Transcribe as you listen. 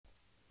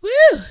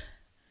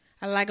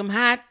I like them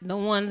hot. The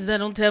ones that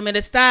don't tell me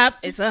to stop.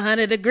 It's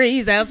 100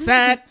 degrees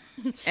outside.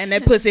 And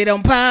that pussy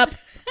don't pop.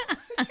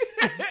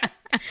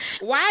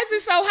 Why is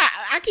it so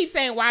hot? I keep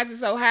saying, why is it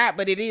so hot?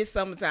 But it is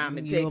summertime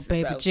in Texas. You a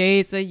paper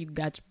chaser. You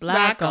got your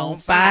block on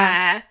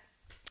fire.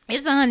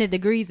 It's 100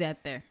 degrees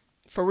out there.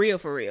 For real,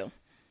 for real.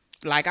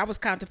 Like, I was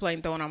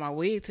contemplating throwing on my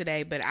wig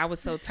today, but I was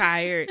so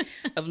tired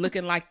of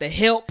looking like the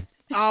help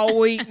all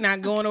week, not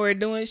going nowhere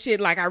doing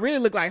shit. Like, I really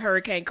look like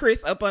Hurricane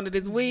Chris up under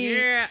this wig.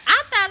 Yeah,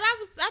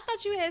 I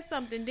thought you had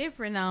something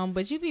different on,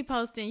 but you be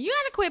posting. You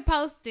gotta quit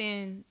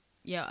posting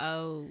your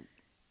old.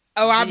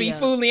 Oh, I'll be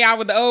fooling out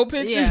with the old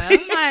pictures. Yeah, I'm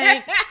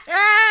like,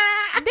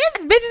 this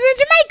bitch is in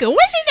Jamaica.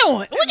 What's she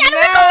doing? We gotta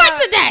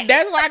record today.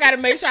 That's why I gotta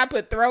make sure I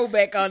put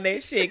throwback on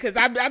that shit, because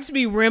I just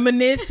be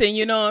reminiscing.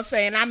 You know what I'm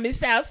saying? I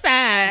miss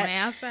outside.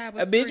 Man, outside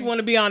was a bitch want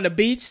to be on the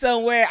beach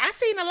somewhere. I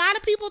seen a lot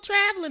of people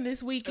traveling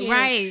this weekend.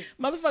 Right,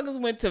 motherfuckers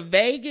went to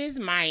Vegas,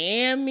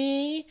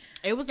 Miami.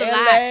 It was LA. a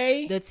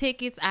lot. The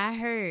tickets I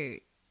heard.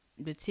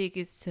 The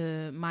tickets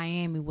to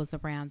Miami was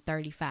around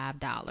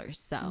 $35.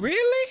 So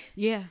really,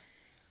 yeah.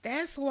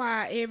 That's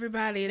why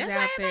everybody is That's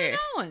out why there.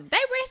 Going. They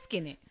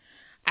risking it.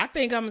 I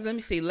think let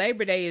me see.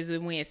 Labor Day is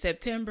in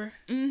September.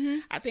 Mm-hmm.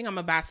 I think I'm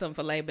going to buy something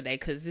for Labor Day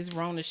because this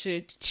Rona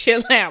should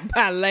chill out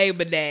by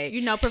Labor Day.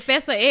 You know,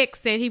 Professor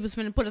X said he was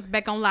finna put us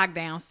back on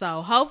lockdown.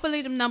 So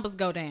hopefully them numbers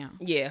go down.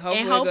 Yeah, hopefully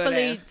and go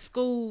hopefully down.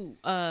 school,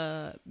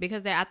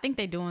 because I think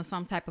they're doing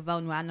some type of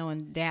voting. I know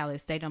in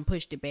Dallas they done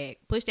pushed it back.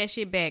 Push that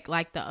shit back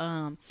like the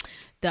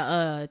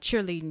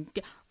cheerleading.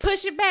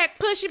 Push it back,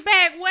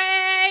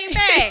 way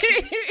back.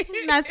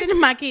 I'm not sending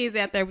my kids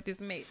out there with this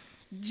mess.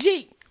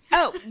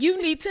 Oh, you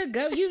need to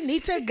go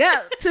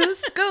to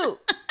school.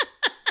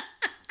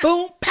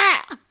 Boom,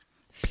 pow.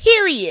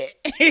 Period.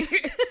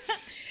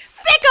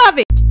 Sick of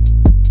it.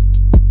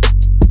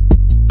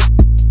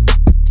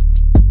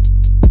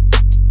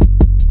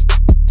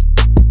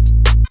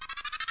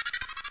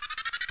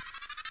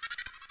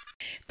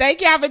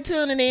 Thank y'all for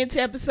tuning in to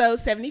episode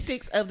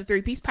 76 of the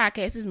 3 Piece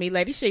Podcast. It's me,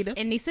 Lady Sheeta.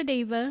 And Nisa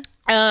Diva.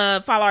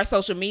 Follow our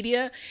social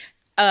media.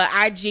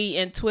 IG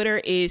and Twitter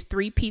is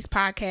 3 Piece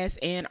Podcast,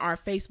 and our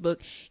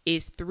Facebook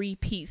is 3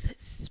 Piece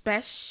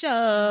Special.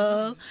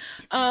 A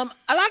lot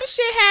of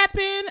shit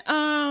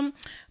happened,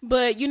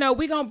 but you know,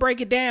 we're gonna break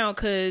it down,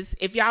 because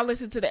if y'all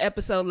listened to the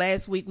episode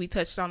last week, we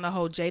touched on the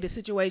whole Jada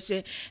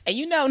situation, and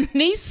you know,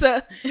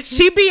 Nisa,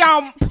 she be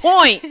on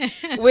point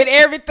with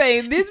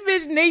everything. This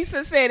bitch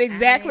Nisa said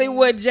exactly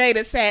what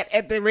Jada sat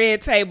at the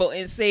red table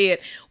and said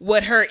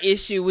what her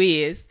issue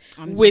is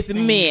with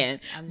men.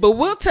 But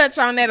we'll touch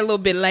on that a little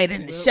bit later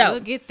in the show. We'll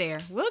get there.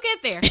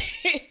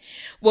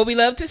 Well, we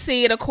love to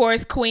see it. Of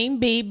course, Queen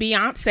B,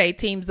 Beyonce,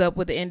 teams up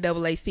with the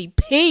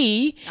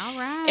NAACP. All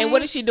right. And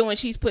what is she doing?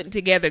 She's putting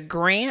together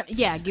grants.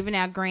 Yeah, giving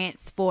out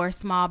grants for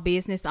small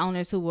business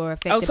owners who were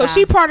affected. Oh, so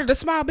she part of the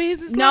small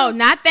business? No, laws?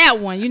 not that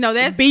one. You know,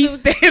 that's B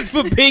stands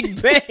for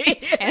Big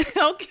Bay.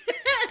 Okay.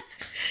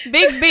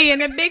 Big B,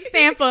 and the big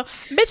stand for,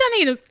 bitch, I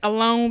need a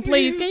loan,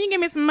 please. Can you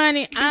give me some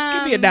money?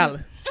 Bitch, give me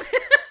 $1.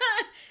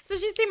 So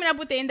she's teaming up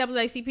with the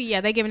NAACP.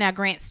 Yeah, they're giving out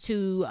grants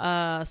to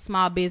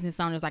small business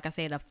owners, like I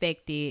said,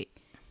 affected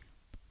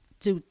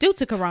due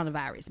to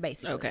coronavirus,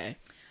 basically. Okay.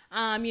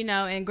 You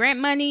know, and grant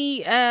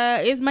money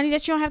is money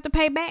that you don't have to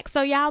pay back.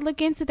 So y'all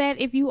look into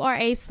that if you are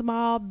a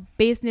small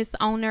business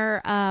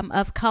owner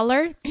of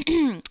color.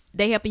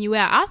 They helping you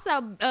out.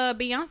 Also,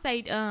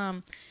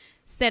 Beyonce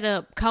set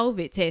up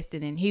COVID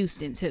testing in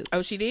Houston too.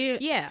 Oh, she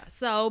did? Yeah.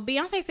 So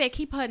Beyonce said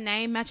keep her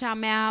name out your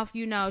mouth.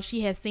 You know,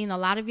 she has seen a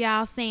lot of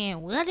y'all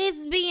saying, what is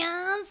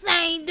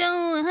Beyonce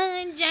doing?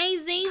 Her and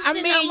Jay-Z. I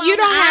mean, you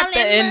don't have to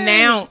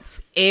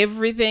announce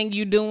everything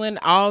you doing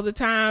all the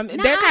time.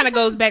 No, that kind of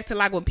goes back to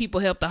like when people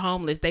help the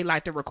homeless. They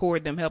like to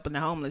record them helping the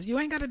homeless. You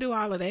ain't got to do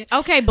all of that.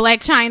 Okay,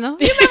 Black China.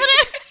 You remember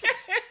that?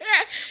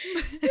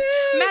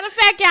 Matter of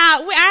fact, y'all,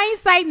 I ain't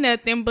say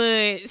nothing,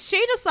 but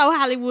Sheeta So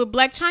Hollywood,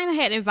 Black China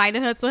had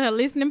invited her to her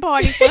listening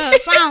party for her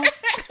song.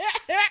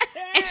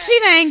 And she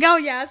didn't go,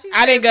 y'all.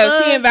 I didn't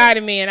go. She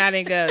invited me and I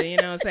didn't go. You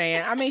know what I'm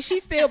saying? I mean, she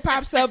still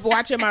pops up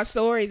watching my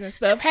stories and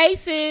stuff. Hey,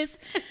 sis.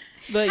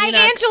 But, hey, you know,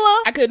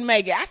 Angela. I couldn't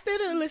make it. I still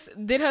didn't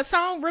listen. Did her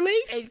song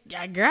release?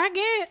 Girl, I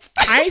guess.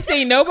 I ain't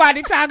seen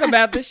nobody talk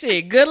about the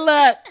shit. Good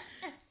luck,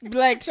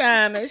 Black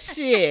China.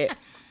 Shit.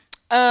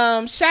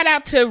 Shout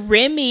out to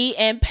Remy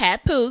and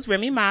Papoose.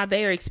 Remy Ma,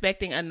 they are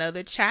expecting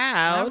another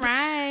child. All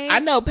right. I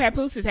know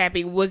Papoose is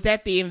happy. Was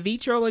that the in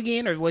vitro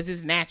again, or was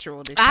this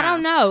natural this time? I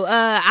don't know.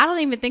 I don't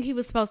even think he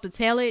was supposed to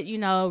tell it. You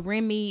know,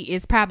 Remy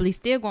is probably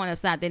still going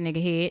upside that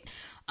nigga head.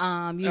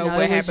 You know,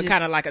 what happened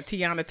kind of like a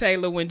Tiana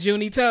Taylor when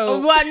Junie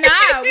told. Well,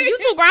 no, you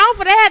too grown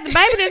for that. The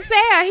baby didn't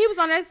tell. He was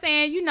on there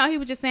saying, you know, he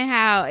was just saying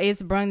how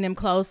it's brought them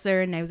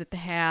closer, and they was at the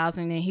house,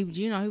 and then he,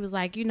 you know, he was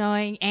like, you know,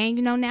 and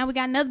you know, now we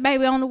got another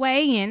baby on the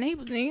way, and he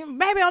was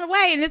baby on the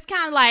way, and it's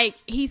kind of like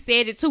he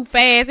said it too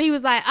fast. He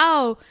was like,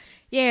 oh,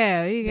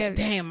 Yeah,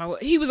 damn.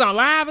 He was on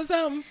live or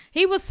something.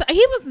 He was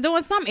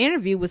doing some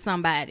interview with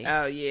somebody.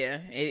 Oh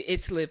yeah,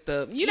 it slipped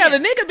up. You know, the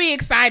nigga be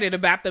excited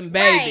about them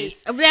babies.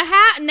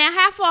 Right. Now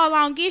how far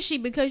along is she?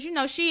 Because you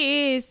know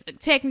she is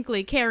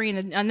technically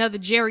carrying another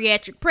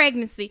geriatric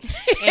pregnancy,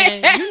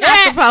 and you're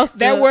not supposed to.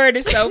 That word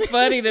is so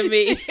funny to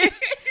me.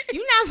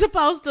 You're not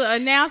supposed to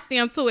announce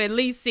them to at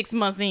least 6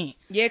 months in.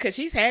 Yeah, because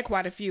she's had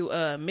quite a few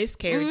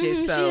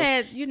miscarriages. So she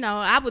had, you know,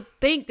 I would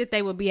think that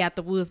they would be out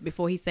the woods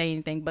before he say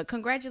anything. But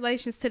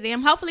congratulations to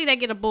them. Hopefully they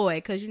get a boy,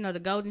 because you know the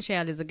golden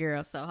child is a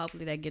girl. So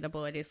hopefully they get a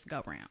boy this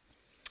go round.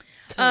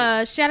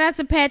 Shout out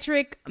to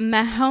Patrick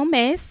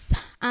Mahomes.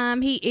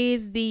 He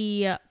is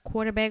the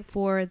quarterback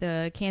for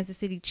the Kansas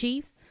City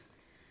Chiefs.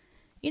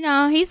 You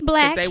know, he's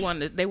black. They won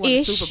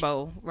the Super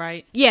Bowl,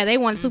 right? Yeah, they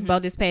won the Super Bowl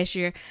this past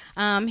year.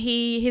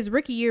 His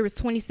rookie year was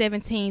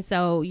 2017.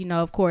 So, you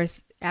know, of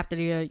course, after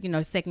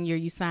the second year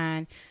you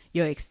sign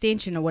your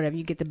extension or whatever,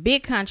 you get the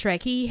big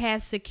contract. He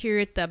has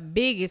secured the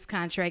biggest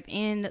contract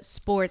in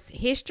sports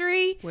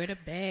history. Where the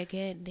bag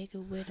at,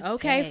 nigga? Where the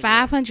bag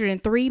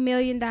 $503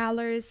 million.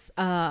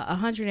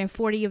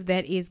 140 of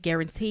that is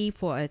guaranteed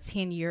for a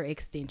 10-year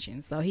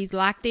extension. So he's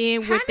locked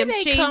in with them Chiefs.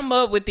 How did they come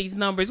up with these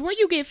numbers? Where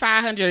you get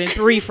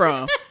 503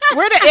 from?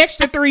 Where the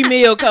extra $3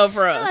 million come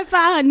from? Like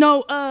 500.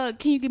 No,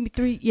 can you give me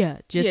 3? Yeah,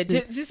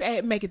 just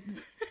make it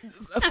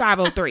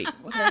 503.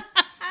 Okay.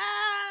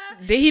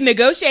 Did he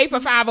negotiate for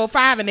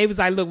 505 and they was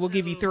like, look, we'll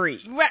give you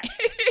 3? Right.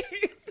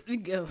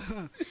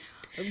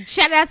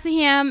 Shout out to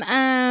him.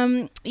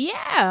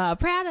 Yeah,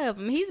 proud of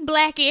him. He's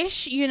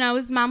blackish, you know,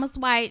 his mama's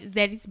white, his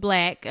daddy's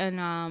black, and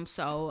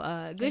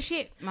good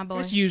shit, my boy.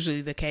 That's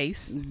usually the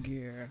case.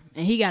 Yeah.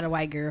 And he got a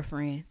white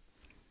girlfriend.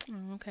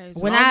 Okay.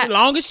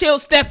 Long as she'll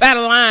step out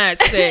of line,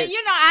 sis.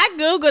 You know, I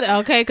Googled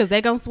okay, because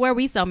they're gonna swear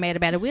we so mad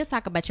about it. We'll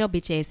talk about your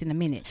bitch ass in a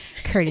minute,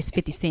 Curtis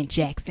 50 Cent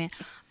Jackson.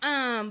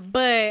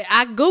 But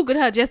I Googled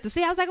her just to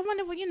see. I was like, I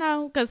wonder what, you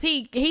know, because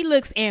he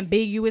looks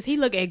ambiguous. He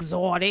look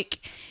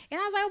exotic. And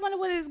I was like, I wonder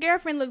what his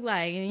girlfriend looked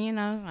like. And, you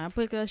know, I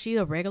put her, she's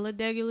a regular,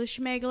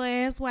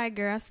 schmegula ass white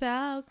girl. I said,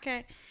 oh,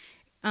 okay.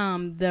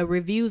 The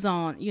reviews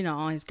on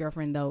his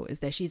girlfriend, though, is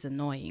that she's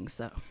annoying.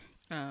 So,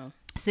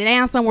 sit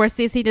down somewhere,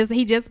 sis. He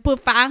just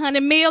put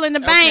 $500 million in the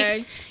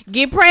bank.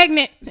 Get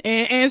pregnant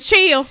and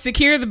chill.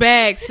 Secure the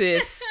bag,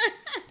 sis.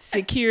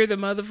 Secure the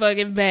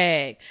motherfucking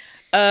bag.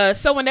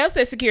 Someone else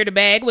that secured the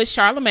bag was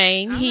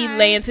Charlemagne. He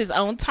lands his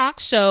own talk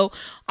show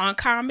on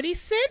Comedy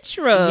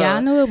Central. Yeah, I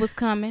knew it was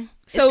coming.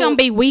 So, it's going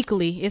to be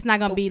weekly. It's not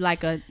going to be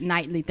like a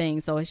nightly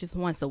thing. So it's just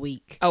once a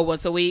week. Oh,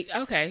 once a week?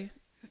 Okay.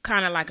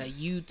 Kind of like a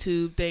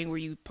YouTube thing where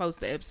you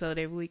post the episode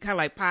every week. Kind of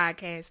like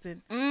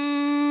podcasting.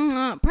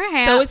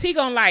 Perhaps. So is he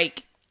going to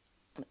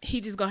he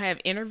just going to have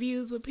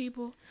interviews with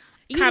people?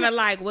 Kind of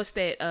like, what's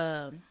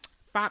that,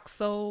 Fox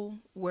Soul,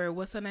 where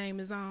what's her name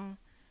is on?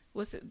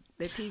 What's it?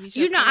 That TV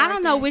show? You know, I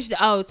don't know which.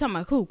 talking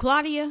about who?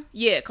 Claudia?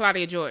 Yeah,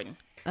 Claudia Jordan.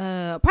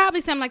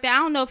 Probably something like that. I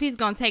don't know if he's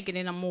gonna take it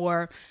in a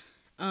more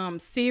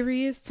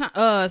serious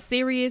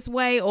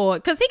way, or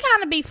because he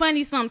kind of be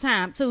funny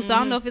sometimes too. So I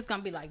don't know if it's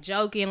gonna be like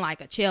joking, like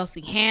a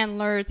Chelsea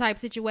Handler type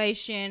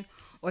situation,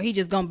 or he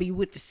just gonna be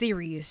with the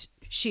serious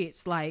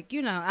shits. Like,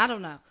 you know, I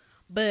don't know.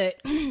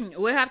 But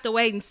we'll have to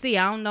wait and see.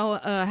 I don't know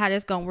how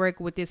that's gonna work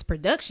with this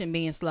production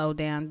being slowed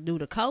down due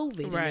to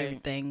COVID and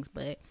everything.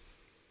 But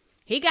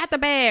he got the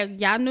bag.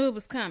 Y'all knew it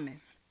was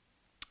coming.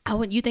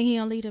 You think he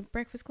gonna lead the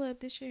Breakfast Club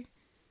this year?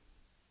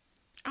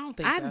 I don't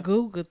think so. I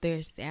Googled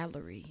their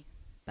salary,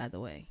 by the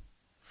way.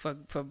 For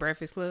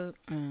Breakfast Club?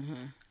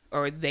 Mm-hmm.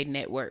 Or they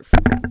net worth?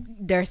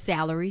 Their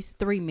salaries,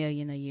 $3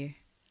 million a year.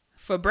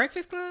 For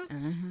Breakfast Club?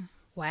 Mm-hmm.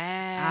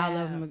 Wow. All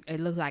of them, it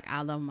looks like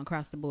all of them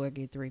across the board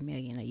get $3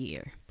 million a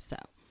year. So,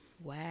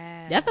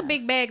 wow. That's a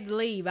big bag to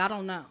leave. I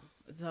don't know.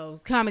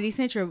 So Comedy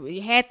Central,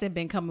 it had to have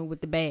been coming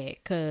with the bag,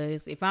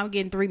 because if I'm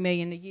getting $3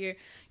 million a year,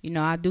 you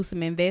know, I do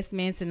some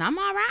investments and I'm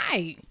all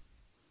right.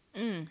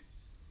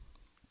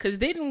 Cause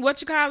didn't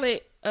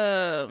the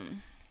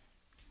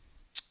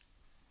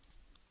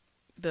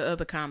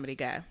other comedy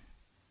guy?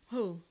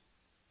 Who?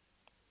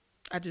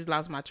 I just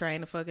lost my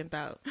train of fucking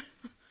thought.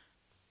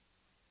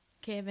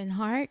 Kevin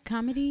Hart,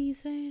 comedy, you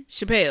said?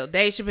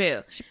 Dave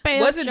Chappelle.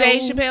 Wasn't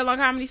Dave Chappelle on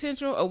Comedy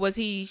Central, or was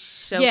he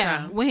Showtime?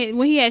 Yeah,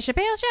 when he had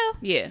Chappelle's show?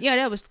 Yeah,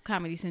 that was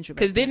Comedy Central.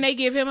 Because didn't they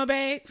give him a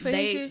bag for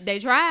his shit? They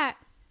tried.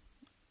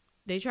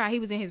 He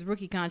was in his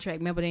rookie contract.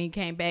 Remember, then he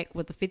came back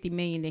with the $50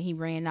 million. Then he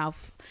ran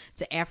off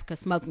to Africa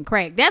smoking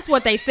crack. That's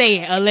what they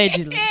said,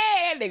 allegedly.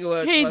 That nigga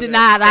was. He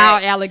denied all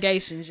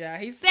allegations, y'all.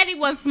 He said he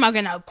wasn't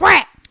smoking no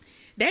crack.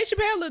 Dave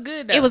Chappelle looked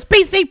good though. It was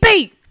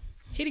PCP.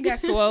 He done got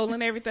swole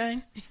and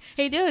everything.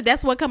 He did.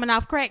 That's what coming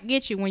off crack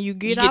get you when you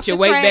get off your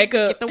weight back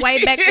up. Get the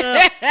weight back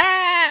up.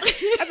 I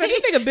said, this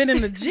nigga been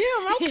in the gym.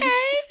 Okay.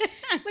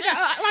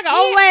 Like an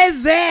old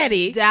ass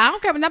zaddy. I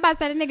don't care. Nobody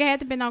said the nigga had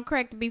to been on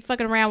crack to be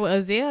fucking around with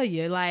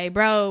Azalea. Like,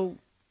 bro,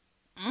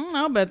 I don't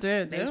know about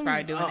that. They was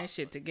probably doing that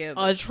shit together.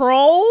 A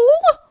troll?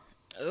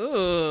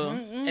 Ooh.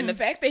 And the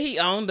fact that he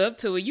owned up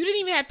to it, you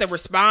didn't even have to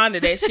respond to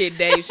that shit,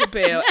 Dave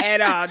Chappelle,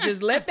 at all.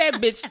 Just let that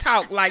bitch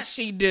talk like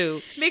she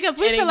do. Because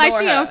we feel like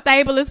she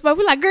unstable as fuck.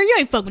 We like, girl, you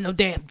ain't fucking no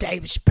damn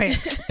Dave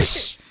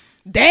Chappelle.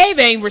 Dave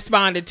ain't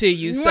responded to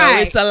you, so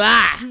it's a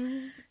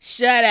lie.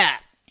 Shut up.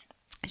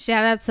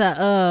 Shout out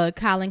to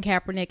Colin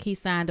Kaepernick. He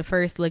signed the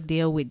first look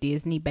deal with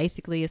Disney.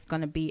 Basically, it's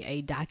going to be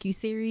a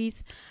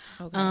docuseries.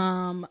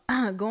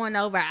 Okay. Going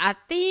over, I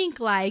think,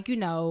 like, you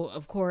know,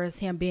 of course,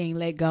 him being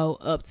let go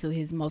up to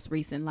his most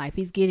recent life.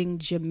 He's getting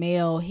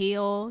Jamel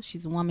Hill.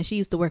 She's a woman. She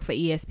used to work for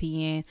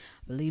ESPN. I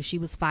believe she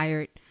was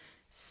fired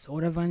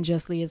sort of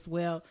unjustly as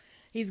well.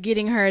 He's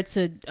getting her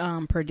to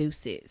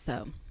produce it.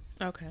 So,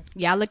 okay.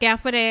 Y'all look out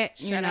for that.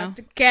 Shout out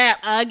to Cap.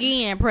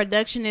 Again,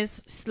 production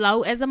is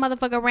slow as a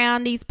motherfucker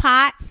around these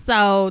pots.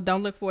 So,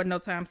 don't look for it no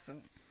time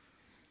soon.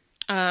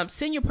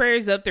 Send your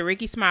prayers up to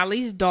Ricky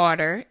Smiley's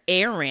daughter,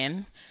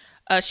 Erin.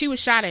 She was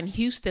shot in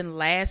Houston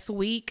last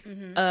week.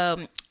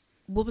 Mm-hmm.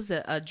 What was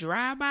it? A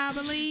drive-by, I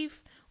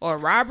believe, or a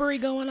robbery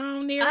going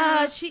on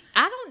there. She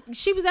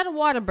was at a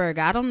Whataburger.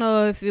 I don't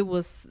know if it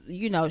was,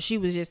 you know, she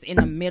was just in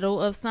the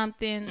middle of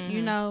something, mm-hmm.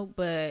 you know,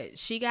 but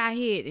she got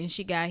hit, and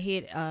she got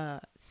hit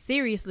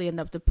seriously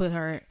enough to put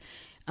her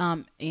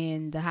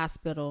in the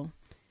hospital.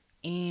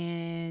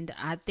 And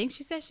I think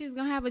she said she was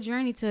gonna have a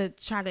journey to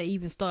try to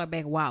even start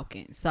back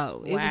walking.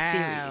 So it was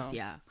serious,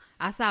 yeah.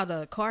 I saw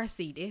the car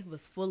seat. It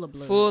was full of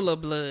blood. Full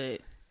of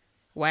blood.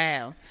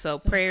 Wow. So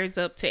prayers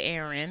up to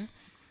Aaron.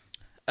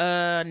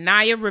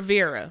 Naya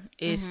Rivera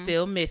is mm-hmm.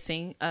 still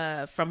missing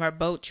from her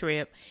boat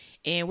trip.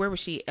 And where was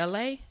she?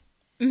 L.A.?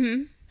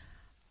 Mm-hmm.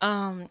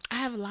 I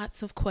have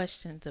lots of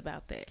questions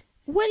about that.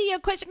 What are your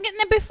questions?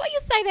 Now, before you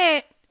say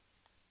that,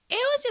 it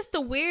was just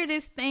the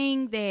weirdest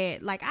thing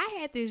that, like, I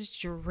had this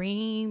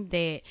dream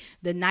that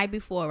the night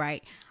before,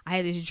 right? I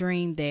had this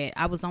dream that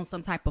I was on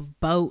some type of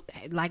boat.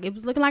 Like, it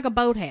was looking like a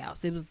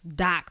boathouse. It was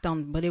docked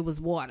on, but it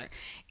was water.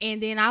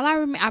 And then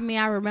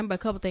I remember a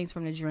couple things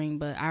from the dream,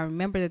 but I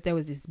remember that there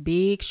was this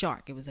big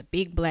shark. It was a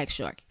big black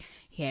shark.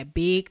 He had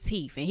big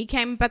teeth, and he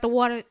came up at the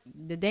water.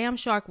 The damn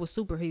shark was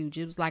super huge.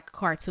 It was like a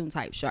cartoon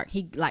type shark.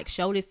 He like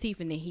showed his teeth,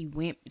 and then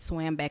he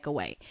swam back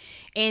away.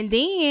 And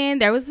then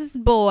there was this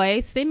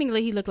boy,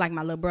 seemingly he looked like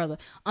my little brother,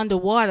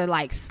 underwater,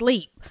 like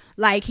sleep.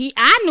 Like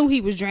I knew he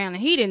was drowning.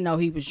 He didn't know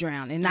he was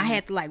drowning. And I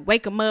had to like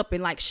wake him up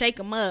and like shake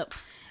him up.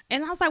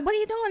 And I was like, what are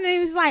you doing? And he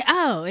was like,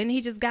 oh. And he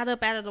just got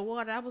up out of the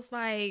water. I was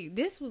like,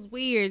 this was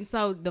weird. And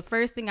so the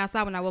first thing I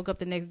saw when I woke up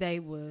the next day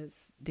was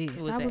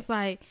this. I was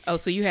like, oh,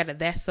 so you had a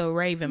That's So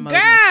Raven moment.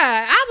 Girl,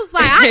 I was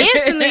like,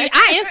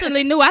 I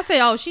instantly knew. I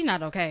said, oh, she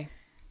not okay.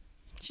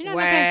 She not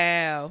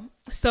okay. Wow.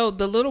 So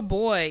the little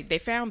boy, they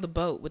found the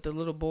boat with the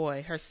little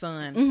boy, her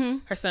son. Mm-hmm.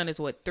 Her son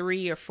is what,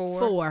 3 or 4?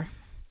 4.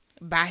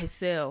 By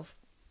himself.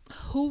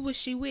 Who was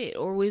she with?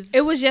 Or was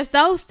it was just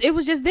those? It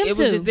was just them two. It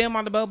was just them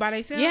on the boat by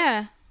themselves?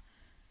 Yeah.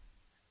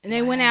 And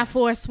they went out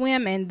for a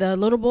swim, and the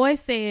little boy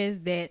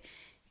says that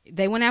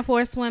they went out for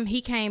a swim.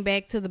 He came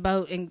back to the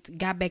boat and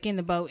got back in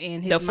the boat,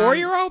 and his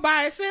 4-year-old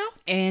by herself,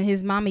 and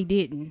his mommy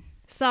didn't.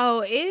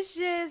 So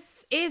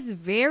it's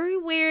very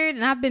weird.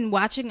 And I've been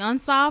watching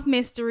Unsolved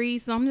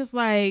Mysteries, so I'm just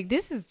like,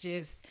 this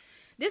is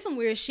some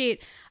weird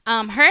shit.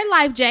 Her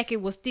life jacket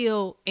was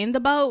still in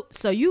the boat,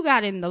 so you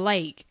got in the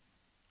lake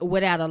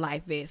without a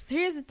life vest.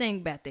 Here's the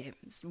thing about that: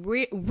 it's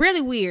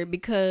really weird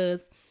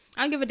because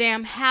I don't give a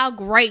damn how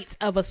great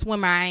of a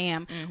swimmer I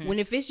am. Mm-hmm. When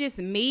if it's just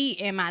me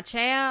and my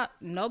child,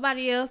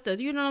 nobody else does.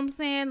 You know what I'm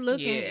saying?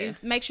 Look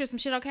and make sure some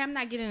shit okay. I'm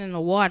not getting in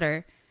the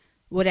water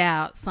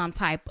without some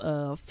type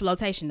of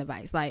flotation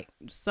device, like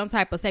some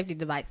type of safety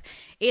device.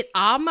 It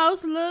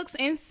almost looks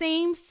and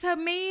seems to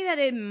me that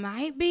it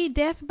might be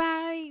death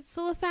by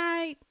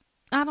suicide.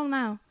 I don't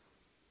know.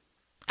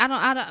 I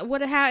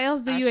don't. How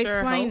else do you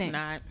explain it?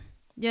 Not.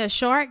 Yeah,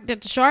 shark.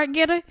 Did the shark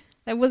get her?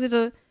 Like, was it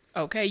a?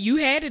 Okay, you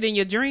had it in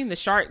your dream. The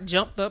shark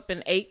jumped up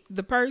and ate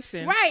the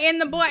person. Right, and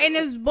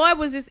this boy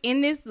was just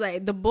in this,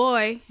 like,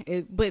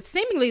 but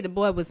seemingly the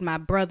boy was my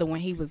brother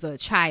when he was a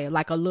child,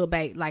 like a little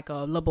baby, like a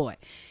little boy.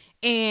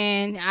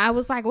 And I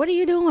was like, what are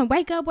you doing?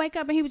 Wake up.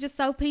 And he was just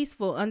so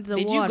peaceful under the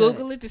water. Did you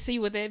Google it to see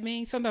what that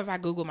means? Sometimes I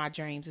Google my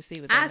dreams to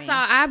see what that means.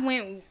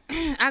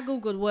 I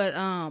Googled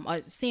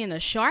what, seeing a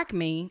shark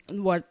mean,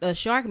 but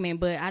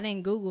I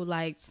didn't Google,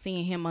 like,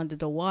 seeing him under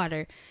the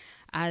water.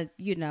 I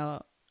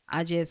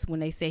just,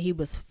 when they said he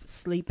was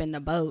asleep in the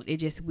boat, it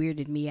just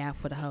weirded me out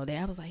for the whole day.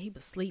 I was like, he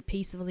was asleep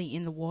peacefully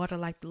in the water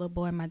like the little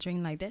boy in my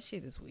dream. Like, that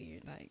shit is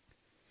weird. Like,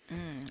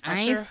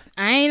 I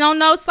ain't on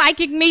no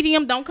psychic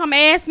medium. Don't come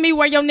ask me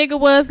where your nigga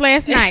was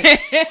last night.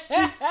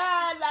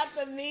 Not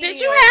the medium.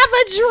 Did you have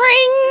a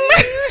dream?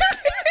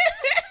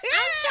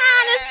 I'm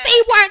trying to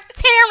see where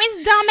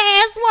Terrence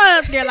dumbass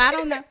was. Girl, I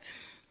don't know.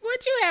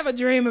 What you have a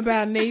dream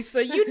about,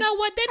 Nisa? You know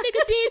what? That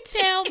nigga did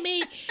tell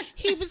me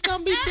he was going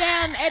to be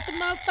down at the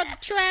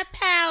motherfucking trap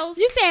house.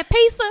 You said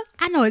pizza?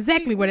 I know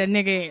exactly where that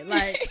nigga is.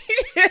 Like,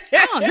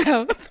 I don't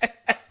know.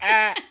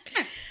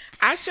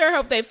 I sure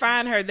hope they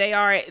find her.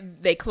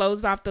 They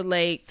closed off the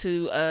lake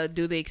to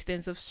do the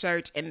extensive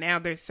search, and now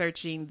they're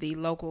searching the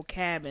local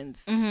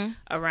cabins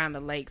around the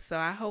lake. So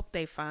I hope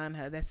they find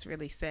her. That's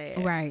really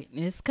sad. Right.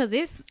 It's because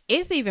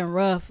it's even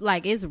rough.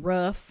 Like, it's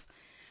rough.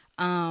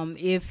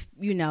 If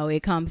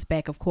it comes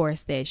back, of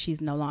course, that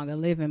she's no longer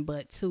living,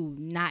 but to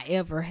not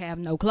ever have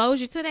no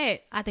closure to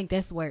that, I think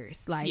that's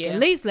worse. Like, at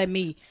least let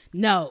me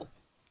know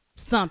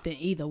something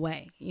either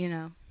way,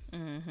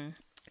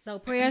 So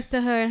prayers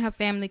to her and her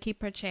family.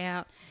 Keep her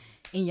child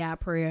in y'all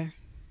prayer,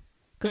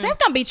 because that's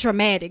gonna be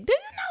traumatic. Do you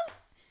know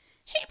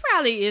he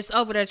probably is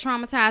over there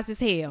traumatized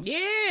as hell?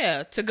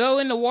 Yeah, to go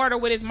in the water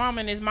with his mama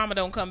and his mama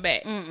don't come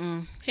back.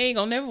 He ain't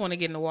gonna never want to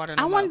get in the water.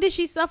 I wonder, did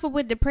she suffer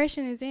with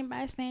depression? Is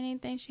anybody saying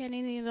anything? She had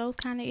any of those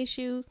kind of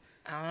issues?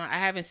 I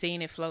haven't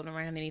seen it floating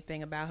around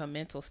anything about her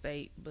mental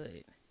state, but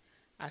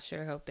I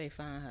sure hope they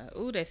find her.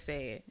 Ooh, that's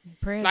sad.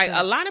 Like,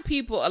 a lot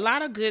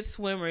of good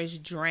swimmers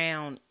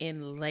drown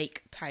in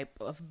lake type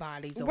of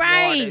bodies of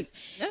waters.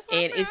 That's what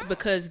and it's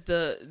because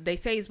they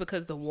say it's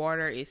because the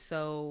water is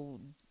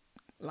so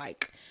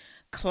like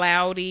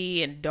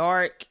cloudy and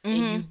dark,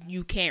 and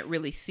you can't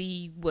really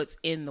see what's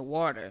in the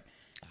water.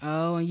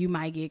 Oh, and you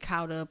might get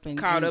caught up in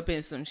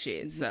some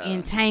shit. So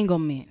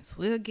entanglements.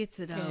 We'll get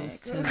to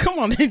those too. Come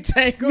on,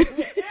 entanglements.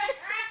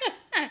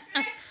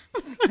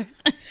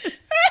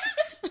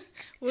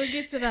 We'll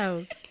get to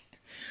those.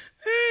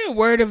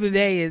 Word of the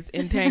day is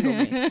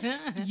entanglement.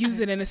 Use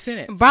it in a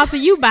sentence. Brought to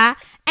you by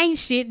Ain't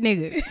Shit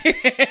Niggas.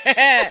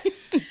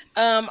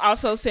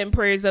 Also send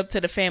prayers up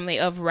to the family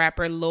of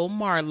rapper Lil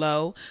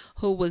Marlo,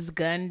 who was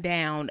gunned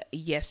down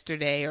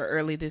yesterday or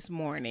early this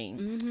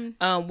morning.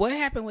 What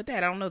happened with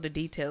that? I don't know the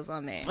details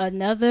on that.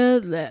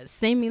 Another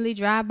seemingly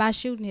drive-by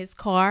shooting. His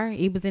car.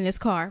 He was in his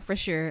car for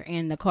sure,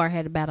 and the car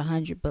had about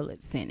 100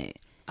 bullets in it.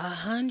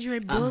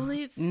 100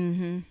 bullets?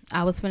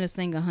 I was finna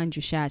sing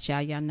 100 shots,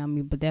 y'all. Y'all know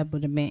me, but that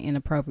would have been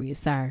inappropriate.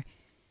 Sorry.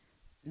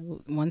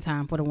 One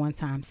time.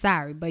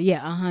 Sorry. But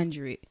yeah,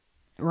 100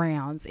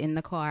 rounds in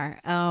the car.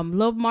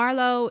 Lil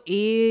Marlo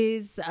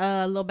is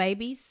Lil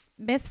Baby's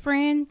best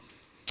friend.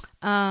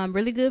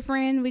 Really good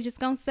friend, we just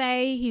gonna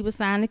say. He was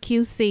signed to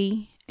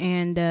QC,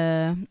 and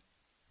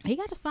he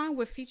got a song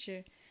with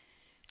Future.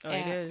 Oh,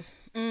 it is?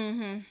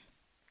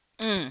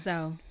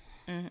 So...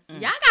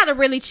 y'all gotta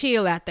really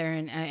chill out there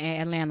in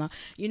Atlanta.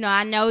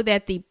 I know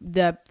that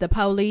the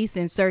police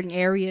in certain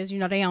areas,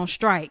 they on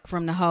strike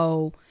from the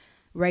whole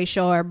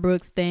Rayshard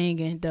Brooks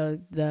thing and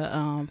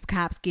the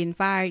cops getting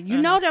fired.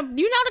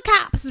 The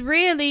cops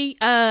really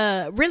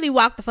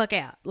walk the fuck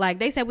out. Like,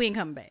 they said, we ain't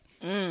coming back.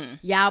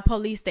 Y'all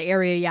police the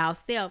area y'all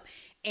self,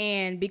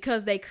 and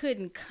because they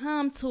couldn't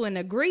come to an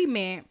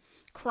agreement,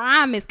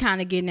 crime is kind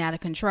of getting out of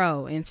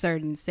control in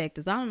certain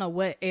sectors. I don't know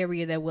what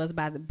area that was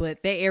but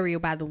that area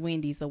by the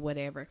Wendy's or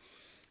whatever.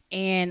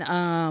 And,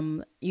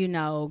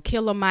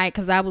 Killer Mike,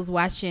 because I was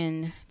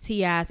watching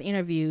T.I.'s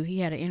interview. He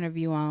had an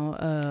interview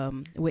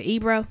on with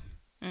Ebro.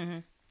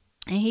 And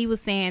he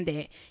was saying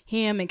that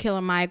him and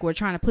Killer Mike were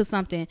trying to put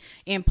something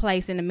in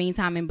place in the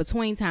meantime, in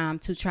between time,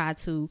 to try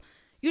to,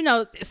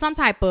 some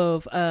type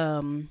of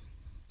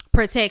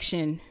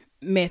protection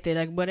method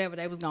or whatever.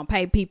 They was gonna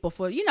pay people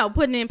for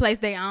putting in place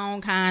their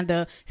own kind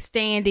of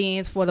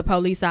stand-ins for the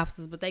police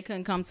officers, but they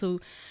couldn't come to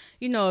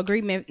no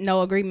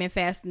agreement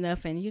fast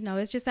enough, and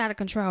it's just out of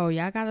control.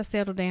 Y'all gotta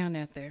settle down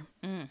out there.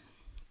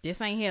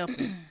 This ain't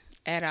helping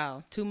at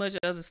all. Too much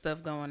other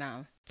stuff going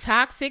on.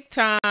 Toxic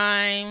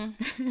time.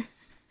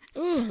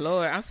 Ooh,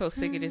 Lord, I'm so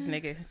sick of this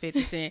nigga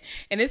 50 Cent.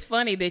 And it's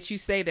funny that you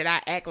say that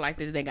I act like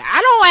this nigga.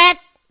 I don't act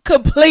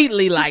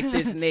completely like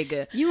this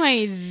nigga. You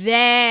ain't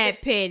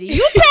that petty.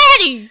 You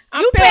petty.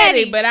 I'm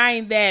petty, but I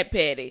ain't that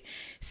petty.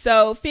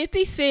 So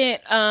 50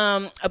 Cent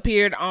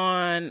appeared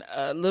on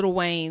Lil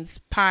Wayne's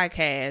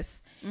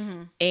podcast,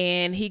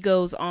 and he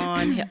goes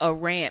on a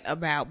rant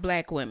about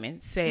black women.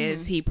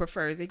 Says he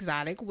prefers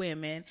exotic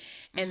women,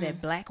 and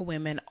that black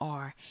women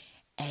are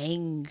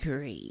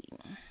angry.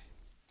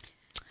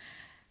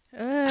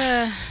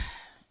 Yeah.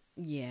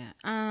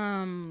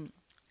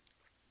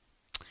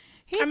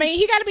 I mean,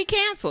 he got to be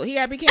canceled.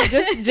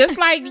 Just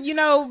like,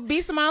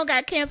 B. Simone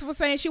got canceled for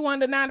saying she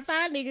wanted a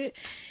 9-to-5 nigga.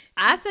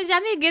 I said y'all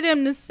need to get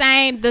him the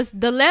same.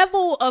 The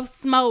level of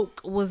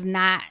smoke was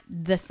not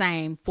the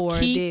same for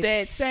Keep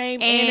this. that same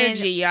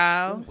energy,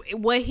 y'all.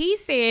 What he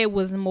said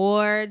was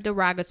more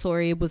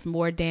derogatory. It was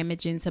more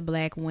damaging to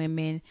black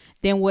women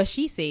than what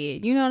she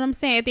said. You know what I'm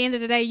saying? At the end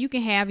of the day, you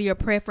can have your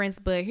preference,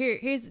 but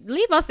here's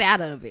leave us out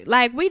of it.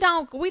 Like, we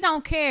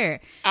don't care.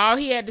 All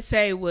he had to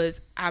say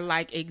was, I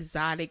like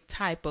exotic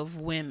type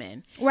of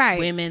women. Right.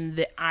 Women,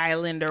 the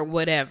island or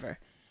whatever.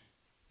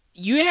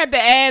 You had to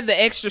add the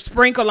extra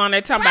sprinkle on there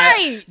talking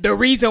about the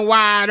reason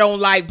why I don't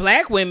like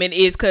black women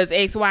is because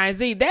X, Y, and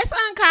Z. That's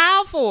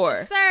uncalled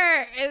for.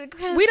 Sir.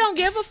 We don't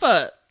give a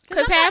fuck.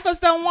 Because half us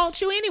don't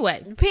want you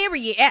anyway.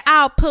 Period.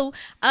 I'll poo.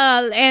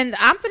 And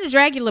I'm finna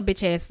drag your little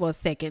bitch ass for a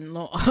second.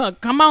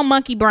 Come on,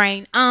 monkey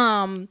brain.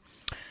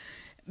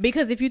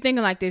 Because if you're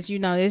thinking like this,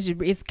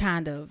 it's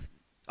kind of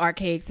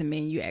archaic to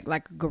men. You act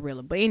like a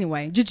gorilla. But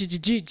anyway,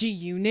 G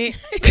unit.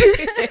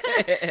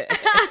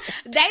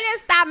 They didn't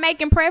stop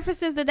making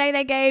preferences the day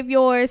they gave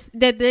yours,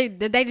 the day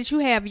that you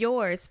have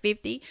yours,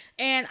 50.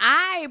 And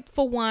I,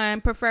 for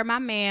one, prefer my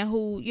man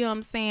who, you know what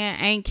I'm saying,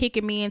 ain't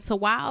kicking me into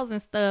walls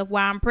and stuff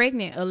while I'm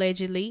pregnant,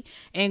 allegedly,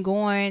 and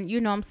going,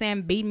 you know what I'm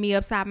saying, beating me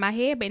upside my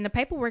head. But the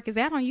paperwork is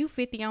out on you,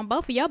 50, on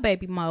both of your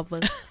baby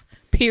mothers.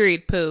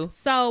 Period, poo.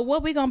 So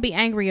what we gonna be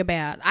angry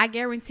about? I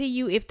guarantee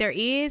you, if there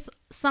is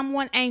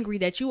someone angry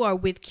that you are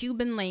with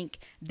Cuban Link,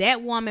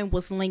 that woman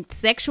was linked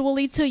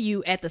sexually to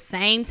you at the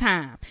same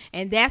time,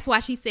 and that's why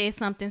she said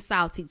something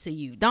salty to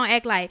you. Don't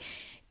act like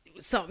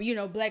some, you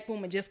know, black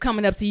woman just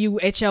coming up to you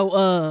at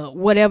your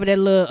whatever that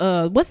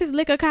little what's his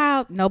liquor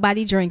called?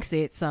 Nobody drinks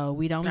it, so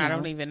we don't know. I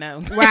don't even know.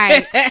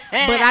 Right. But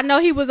I know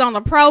he was on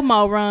a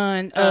promo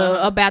run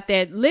about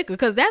that liquor,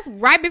 because that's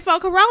right before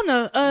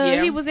Corona.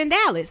 He was in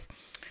Dallas.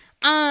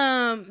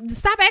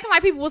 Stop acting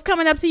like people was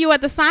coming up to you at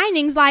the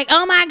signings like,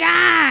 oh my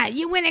God,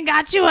 you went and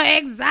got you an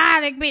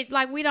exotic bitch.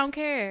 Like, we don't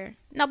care.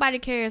 Nobody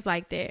cares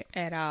like that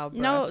at all,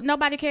 bro. No,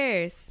 nobody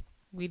cares.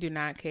 We do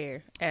not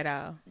care at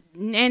all.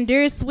 And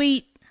dear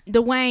sweet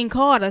Dwayne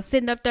Carter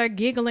sitting up there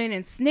giggling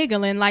and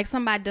sniggling like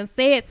somebody done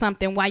said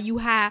something while you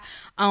high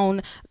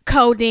on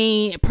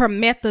codeine,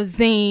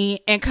 promethazine,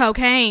 and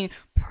cocaine,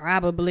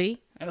 probably.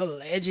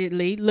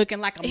 Allegedly looking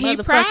like a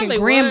motherfucking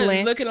gremlin.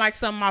 Was looking like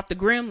something off the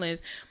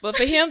Gremlins. But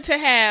for him to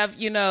have,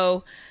 you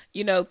know,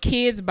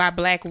 kids by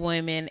black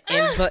women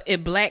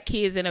and black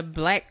kids and a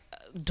black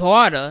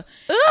daughter,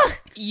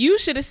 you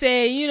should have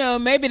said, you know,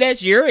 maybe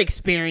that's your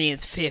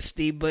experience,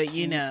 50, but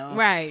you know,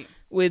 right.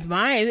 With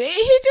mine,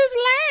 he just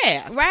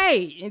laughed.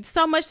 Right. It's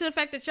so much to the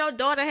fact that your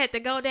daughter had to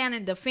go down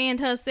and defend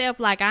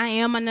herself like, I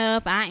am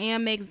enough, I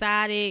am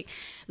exotic,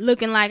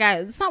 looking like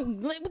had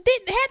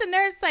the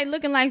nerve to say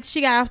looking like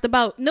she got off the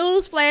boat.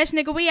 Newsflash,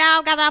 nigga, we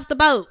all got off the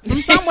boat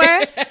from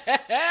somewhere.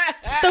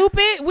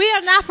 Stupid. We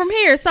are not from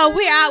here, so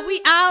we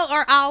all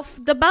are off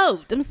the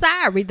boat. I'm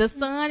sorry. The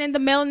sun and the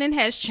melanin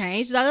has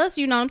changed us.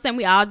 You know what I'm saying?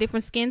 We all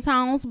different skin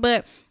tones,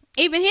 but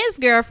even his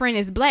girlfriend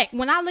is black.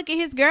 When I look at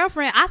his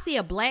girlfriend, I see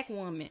a black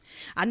woman.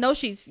 I know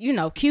she's, you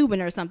know,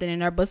 Cuban or something in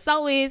her, but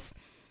so is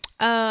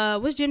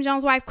what's Jim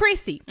Jones' wife,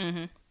 Chrissy.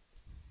 Mm-hmm.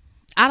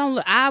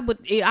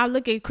 I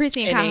look at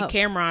Chrissy and then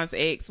Cameron's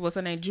ex, what's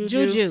her name,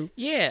 Juju.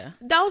 Yeah,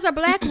 those are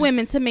black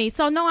women to me.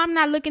 So no, I'm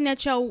not looking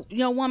at your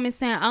woman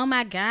saying, oh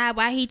my God,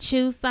 why he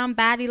choose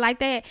somebody like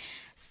that,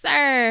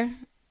 sir.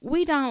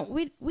 We don't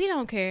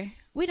care.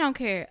 We don't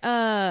care.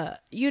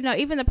 You know,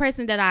 even the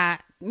person that I,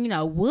 you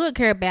know, would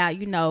care about,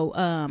 you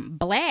know,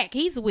 black,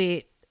 he's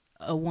with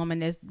a woman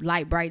that's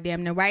light, bright,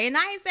 damn near right. And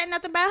I ain't said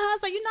nothing about her,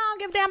 so you know I don't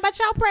give a damn about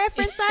your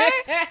preference, sir.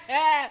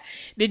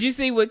 Did you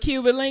see what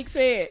Cuban Link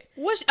said?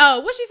 What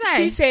she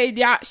say?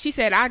 She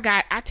said,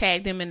 I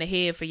tagged him in the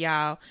head for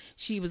y'all.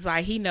 She was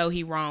like, he know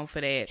he wrong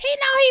for that. He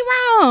know he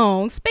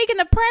wrong. Speaking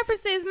of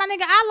preferences, my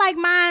nigga, I like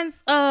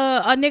mine's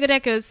a nigga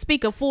that could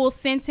speak a full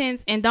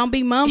sentence and don't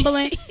be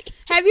mumbling.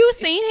 Have you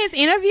seen his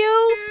interviews?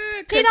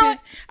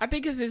 I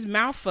think it's his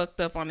mouth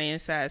fucked up on the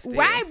inside still.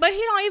 Right, but he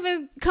don't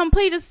even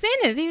complete a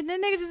sentence. The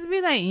nigga just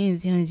be like,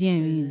 and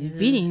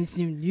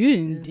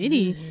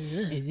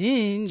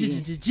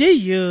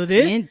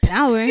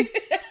power.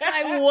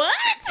 Like, what?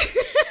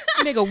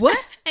 Nigga,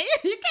 what? You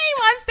can't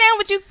even understand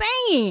what you're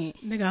saying.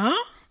 Nigga,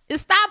 huh?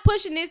 Stop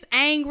pushing this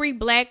angry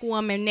black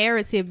woman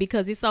narrative,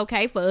 because it's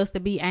okay for us to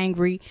be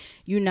angry,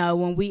 you know,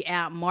 when we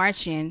out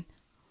marching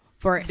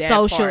for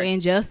social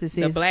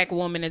injustices. The black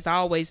woman is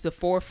always the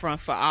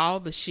forefront for all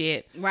the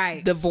shit.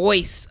 Right. The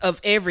voice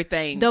of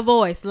everything. The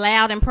voice,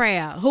 loud and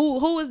proud.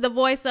 Who is the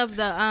voice of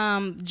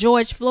the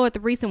George Floyd, the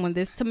recent one?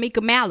 This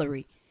Tamika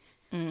Mallory.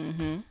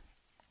 Mm-hmm.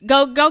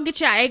 Go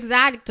get y'all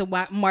exotic to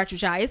march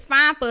with y'all. It's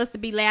fine for us to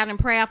be loud and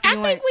proud. I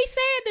think we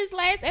said this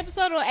last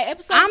episode or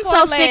episode. I'm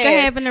so sick of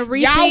having to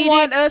repeat Y'all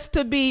want us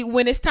to be,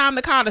 when it's time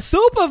to call the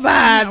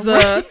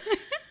supervisor.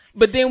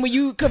 But then when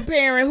you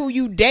comparing who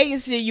you dating,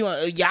 shit,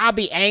 y'all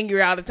be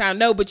angry all the time.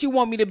 No, but you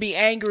want me to be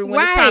angry when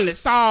it's time to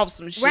solve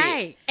some shit.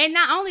 Right. And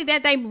not only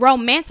that, they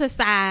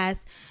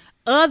romanticize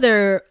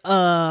other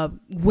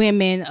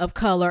women of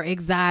color,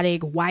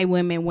 exotic white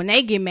women. When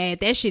they get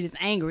mad, that shit is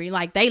angry.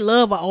 Like, they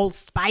love an old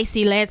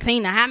spicy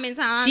Latina. How many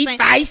times she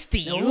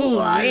feisty? Ooh,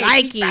 I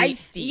like it.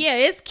 Feisty. Yeah,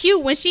 it's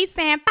cute when she's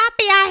saying,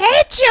 "Papi,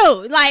 I hate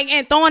you," like,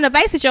 and throwing a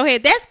vase at your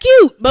head. That's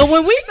cute. But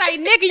when we say,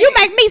 "Nigga, you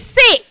make me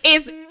sick,"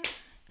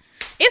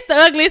 it's the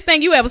ugliest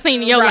thing you ever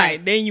seen in your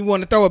life. Then you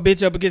want to throw a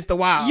bitch up against the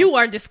wall. You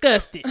are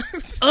disgusted.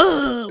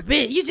 Oh,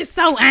 bitch, you just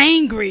so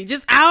angry,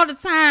 just all the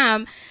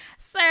time.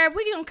 Sir,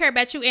 we don't care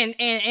about you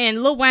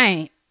and Lil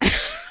Wayne.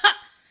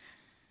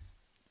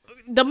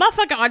 The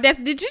motherfucker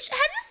audacity. Have you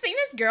seen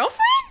his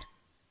girlfriend?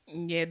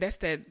 Yeah, that's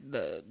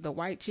the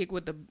white chick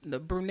with the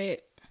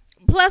brunette.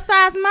 Plus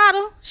size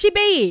model. She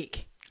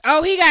big.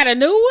 Oh, he got a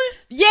new one?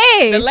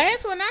 Yes. The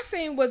last one I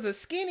seen was a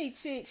skinny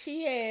chick.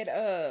 She had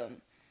no.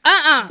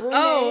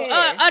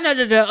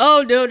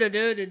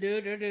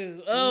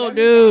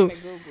 Dude.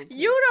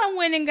 You done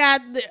went and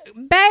got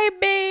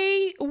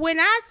baby. When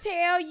I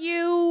tell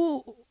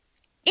you,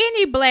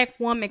 any black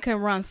woman can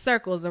run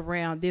circles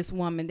around this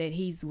woman that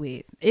he's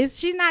with.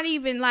 She's not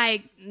even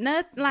like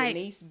nothing like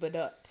Denise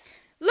Badut.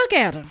 Look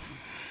at her.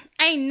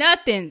 Ain't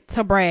nothing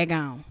to brag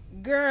on.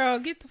 Girl,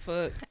 get the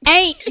fuck.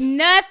 Ain't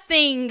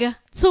nothing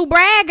to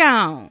brag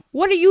on.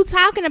 What are you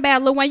talking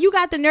about, Lil Wayne? You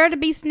got the nerve to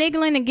be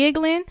sniggling and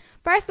giggling?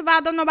 First of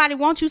all, don't nobody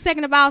want you.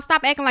 Second of all,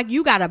 stop acting like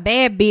you got a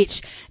bad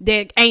bitch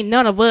that ain't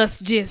none of us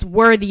just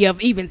worthy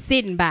of even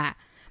sitting by.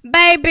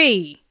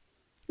 Baby,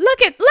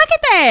 look at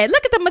that.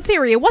 Look at the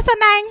material. What's her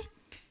name?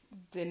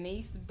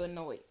 Denise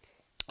Benoit.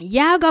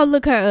 Y'all go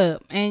look her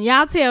up and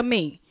y'all tell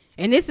me.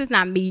 And this is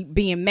not me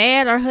being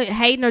mad or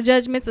hating or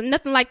judgments or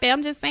nothing like that.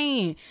 I'm just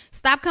saying,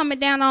 stop coming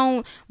down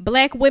on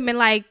black women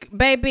like,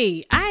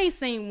 baby, I ain't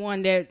seen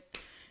one that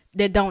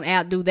don't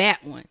outdo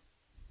that one.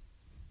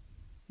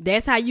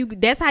 That's how you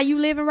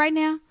living right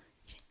now?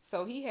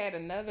 So he had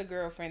another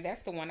girlfriend.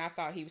 That's the one I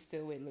thought he was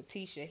still with,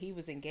 Letitia. He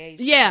was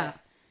engaged. Yeah.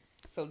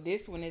 So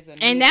this one is a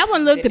and that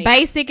one looked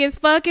basic as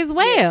fuck as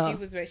well.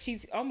 Yeah,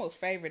 she's almost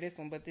favored this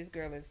one, but this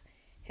girl is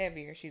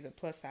heavier. She's a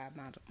plus size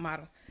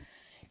model.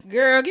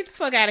 Girl, get the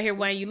fuck out of here,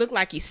 Wayne. You look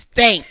like you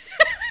stink.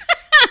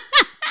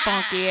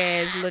 Funky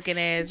ass looking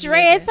ass.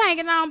 Dreads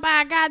hanging on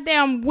by a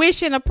goddamn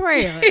wish and a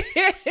prayer.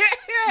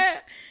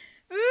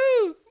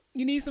 Ooh,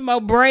 you need some more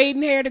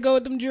braiding hair to go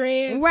with them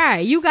dreads.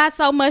 Right. You got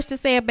so much to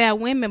say about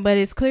women, but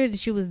it's clear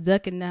that you was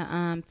ducking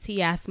the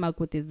T.I. smoke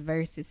with this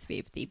Versus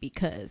 50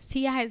 because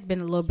T.I. has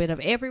been a little bit of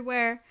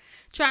everywhere.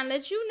 Trying to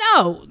let you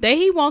know that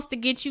he wants to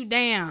get you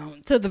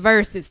down to the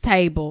Versus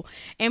table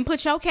and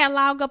put your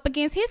catalog up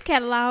against his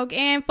catalog.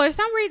 And for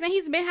some reason,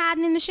 he's been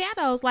hiding in the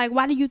shadows. Like,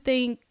 why do you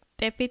think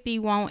that 50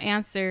 won't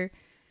answer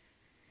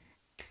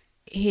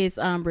his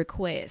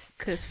request?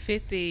 Because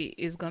 50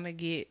 is going to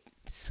get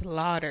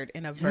slaughtered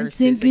in a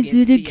Versus against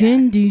to the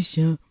candy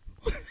shop.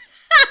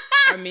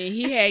 I mean,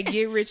 he had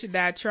Get Rich or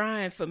Die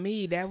Trying. For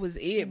me, that was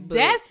it. But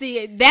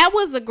that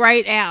was a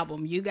great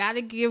album. You got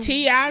to give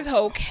T.I.'s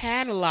whole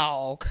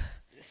catalog.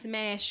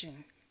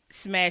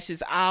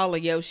 Smashes all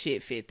of your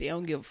shit, 50. I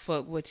don't give a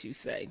fuck what you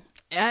say.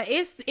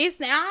 It's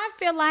I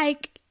feel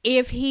like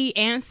if he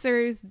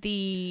answers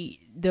the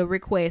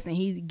request and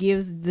he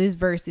gives this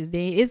Verses,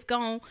 then it's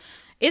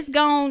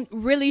gonna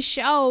really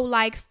show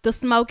like the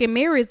smoke and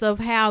mirrors of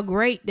how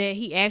great that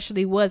he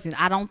actually wasn't.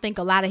 I don't think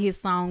a lot of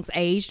his songs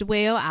aged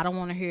well. I don't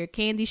want to hear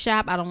Candy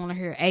Shop. I don't want to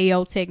hear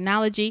AO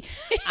Technology.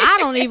 I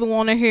don't even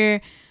want to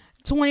hear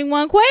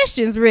 21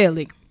 Questions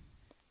really.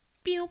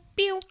 Pew,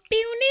 pew,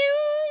 pew, pew.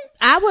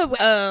 I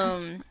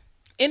would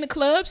In the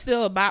Club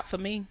still a bop for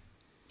me.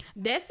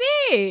 That's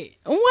it.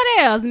 What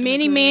else?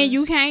 Many Men.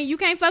 You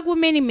can't fuck with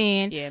Many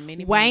Men. Yeah,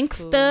 Many Men.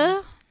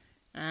 Wanksta. Cool.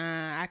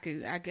 I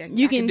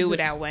can do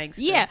without Wanksta.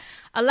 Yeah,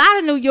 a lot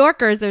of New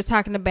Yorkers are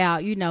talking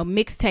about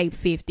mixtape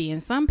 50,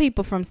 and some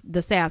people from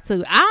the South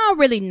too. I don't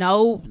really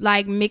know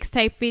like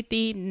mixtape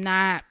 50,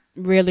 not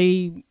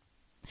really.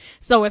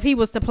 So if he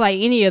was to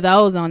play any of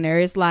those on there,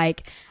 it's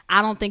like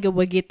I don't think it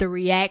would get the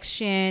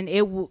reaction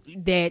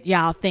that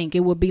y'all think.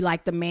 It would be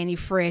like the Manny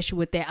Fresh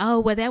with that. Oh,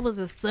 well, that was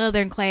a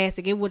Southern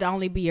classic. It would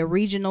only be a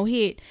regional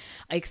hit,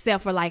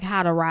 except for like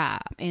How to Rob,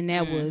 and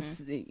that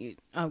was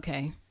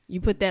okay. You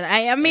put that.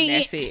 I mean,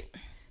 and that's it.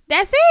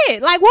 That's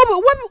it. Like what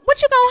you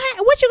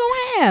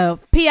gonna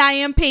have?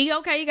 PIMP.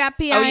 Okay, you got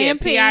PIMP. Oh yeah,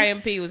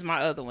 PIMP was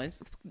my other one.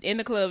 In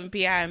the Club and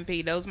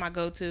PIMP. Those my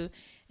go to,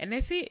 and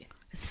that's it.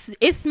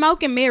 It's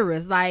smoke and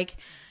mirrors. Like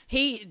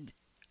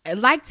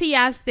like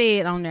T.I.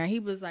 said on there, he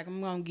was like,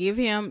 I'm gonna give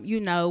him,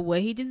 what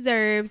he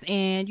deserves,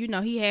 and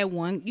he had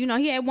one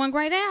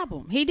great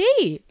album. He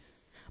did,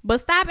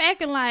 but stop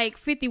acting like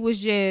 50 was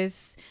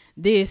just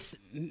this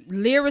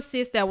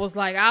lyricist that was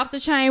like off the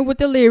chain with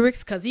the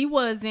lyrics, because he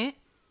wasn't.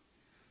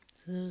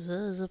 She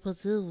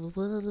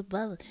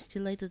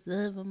like to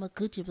love my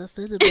Gucci, but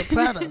feel the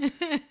Prada.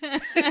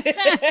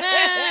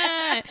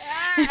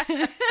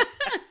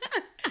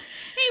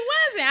 He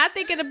wasn't. I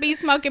think it'll be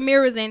smoke and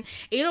mirrors, and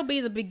it'll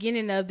be the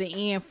beginning of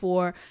the end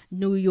for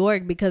New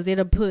York, because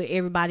it'll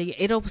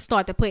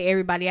start to put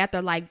everybody out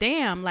there like,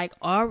 damn, like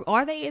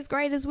are they as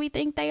great as we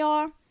think they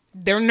are?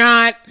 They're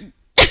not.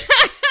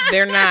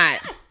 They're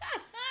not.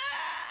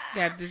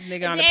 Got this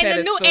nigga on a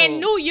pedestal. And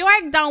New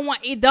York don't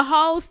want the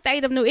whole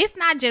state of New. It's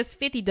not just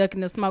 50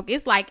 ducking the smoke.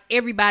 It's like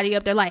everybody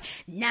up there like,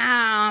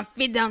 nah,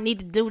 50 don't need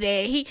to do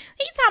that. He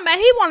talking about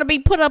he want to be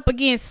put up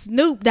against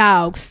Snoop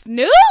Dogg.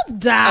 Snoop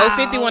Dogg. Oh,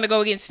 50 want to go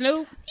against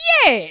Snoop?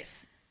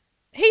 Yes.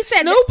 He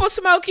said Snoop will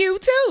smoke you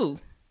too.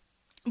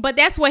 But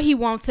that's what he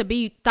wants to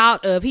be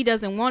thought of. He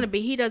doesn't want to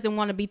be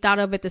thought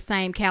of at the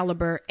same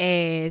caliber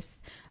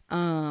as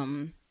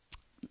Wayne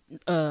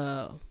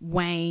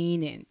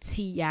and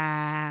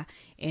T.I.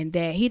 and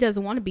that. He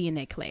doesn't want to be in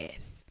that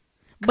class.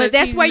 But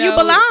that's where you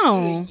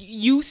belong.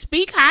 You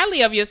speak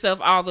highly of yourself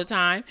all the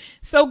time.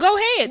 So go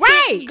ahead.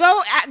 Right.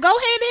 Go head to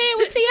head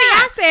with T.I.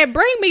 I said,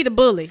 bring me the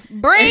bully.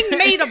 Bring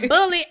me the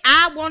bully.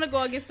 I want to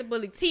go against the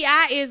bully.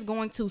 T.I. is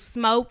going to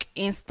smoke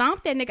and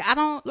stomp that nigga.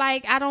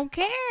 I don't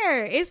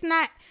care. It's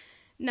not.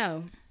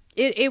 No.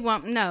 It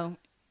won't. No.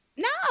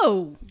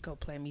 No. Go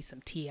play me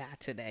some T.I.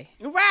 today.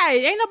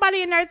 Right. Ain't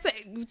nobody in there.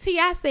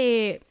 T.I.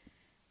 said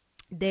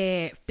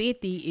that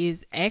 50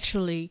 is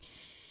actually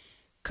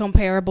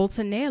comparable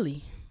to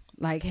Nelly.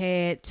 Like,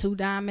 had 2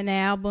 diamond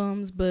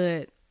albums,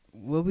 but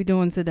what we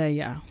doing today,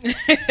 y'all?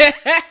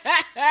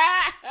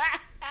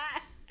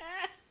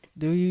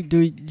 Do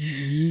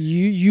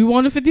you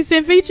want a 50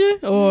 Cent feature?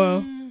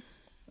 Or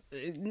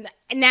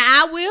now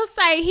I will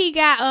say he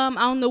got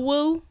on the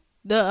Woo,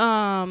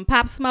 the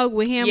Pop Smoke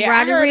with him, Yeah,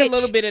 Roddy I heard Ricch. a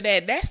little bit of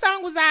that. That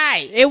song was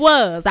alright. It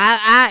was.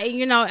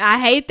 I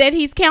hate that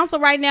he's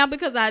canceled right now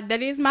because that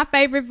is my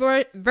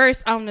favorite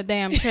verse on the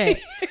damn track.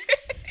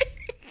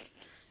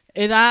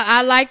 And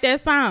I like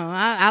that song.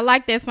 I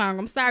like that song.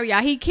 I'm sorry,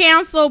 y'all. He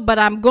canceled, but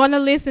I'm going to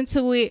listen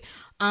to it.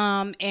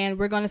 And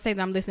we're going to say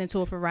that I'm listening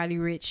to it for Roddy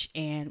Ricch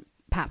and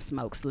Pop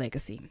Smoke's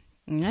legacy.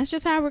 And that's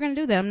just how we're going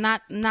to do that. I'm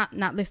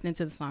not listening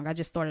to the song. I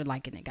just started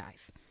liking it,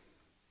 guys.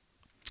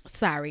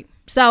 Sorry.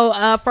 So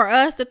for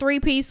us, the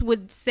 3-piece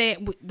would say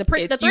the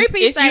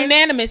 3-piece. It's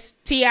unanimous.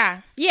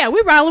 T.I. Yeah,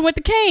 we're rolling with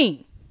the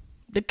king.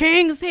 The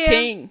king is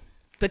here.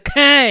 The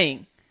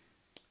king.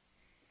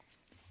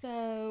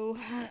 So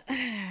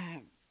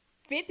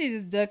 50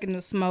 is ducking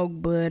the smoke,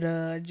 but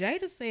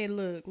Jada said,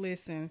 "Look,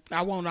 listen,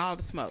 I want all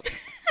the smoke.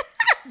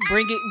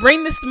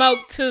 Bring the smoke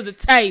to the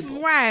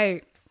table."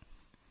 Right.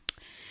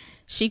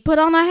 She put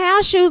on her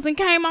house shoes and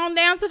came on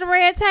down to the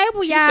red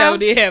table, She y'all. sure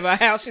did have her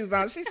house shoes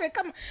on. She said,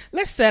 "Come on,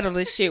 let's settle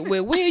this shit.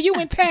 Will you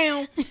in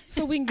town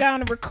so we can go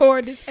on and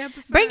record this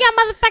episode?" Bring your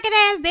motherfucking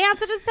ass down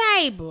to the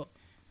table.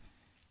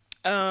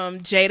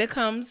 Jada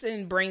comes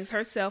and brings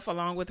herself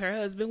along with her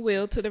husband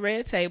Will to the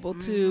red table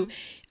to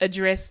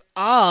address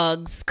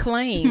Ogg's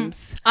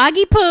claims.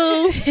 Oggy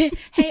Poo.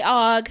 Hey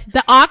Og,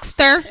 The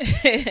Oxter.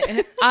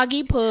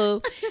 Oggy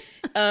Poo,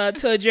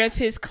 to address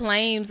his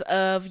claims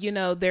of,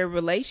 their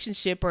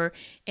relationship or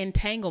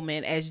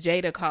entanglement, as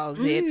Jada calls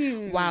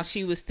it, while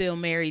she was still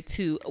married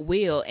to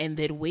Will, and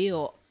that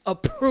Will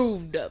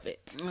approved of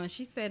it.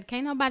 She said,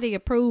 "Can't nobody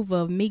approve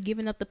of me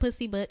giving up the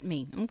pussy but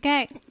me."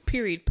 Okay.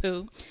 Period,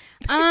 Pooh.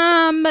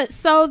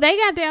 So they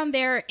got down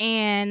there,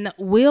 and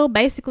Will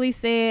basically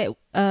said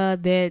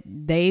that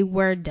they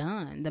were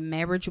done. The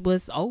marriage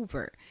was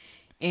over,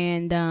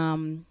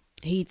 and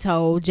he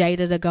told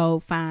Jada to go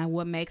find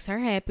what makes her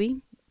happy.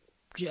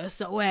 Just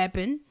so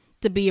happened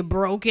to be a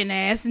broken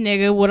ass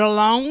nigga with a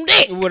long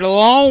dick. With a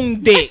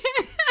long dick.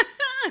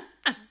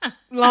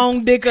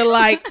 Long dicker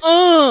like,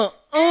 Come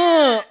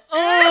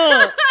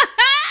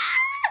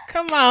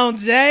on,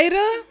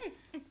 Jada.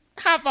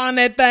 Hop on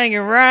that thing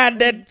and ride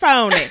that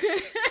pony.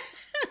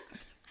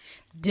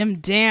 Them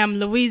damn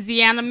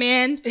Louisiana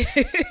men.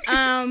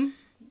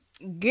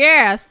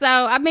 Yeah. So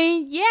I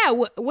mean, yeah.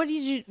 What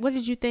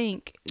did you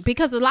think?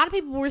 Because a lot of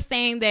people were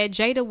saying that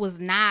Jada was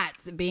not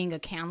being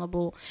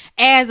accountable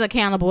as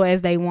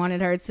they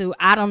wanted her to.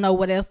 I don't know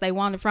what else they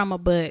wanted from her,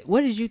 but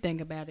what did you think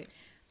about it?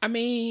 I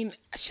mean,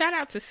 shout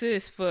out to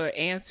sis for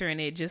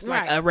answering it just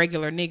like Right. a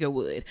regular nigga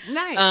would.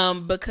 Right.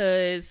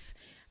 Because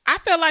I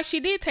felt like she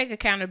did take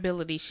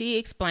accountability. She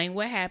explained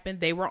what happened.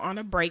 They were on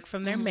a break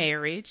from their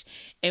marriage,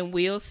 and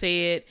Will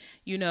said,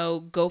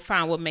 go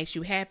find what makes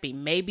you happy.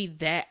 Maybe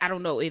that, I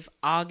don't know if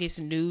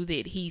August knew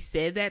that he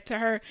said that to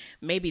her.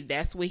 Maybe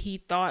that's what he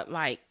thought.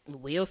 Like,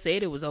 Will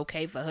said it was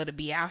okay for her to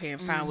be out here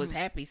and find what's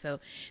happy. So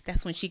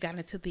that's when she got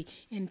into the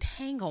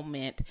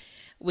entanglement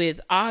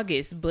with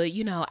August. But,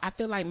 I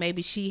feel like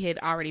maybe she had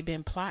already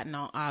been plotting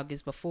on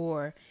August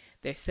before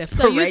their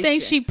separation. So you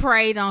think she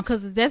preyed on?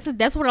 Because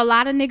that's what a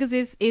lot of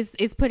niggas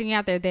is putting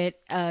out there,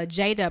 that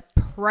Jada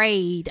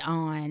preyed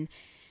on,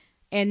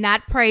 and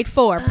not prayed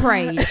for,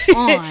 preyed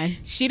on.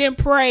 She didn't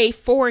pray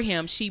for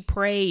him. She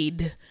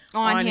prayed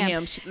on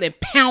him. She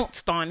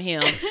pounced on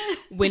him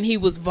when he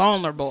was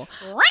vulnerable.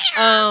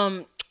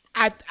 I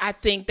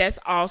think that's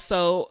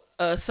also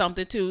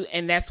something too,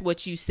 and that's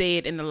what you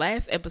said in the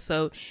last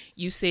episode.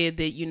 You said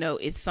that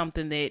it's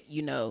something that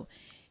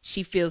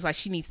she feels like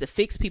she needs to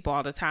fix people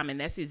all the time, and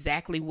that's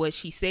exactly what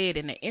she said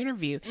in the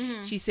interview.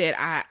 She said,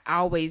 I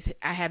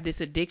have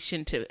this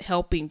addiction to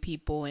helping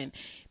people and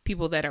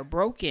people that are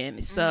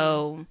broken.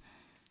 So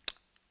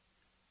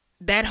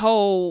that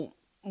whole,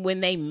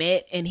 when they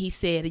met and he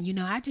said,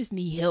 I just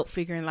need help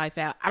figuring life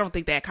out, I don't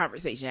think that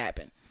conversation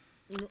happened.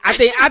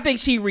 I think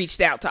she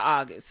reached out to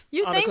August.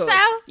 You think so?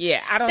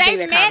 Yeah, I don't They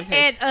think that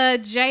met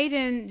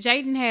conversation. at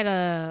Jaden had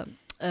a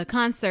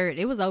concert.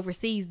 It was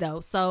overseas though.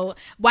 So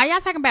why y'all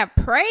talking about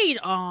preyed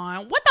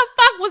on? What the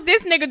fuck was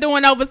this nigga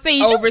doing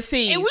overseas?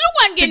 Overseas. You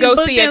wasn't getting to go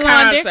booked see a in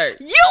London. concert.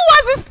 You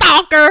was a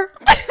stalker.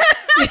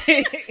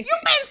 You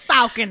been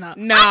stalking her.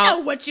 No. I know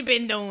what you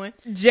been doing.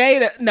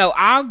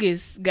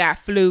 August got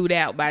flued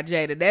out by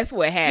Jada. That's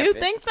what happened. You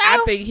think so?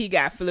 I think he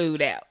got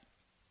flued out.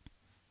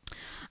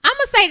 I'm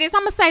going to say this.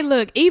 I'm going to say,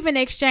 look, even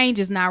exchange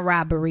is not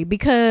robbery,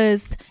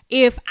 because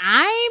if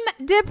I'm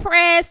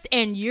depressed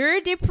and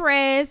you're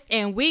depressed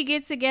and we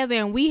get together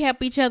and we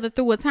help each other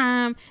through a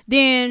time,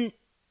 then,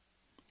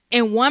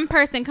 and one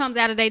person comes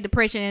out of their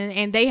depression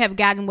and they have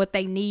gotten what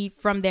they need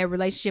from their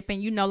relationship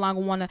and you no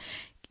longer want to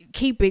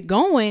keep it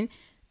going,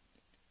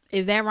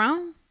 is that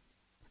wrong?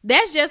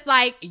 That's just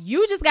like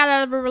you just got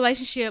out of a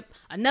relationship.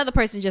 Another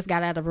person just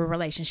got out of a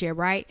relationship,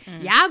 right?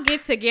 Mm. Y'all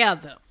get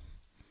together.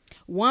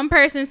 One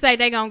person say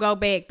they gonna go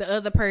back. The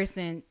other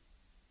person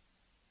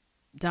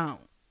don't.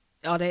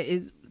 Or that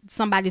is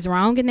somebody's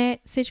wrong in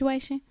that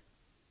situation?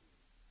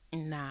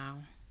 No.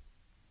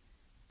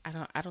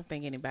 I don't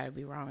think anybody would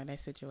be wrong in that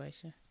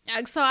situation.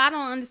 So I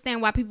don't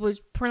understand why people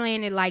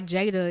playing it like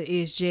Jada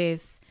is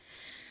just,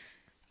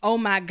 oh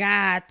my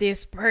God,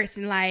 this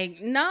person.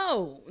 Like,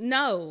 no.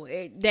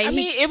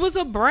 It was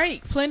a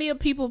break. Plenty of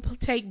people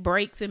take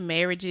breaks in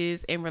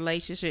marriages and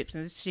relationships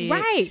and shit.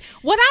 Right.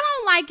 What I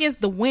don't like is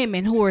the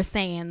women who are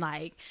saying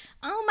like,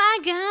 oh my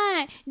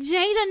God,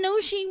 Jada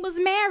knew she was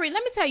married.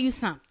 Let me tell you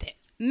something.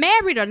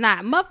 Married or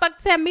not, motherfucker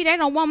tell me they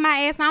don't want my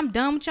ass, I'm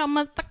done with your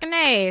motherfucking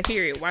ass.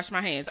 Period. Wash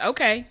my hands.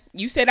 Okay.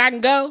 You said I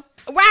can go?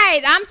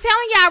 Right. I'm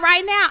telling y'all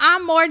right now,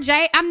 I'm more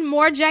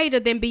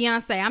Jada than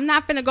Beyonce. I'm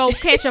not finna go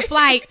catch a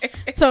flight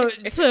to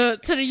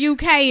the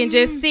UK and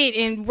just sit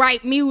and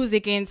write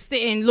music and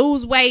sit and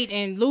lose weight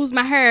and lose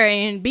my hair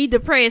and be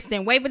depressed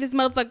and wait for this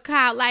motherfucker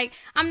call. Like,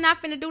 I'm not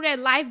finna do that.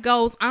 Life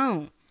goes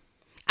on.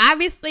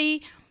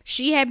 Obviously,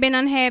 she had been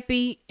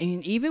unhappy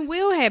and even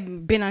Will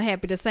had been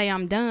unhappy to say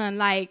I'm done.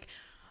 Like,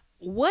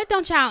 what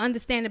don't y'all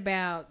understand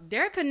about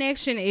their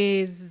connection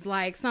is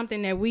like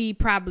something that we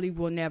probably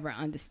will never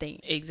understand.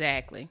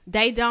 Exactly.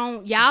 They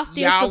don't. Y'all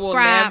still y'all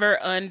subscribe. Will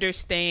never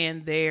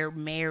understand their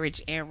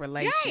marriage and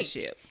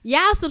relationship. Right.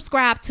 Y'all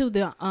subscribe to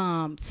the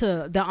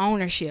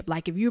ownership.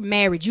 Like if you're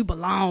married, you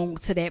belong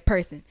to that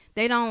person.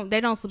 They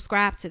don't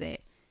subscribe to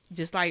that.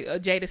 Just like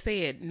Jada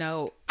said,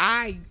 no,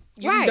 right.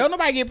 Don't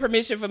nobody get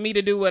permission for me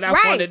to do what I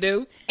want to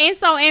do.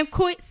 And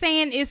quit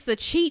saying it's the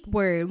cheat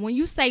word. When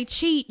you say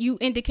cheat, you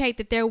indicate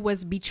that there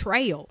was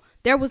betrayal.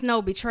 There was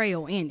no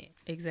betrayal in it.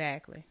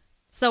 Exactly.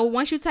 So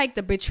once you take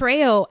the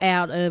betrayal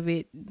out of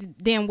it,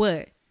 then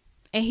what?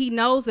 And he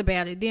knows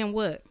about it, then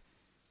what?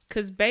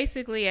 Because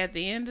basically at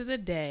the end of the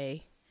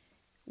day,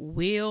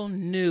 Will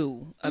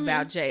knew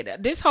about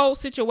Jada. This whole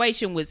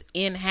situation was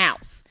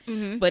in-house.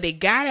 Mm-hmm. But it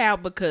got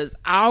out because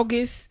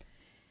August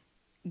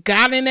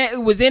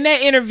was in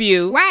that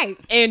interview, right,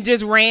 and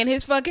just ran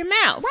his fucking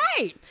mouth,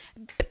 right.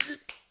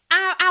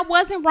 I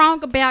wasn't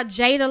wrong about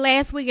Jada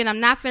last week, and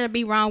I'm not finna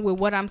be wrong with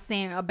what I'm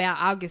saying about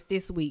August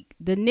this week.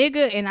 The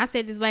nigga, and I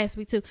said this last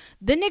week too,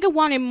 the nigga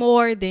wanted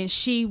more than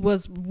she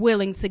was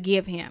willing to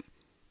give him,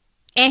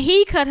 and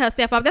he cut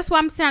herself off. That's why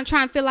I'm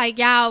trying to feel like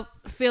y'all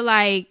feel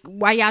like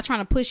why y'all trying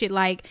to push it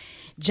like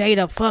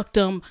Jada fucked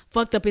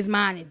up his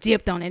mind and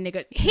dipped on that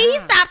nigga. He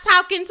stopped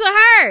talking to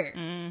her.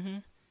 Mm-hmm.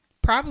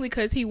 Probably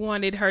because he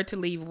wanted her to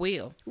leave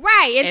Will.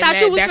 Right. And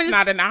that's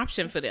not an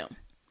option for them.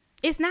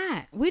 It's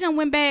not. We done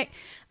went back.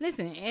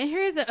 Listen, and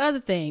here's the other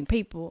thing,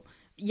 people.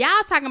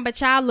 Y'all talking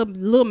about y'all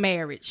little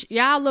marriage.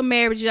 Y'all little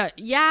marriage.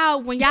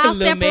 Y'all, when y'all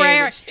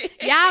separate,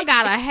 y'all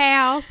got a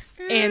house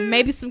and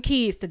maybe some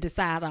kids to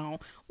decide on.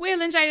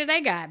 Will and Jada,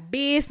 they got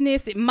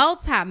business,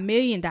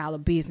 multi-million-dollar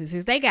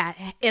businesses. They got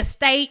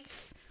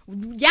estates.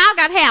 Y'all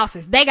got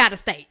houses. They got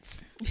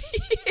estates.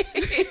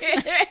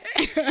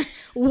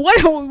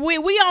 What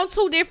we on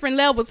two different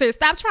levels here.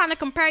 Stop trying to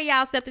compare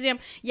yourself to them.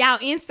 Y'all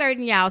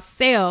inserting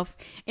yourself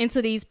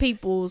into these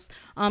people's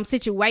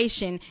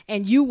situation,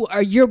 and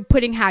you're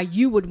putting how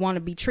you would want to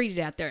be treated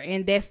out there,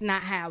 and that's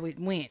not how it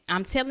went.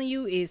 I'm telling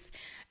you,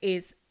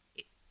 it's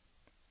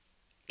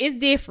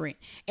different.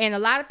 And a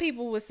lot of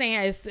people were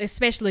saying,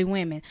 especially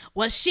women,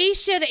 well, she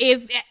should,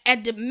 if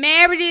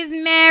married is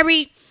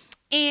married,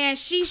 and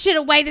she should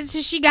have waited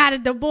till she got a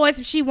divorce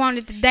if she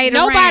wanted to date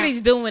around.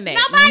 Nobody's doing that.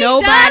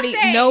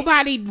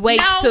 Nobody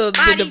waits till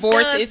the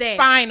divorce is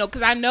final.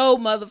 Because I know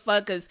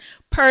motherfuckers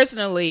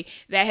personally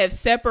that have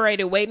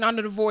separated waiting on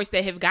the divorce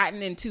that have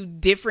gotten into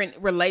different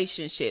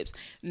relationships.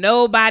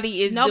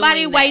 Nobody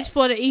waits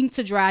for the ink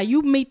to dry.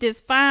 You meet this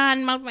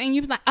fine motherfucker and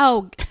you be like,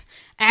 oh,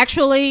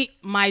 actually,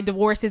 my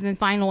divorce isn't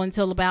final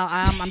until about,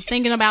 I'm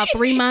thinking about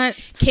 3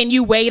 months. Can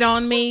you wait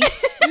on me?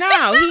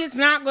 No, he is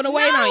not going to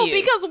wait on you.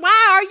 Because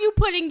why are you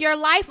putting your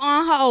life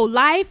on hold?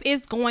 Life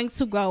is going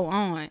to go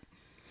on.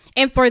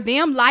 And for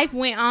them, life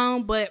went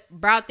on, but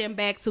brought them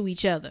back to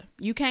each other.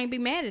 You can't be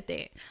mad at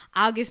that.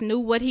 August knew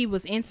what he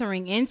was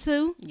entering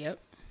into. Yep.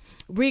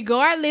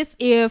 Regardless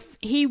if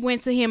he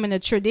went to him in a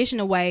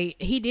traditional way,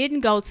 he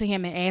didn't go to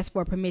him and ask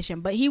for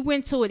permission, but he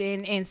went to it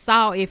and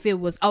saw if it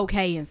was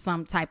okay in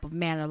some type of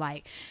manner,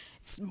 like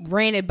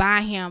ran it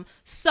by him.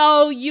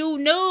 So you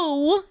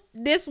knew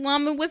this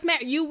woman was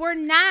married. You were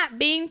not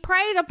being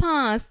preyed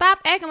upon. Stop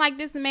acting like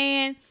this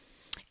man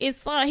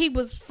he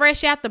was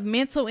fresh out the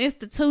mental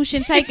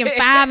institution taking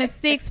 5 and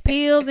 6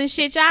 pills and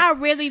shit. Y'all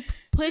really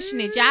pushing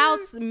it. Y'all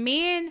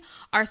men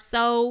are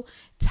so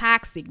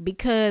toxic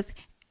because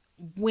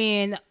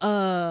when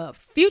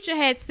Future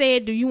had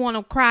said, do you want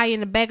to cry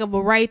in the back of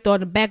a Wraith or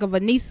the back of a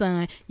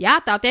Nissan,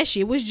 y'all thought that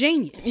shit was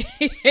genius.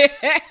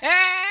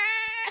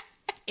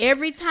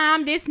 Every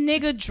time this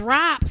nigga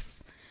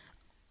drops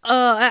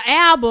an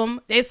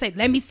album, they say,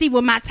 let me see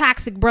what my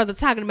toxic brother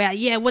talking about.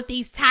 Yeah, what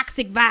these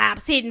toxic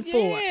vibes hitting for.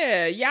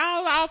 Yeah,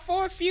 y'all all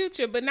for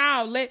Future, but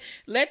now let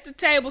the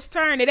tables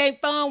turn. It ain't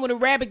fun when a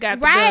rabbit got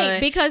the gun.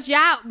 Because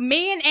y'all,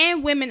 men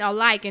and women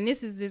alike, and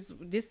this is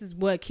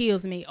what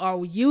kills me,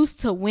 are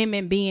used to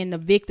women being the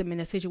victim in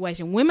a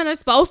situation. Women are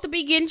supposed to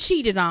be getting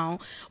cheated on.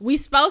 We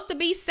supposed to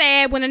be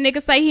sad when a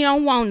nigga say he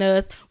don't want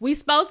us. We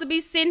supposed to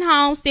be sitting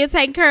home still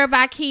taking care of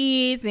our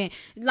kids and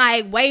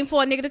like waiting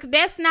for a nigga to.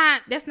 That's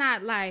not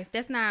life.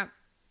 That's not.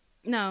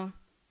 No.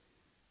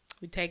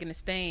 We taking a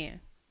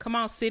stand. Come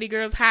on, City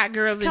Girls, Hot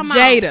Girls, Come and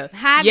Jada. On.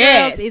 Hot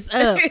yes. Girls is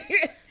up.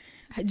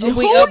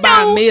 We up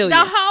by a million. The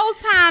whole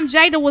time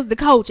Jada was the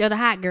coach of the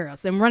Hot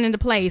Girls and running the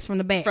plays from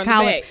the back. Calling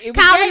the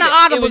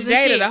audibles. It was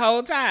Jada shit. the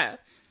whole time.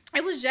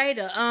 It was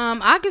Jada.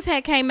 August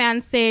had came out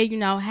and said,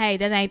 hey,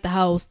 that ain't the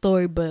whole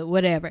story, but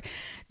whatever.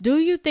 Do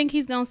you think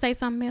he's gonna say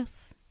something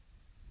else?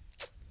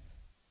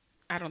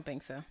 I don't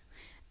think so.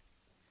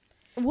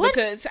 What?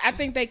 Because I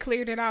think they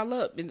cleared it all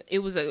up. It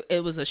was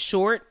a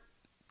short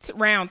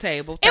round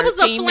table. It was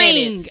a fling.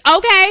 Minutes.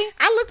 Okay.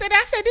 I looked at it,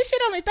 I said, this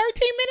shit only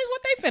 13 minutes.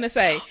 What they finna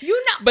say?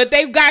 But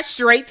they got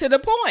straight to the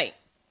point.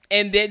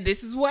 And then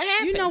this is what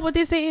happened. You know what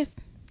this is?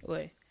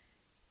 What?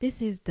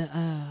 This is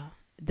the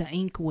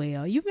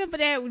inkwell. You remember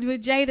that with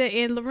Jada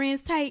and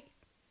Lorenz Tate?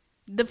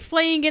 The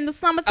fling in the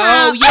summertime.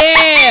 Oh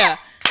yeah.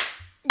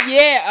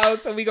 Yeah. Oh,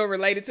 so we gonna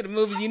relate it to the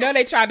movies. You know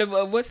they tried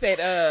to what's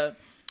that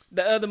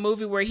the other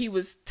movie where he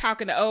was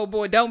talking to old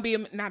boy, don't be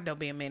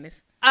a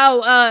menace.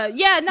 Oh,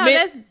 yeah, no,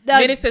 that's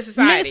Menace to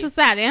Society. Menace to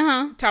Society,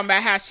 Talking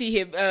about how she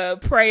had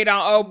preyed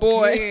on old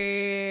boy.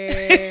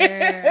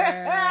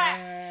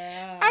 Yeah.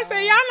 I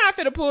said, y'all not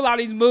finna pull all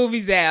these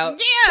movies out.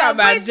 Yeah, talking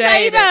about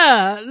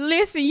Jada.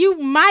 Listen, you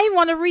might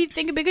want to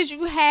rethink it because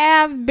you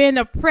have been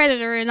a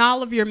predator in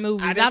all of your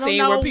movies. I don't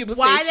know where people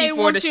why say she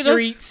for the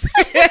streets.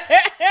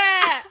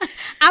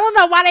 I don't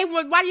know why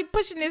you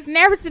pushing this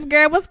narrative,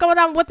 girl. What's going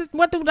on? What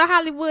do the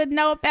Hollywood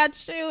know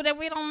about you that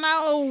we don't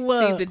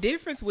know? See, the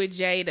difference with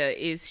Jada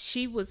is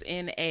she was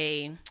in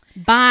a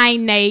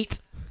binate.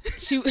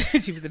 She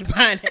was in a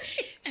binate.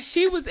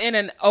 She was in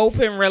an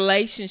open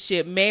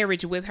relationship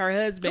marriage with her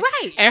husband.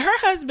 Right. And her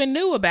husband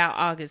knew about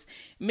August.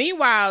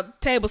 Meanwhile,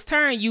 tables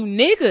turn, you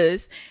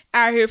niggas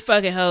out here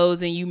fucking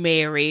hoes and you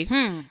married.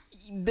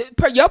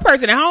 Your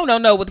person at home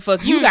don't know what the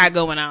fuck you got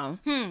going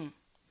on.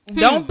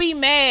 Don't be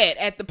mad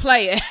at the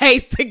player.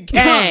 Hate the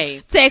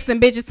game.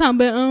 Texting bitches talking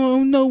about, I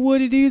don't know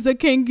what it is. I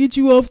can't get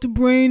you off the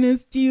brain and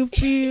still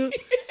feel.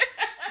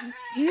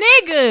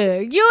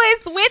 Nigga, you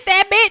is with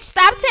that bitch.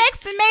 Stop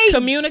texting me.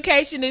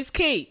 Communication is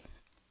key.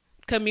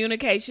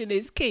 Communication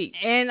is key.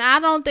 And I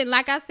don't think,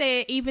 like I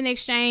said, even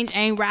exchange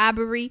ain't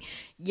robbery.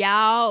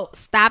 Y'all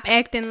stop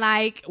acting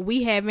like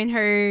we haven't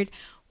heard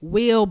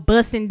Will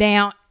busting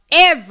down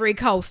every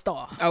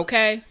co-star.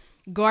 Okay.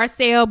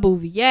 Garcelle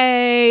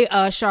Bouvier,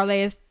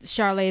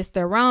 Charlize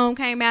Theron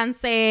came out and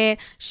said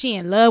she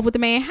in love with the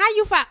man. How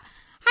you fall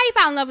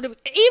in love with him?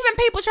 Even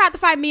people tried to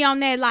fight me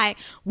on that, like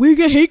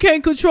he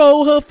can't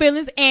control her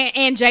feelings,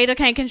 and Jada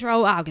can't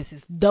control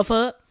August's. The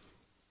fuck?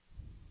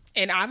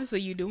 And obviously,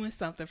 you doing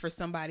something for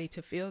somebody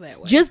to feel that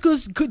way. Just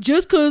cause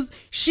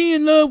she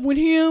in love with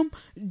him,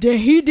 that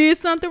he did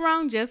something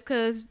wrong. Just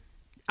cause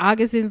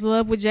August is in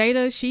love with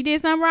Jada, she did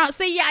something wrong.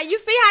 See, yeah, you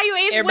see how you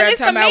is. Everybody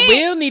talking about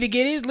Will need to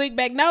get his lick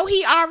back. No,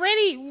 he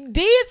already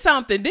did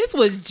something. This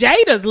was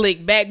Jada's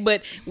lick back,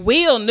 but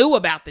Will knew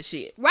about the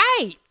shit.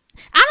 Right.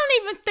 I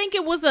don't even think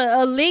it was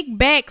a lick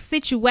back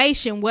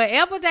situation.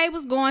 Whatever they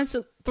was going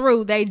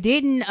through, they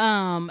didn't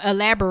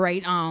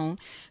elaborate on.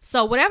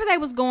 So whatever they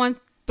was going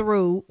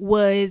through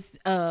was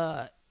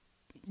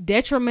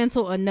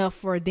detrimental enough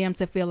for them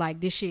to feel like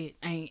this shit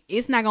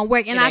it's not gonna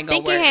work. And I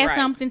think it had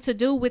something to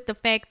do with the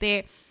fact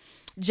that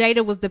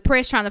Jada was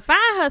depressed trying to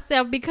find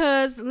herself,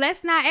 because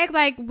let's not act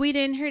like we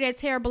didn't hear that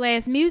terrible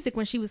ass music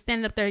when she was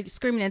standing up there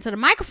screaming into the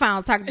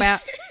microphone talking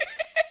about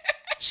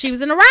she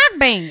was in a rock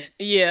band.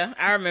 Yeah,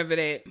 I remember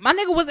that. My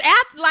nigga was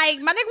out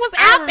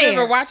there. I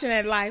remember watching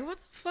that like, what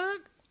the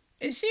fuck?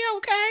 Is she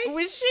okay?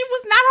 Well, she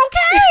was not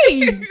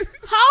okay.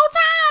 Whole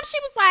time she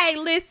was like,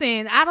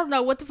 listen, I don't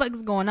know what the fuck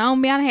is going on,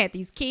 man. I had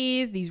these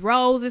kids, these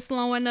roles is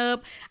slowing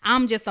up.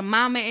 I'm just a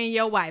mama and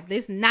your wife.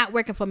 This is not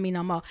working for me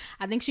no more.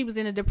 I think she was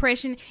in a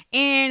depression.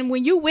 And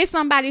when you with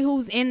somebody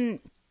who's in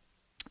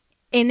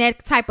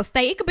that type of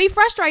state, it could be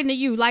frustrating to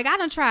you. Like, I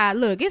done tried.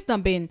 Look, it's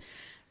done been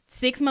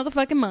 6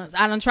 motherfucking months.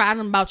 I done tried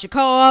them about your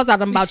cars. I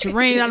done about your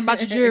ring. I done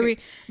about your jewelry.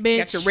 Bitch.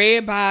 Got your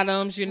red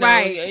bottoms, you know.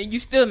 Right. And you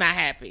still not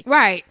happy.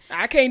 Right.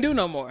 I can't do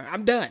no more.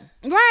 I'm done.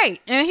 Right.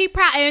 And he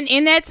probably,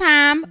 in that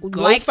time,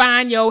 go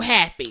find your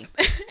happy.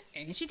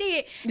 And she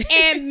did.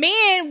 And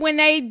men, when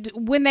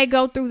they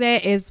go through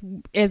that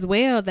as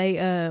well,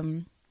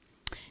 they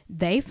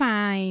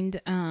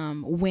find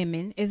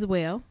women as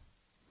well.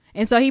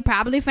 And so he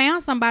probably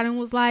found somebody and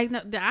was like,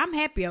 no, I'm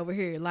happy over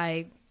here.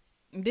 Like,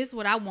 this is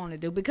what I want to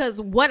do. Because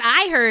what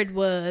I heard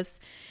was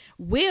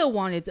Will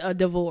wanted a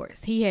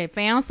divorce. He had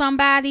found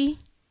somebody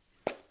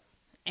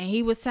and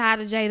he was tired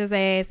of Jada's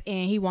ass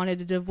and he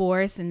wanted a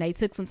divorce, and they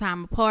took some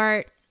time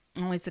apart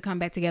only to come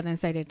back together and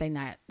say that they're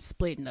not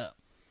splitting up.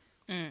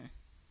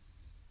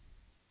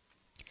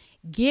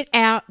 Get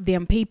out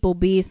them people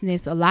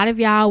business. A lot of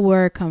y'all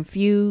were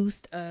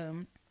confused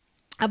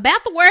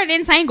about the word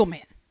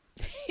entanglement.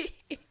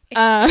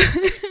 Y'all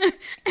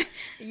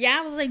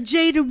was like,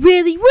 Jada,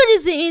 really? What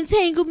is an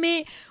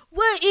entanglement?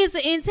 What is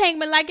an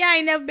entanglement? Like, y'all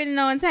ain't never been in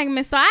no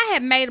entanglement. So I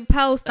had made a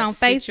post on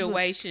Facebook.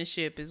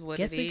 Situationship is what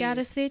Guess it we is. got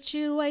a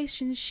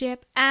situationship.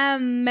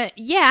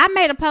 Yeah, I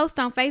made a post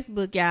on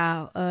Facebook,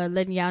 y'all,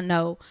 letting y'all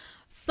know.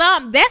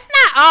 That's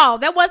not all.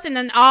 That wasn't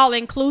an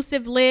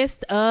all-inclusive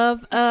list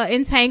of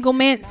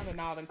entanglements. Not an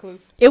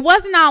all-inclusive. It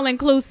wasn't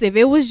all-inclusive.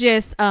 It was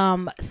just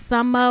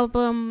some of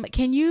them.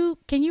 Can you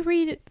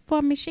read it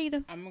for me,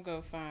 Sheeta? I'm gonna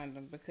go find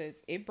them because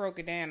it broke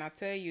it down. I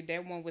tell you,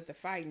 that one with the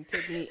fighting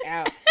took me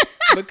out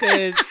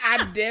because I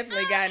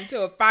definitely got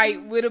into a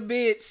fight with a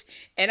bitch,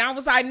 and I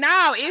was like,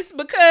 "No, it's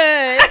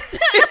because It's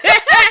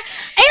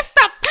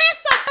the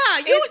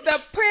principle. it's the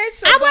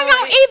principle." I wasn't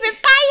gonna even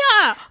fight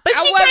her, but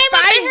I she wasn't came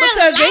up fighting in here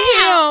because loud. of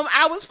him.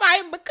 I was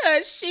fighting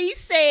because she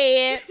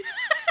said.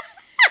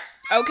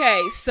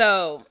 Okay,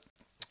 so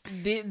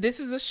this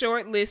is a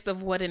short list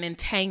of what an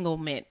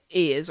entanglement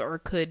is or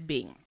could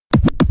be.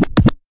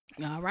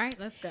 All right,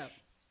 let's go.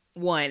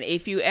 1,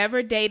 if you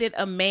ever dated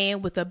a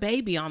man with a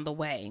baby on the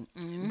way,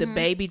 the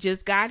baby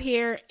just got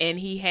here and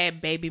he had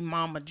baby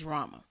mama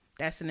drama.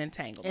 That's an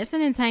entanglement. It's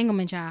an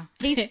entanglement, y'all.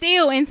 He's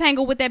still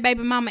entangled with that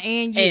baby mama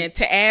and you. And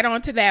to add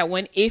on to that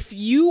one, if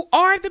you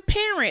are the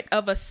parent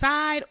of a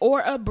side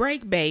or a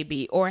break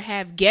baby or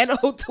have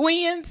ghetto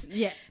twins,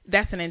 Yeah.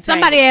 that's an entanglement.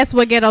 Somebody asked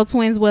what ghetto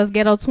twins was.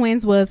 Ghetto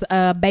twins was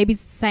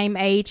babies the same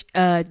age,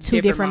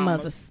 two different mamas.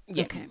 mothers.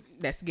 Yeah, Okay.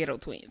 that's ghetto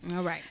twins.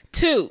 All right.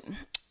 2,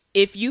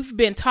 if you've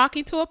been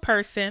talking to a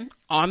person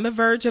on the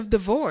verge of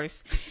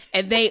divorce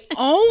and they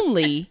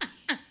only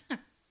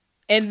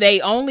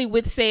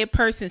with said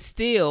person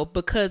still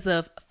because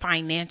of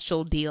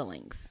financial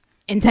dealings.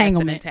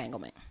 Entanglement. That's an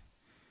entanglement.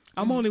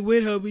 I'm only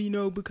with her,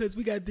 because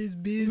we got this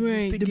business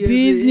Right, together. the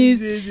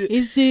business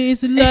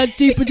it's a lot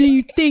deeper than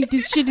you think.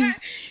 This shit is.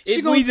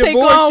 If we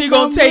divorce, she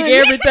gonna take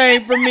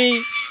everything from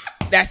me.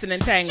 That's an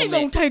entanglement. She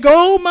gonna take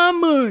all my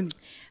money.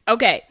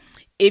 Okay,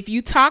 if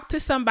you talk to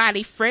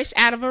somebody fresh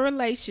out of a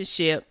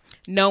relationship,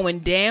 knowing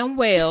damn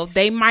well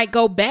they might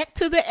go back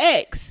to the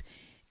ex,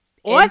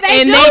 Or and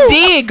they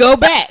did go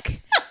back.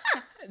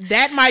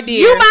 That, my dear,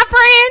 You, my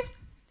friend,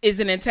 is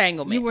an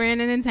entanglement. you were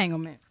in an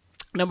entanglement.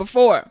 Number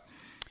 4,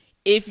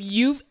 if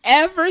you've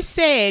ever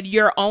said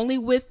you're only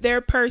with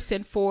their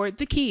person for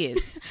the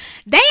kids,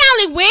 They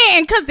only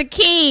win because the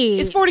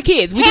kids. it's for the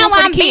kids. We He do it don't for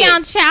want the to be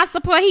on kids. child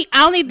support. He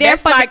only there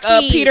That's for like the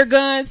kids. Peter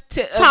Gunn's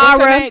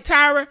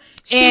Tyra.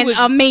 She and was,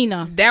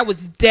 Amina. that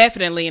was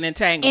definitely an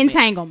entanglement.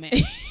 Entanglement.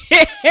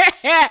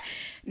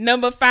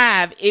 Number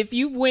 5, if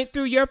you went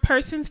through your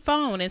person's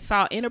phone and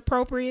saw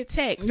inappropriate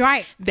text,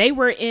 Right. they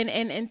were in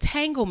an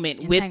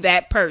entanglement with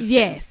that person.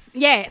 Yes.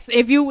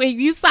 If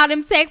you saw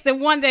them text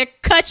and one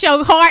that cut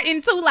your heart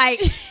into,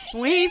 like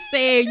when he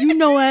said,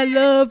 I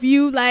love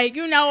you, like,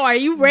 or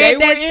you They read were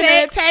that in an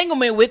text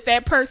entanglement with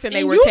that person they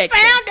and were you texting.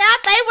 found out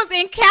they was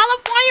in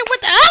California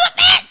with the other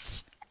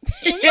bitch.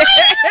 And you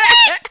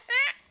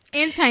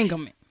ain't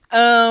entanglement.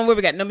 What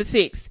we got? Number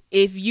 6,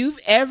 if you've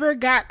ever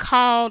got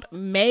called,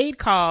 made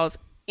calls,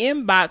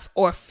 inbox,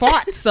 or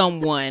fought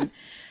someone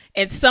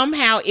and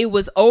somehow it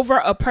was over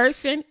a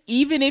person,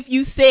 even if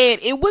you said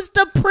it was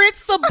the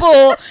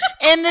principle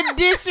and the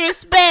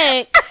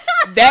disrespect,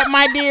 that,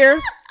 my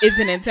dear, is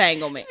an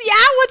entanglement. See,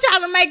 I want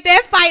y'all to make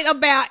that fight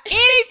about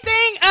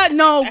anything.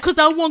 No, because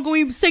I wasn't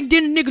going to even say,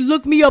 didn't a nigga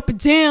look me up and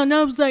down?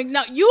 I was like,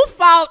 no, you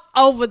fought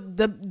over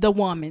the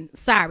woman.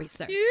 Sorry,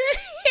 sir.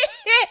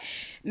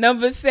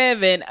 Number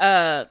 7,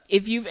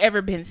 if you've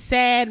ever been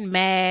sad,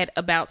 mad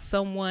about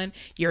someone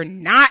you're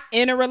not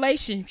in a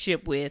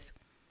relationship with,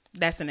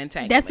 that's an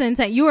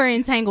entanglement. You are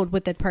entangled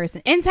with that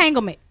person.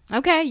 Entanglement.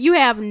 Okay? You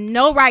have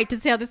no right to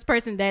tell this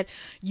person that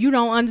you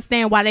don't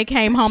understand why they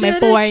came home at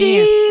 4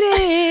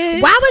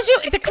 a.m. Why was you?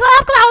 The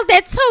club closed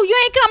at 2. You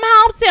ain't come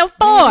home till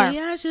 4. Maybe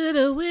I should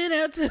have went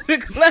out to the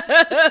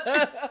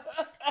club.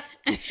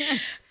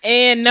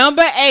 And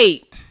number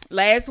 8.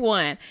 Last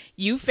one.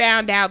 You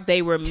found out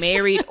they were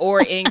married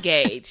or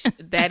engaged.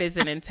 That is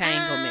an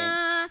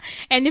entanglement.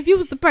 And if you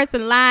was the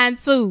person lying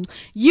too,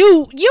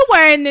 you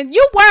were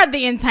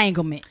the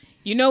entanglement.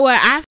 You know what?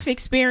 I've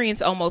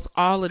experienced almost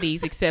all of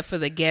these except for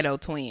the ghetto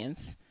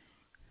twins.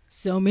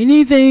 So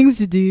many things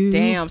to do.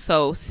 Damn.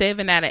 So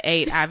 7 out of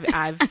 8,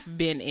 I've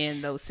been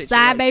in those situations.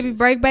 Side baby,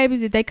 break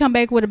babies. Did they come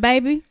back with a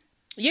baby?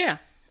 Yeah,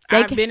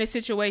 I've been in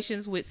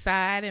situations with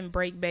side and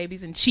break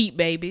babies and cheat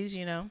babies.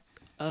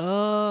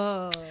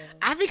 Oh.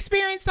 I've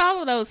experienced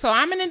all of those, so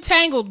I'm an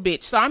entangled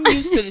bitch. So I'm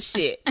used to the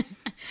shit.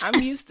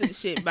 I'm used to the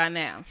shit by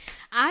now.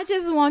 I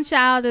just want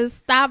y'all to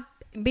stop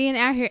being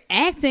out here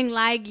acting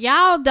like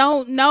y'all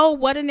don't know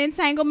what an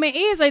entanglement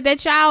is, or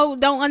that y'all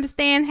don't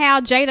understand how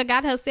Jada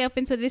got herself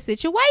into this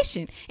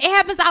situation. It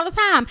happens all the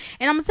time.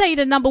 And I'm going to tell you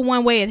the number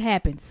one way it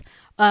happens.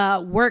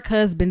 work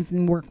husbands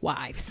and work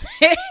wives.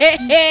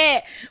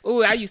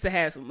 Ooh, I used to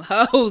have some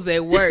hoes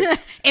at work.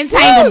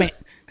 Entanglement.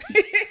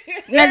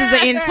 That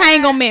is an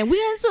entanglement. We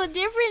into a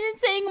different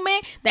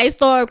entanglement. They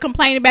start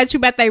complaining about you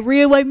about that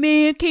real white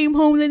man came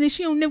home and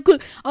she don't never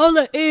cook. All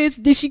her ass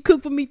did she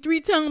cook for me 3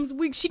 times a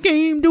week. She can't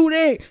even do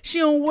that. She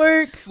don't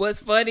work.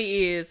 What's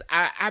funny is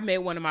I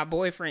met one of my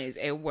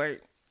boyfriends at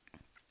work,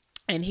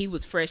 and he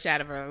was fresh out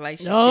of a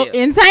relationship. Oh,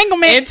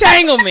 entanglement.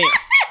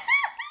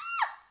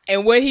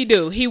 And what he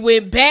do? He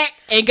went back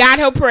and got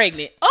her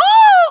pregnant.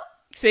 Oh,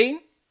 See?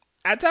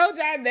 I told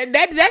y'all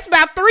that's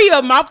about 3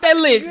 of them off that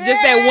list. Just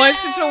that one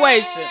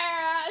situation.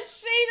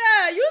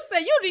 Sheeta, you said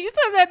you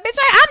told that bitch.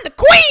 I'm the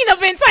queen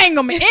of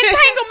entanglement.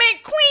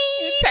 Entanglement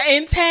queen.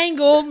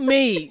 Entangled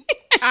me.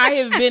 I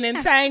have been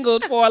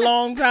entangled for a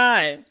long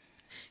time.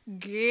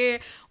 Yeah,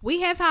 we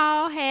have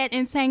all had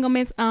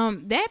entanglements.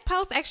 That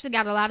post actually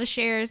got a lot of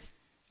shares.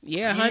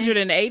 Yeah,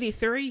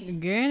 183.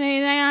 Girl,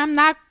 I'm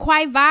not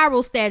quite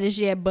viral status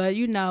yet, but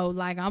you know,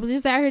 like I was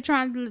just out here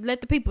trying to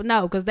let the people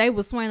know because they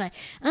was swearing like,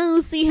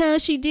 "Oh, see how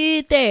she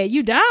did that."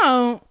 You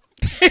don't.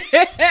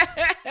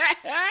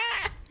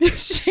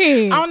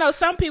 Shit. I don't know.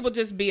 Some people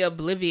just be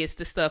oblivious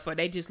to stuff, or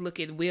they just look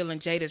at Will and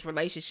Jada's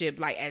relationship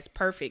like as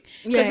perfect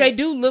because they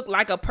do look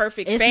like a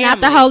perfect it's family. Not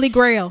the Holy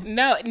Grail.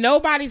 No,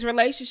 nobody's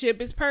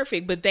relationship is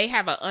perfect, but they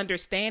have an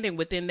understanding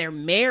within their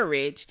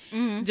marriage.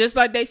 Mm-hmm. Just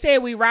like they said,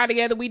 we ride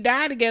together, we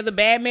die together.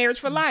 Bad marriage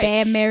for life.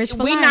 Bad marriage for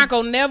life. We not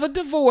gonna never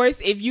divorce.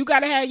 If you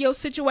gotta have your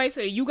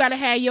situation, or you gotta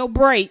have your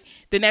break,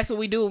 then that's what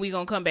we do, and we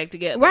gonna come back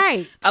together.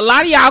 Right. A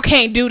lot of y'all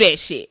can't do that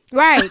shit.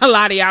 Right. A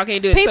lot of y'all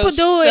can't do it. People so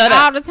do it shut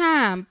all up. the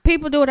time.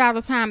 People do it all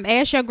the time.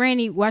 Ask your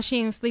granny why she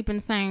ain't sleep in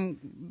the same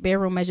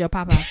bedroom as your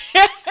papa.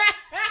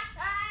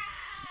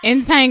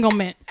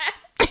 Entanglement.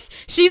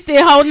 She's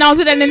still holding on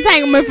to that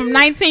entanglement from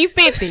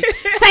 1950.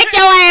 Take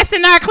your ass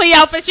in there,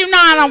 Cleophas. You know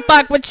I don't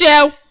fuck with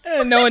you.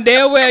 Knowing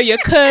damn well your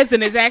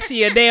cousin is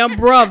actually your damn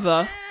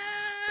brother.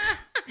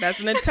 That's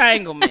an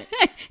entanglement.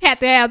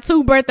 Had to have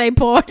 2 birthday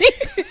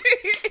parties.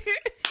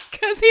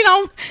 Cause he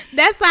don't.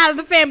 That side of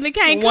the family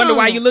can't Wonder come.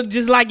 why you look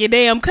just like your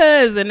damn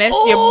cousin. That's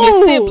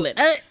your sibling.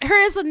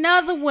 Here's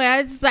another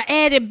one. It's an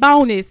added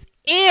bonus.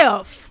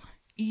 If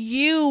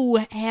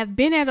you have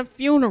been at a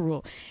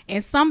funeral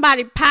and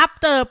somebody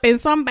popped up and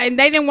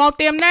they didn't want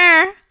them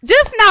there,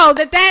 just know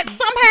that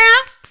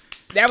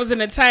somehow that was an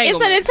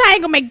entanglement. It's an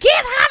entanglement.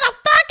 Get her the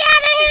fuck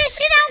out of here.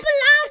 She don't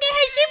belong to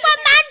her. She was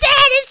my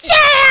daddy's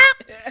child.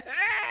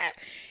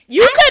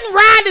 You couldn't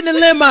ride in the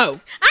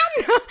limo.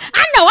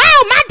 I know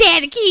all my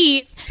daddy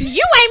kids.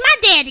 You ain't my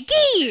daddy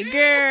kid,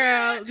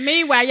 girl.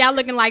 Meanwhile, y'all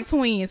looking like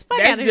twins. Fuck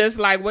That's just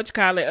like what you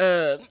call it,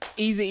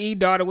 Eazy-E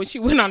daughter when she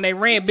went on that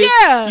rant. Bitch,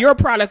 yeah. You're a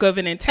product of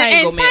an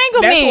entanglement.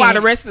 That's why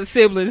the rest of the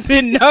siblings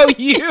didn't know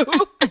you.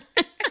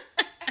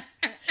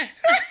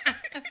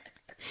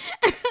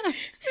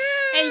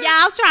 And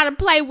y'all try to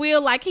play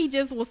Will like he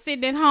just was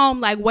sitting at home,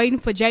 like waiting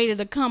for Jada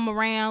to come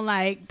around.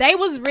 Like they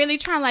was really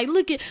trying, like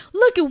look at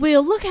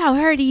Will, look how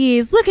hurt he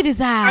is, look at his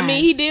eyes. I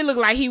mean, he did look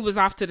like he was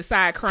off to the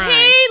side crying.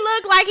 He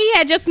looked like he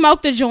had just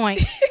smoked a joint.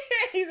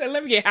 He said,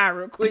 "Let me get high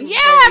real quick." Yeah,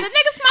 the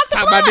nigga smoked a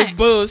blunt. Talk about this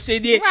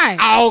bullshit. Yeah,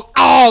 right.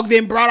 Og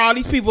then brought all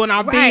these people in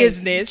our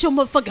business. Get your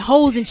motherfucking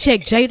hoes in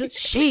check, Jada.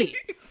 Shit.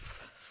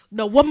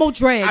 No, one more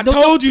drag. I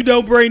told you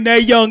don't bring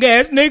that young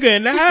ass nigga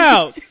in the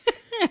house.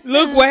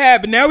 Look what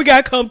happened. Now we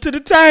gotta come to the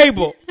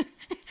table.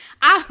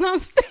 I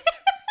understand.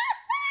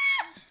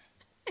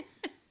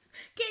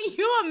 Can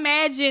you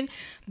imagine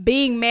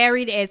being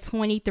married at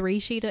 23?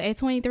 Sheeta at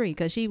 23,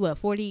 because she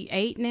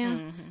 48 now.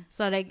 Mm-hmm.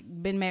 So they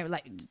been married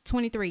like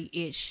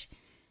 23-ish.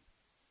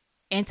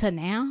 And to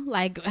now,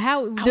 like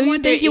how do you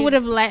think you would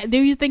have? Do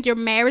you think your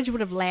marriage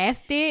would have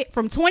lasted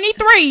from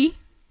 23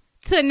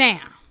 to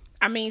now?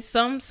 I mean,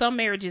 some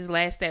marriages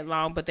last that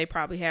long, but they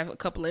probably have a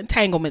couple of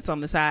entanglements on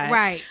the side.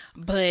 Right.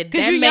 But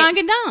because you're young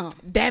and dumb.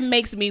 That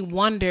makes me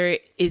wonder,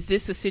 is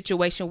this a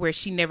situation where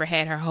she never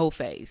had her whole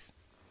phase?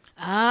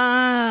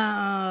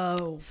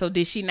 Oh. So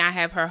did she not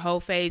have her whole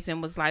phase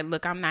and was like,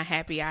 look, I'm not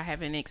happy. I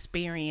haven't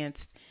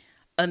experienced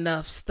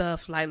enough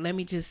stuff. Like, let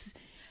me just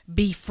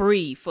be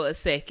free for a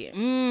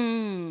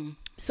second.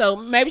 So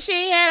maybe she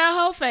ain't had her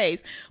whole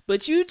phase.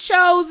 But you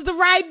chose the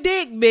right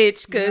dick,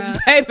 bitch. Because,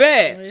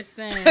 baby.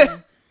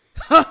 Listen.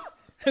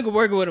 Nigga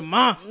working with a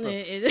monster.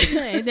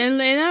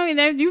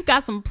 Then you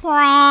got some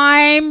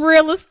prime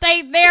real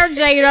estate there,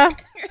 Jada.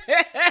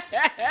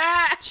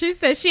 She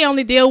said she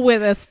only deal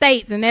with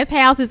estates, and that's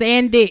houses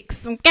and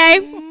dicks. Okay,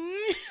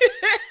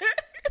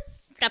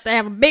 got to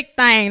have a big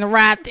thing to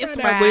ride this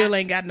ride. That Will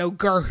ain't got no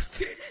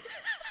girth.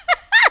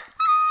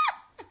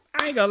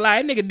 I ain't gonna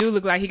lie, that nigga do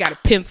look like he got a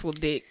pencil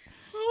dick.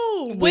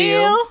 Ooh,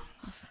 Will.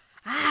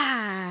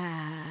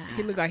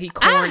 He look like he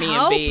corny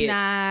in bed.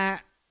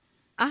 Not.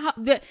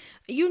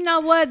 You know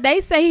what they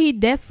say he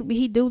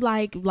do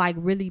like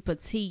really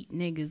petite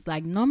niggas.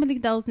 Like normally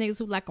those niggas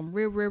who like them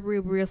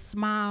real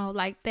small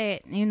like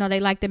that. You know they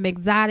like them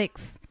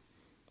exotics.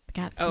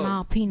 Got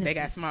small penises. They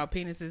got small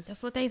penises.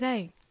 That's what they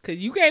say. Cause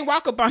you can't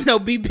walk up on no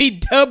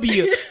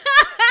BBW.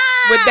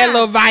 with that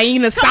little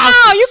Vienna sausage.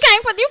 Come on, you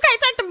can't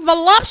take the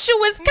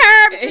voluptuous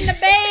curves in the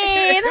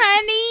bed,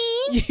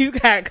 honey. You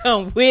gotta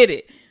come with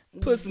it.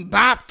 Put some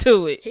bop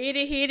to it. Hit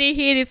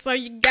it. So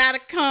you gotta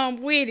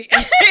come with it.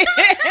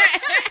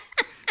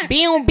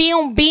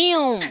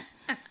 Boom.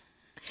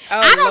 Oh,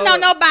 I don't know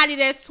Lord. nobody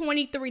that's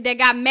 23 that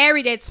got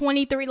married at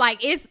 23.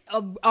 Like, it's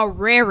a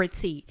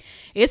rarity.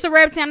 It's a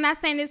rarity. I'm not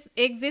saying it's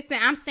existing.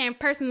 I'm saying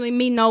personally, I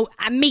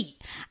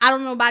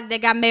don't know nobody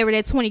that got married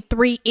at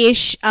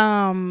 23-ish.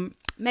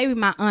 Maybe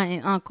my aunt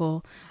and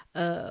uncle.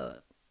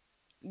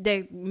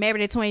 They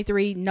married at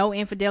 23. No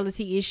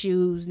infidelity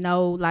issues.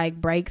 No like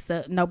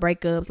no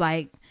breakups.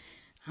 Like,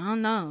 I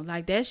don't know.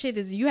 Like, that shit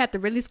is, you have to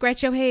really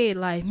scratch your head.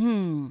 Like,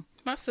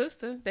 My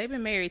sister, they've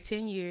been married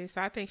 10 years.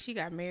 So I think she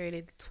got married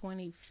at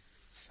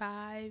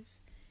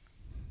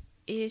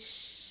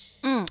 25-ish.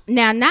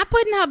 Now, not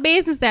putting her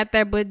business out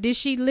there, but did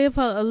she live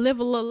a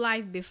little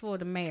life before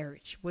the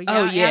marriage?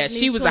 Oh yeah,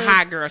 she was a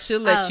hot girl. She'll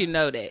let you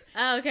know that.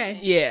 Oh, okay.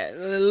 Yeah,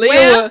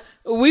 Leah,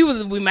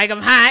 we make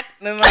them hot.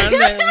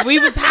 We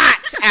was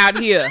hot out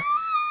here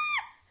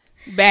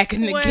back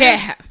in the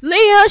gap.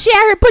 Leah, she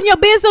out here putting your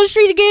business on the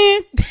street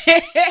again.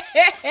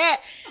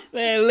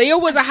 Man, Leah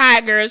was a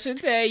hot girl. She'll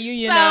tell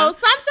you, know.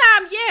 So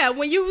sometimes,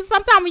 when you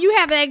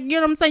have that, you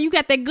know what I'm saying, you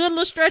got that good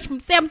little stretch from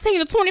 17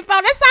 to 24.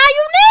 That's all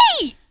you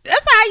need.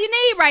 That's all you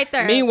need right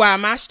there. Meanwhile,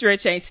 my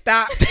stretch ain't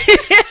stopped.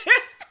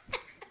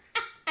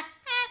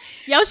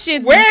 Your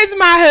shit. Where's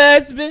my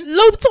husband?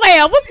 Loop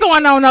 12. What's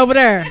going on over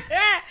there?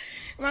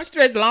 My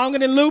stretch longer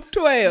than Loop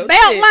 12.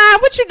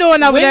 Beltline. What you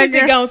doing over there? When is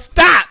it gonna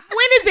stop?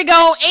 When is it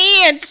gonna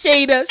end,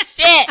 Sheeta?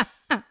 Shit.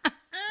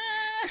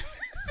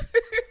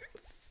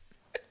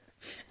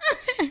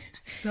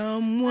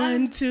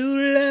 Someone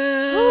to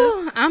love.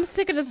 Ooh, I'm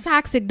sick of the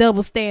toxic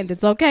double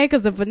standards, okay?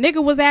 Because if a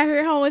nigga was out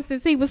here hoeing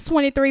since he was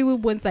 23, we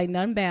wouldn't say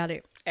nothing about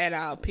it. At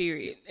all,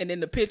 period. And then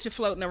the picture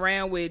floating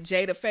around with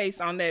Jada face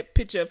on that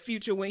picture of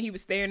Future when he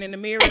was staring in the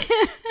mirror,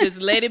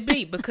 just let it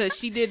be, because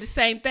she did the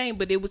same thing,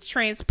 but it was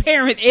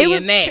transparency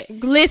in that.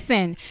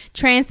 Listen,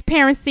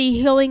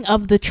 transparency, healing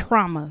of the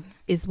trauma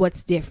is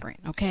what's different,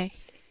 okay?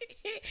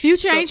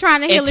 Future ain't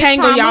trying to heal his traumas.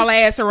 Entangle y'all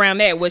ass around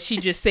that, what she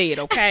just said,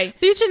 okay?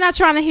 Future not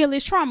trying to heal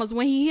his traumas.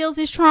 When he heals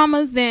his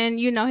traumas, then,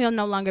 he'll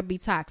no longer be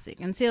toxic.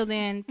 Until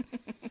then,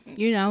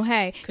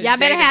 hey, y'all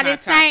better have the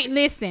same,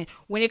 listen,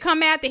 when it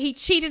come out that he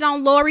cheated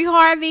on Lori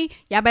Harvey,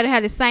 y'all better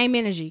have the same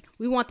energy.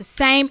 We want the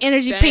same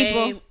energy,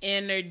 people. Same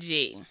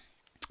energy.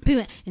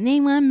 People, and they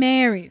weren't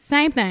married.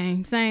 Same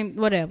thing, same,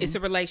 whatever. It's a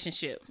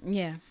relationship.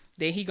 Yeah.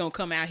 Then he gonna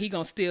come out. He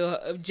gonna steal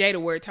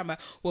Jada word talking about,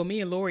 well,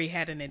 me and Lori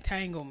had an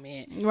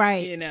entanglement.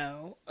 Right.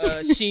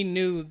 She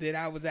knew that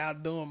I was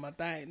out doing my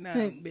thing. No,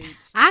 bitch.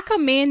 I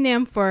commend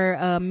them for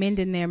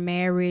mending their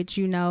marriage.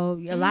 A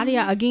lot of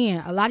y'all,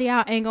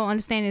 ain't gonna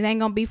understand. It ain't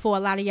gonna be for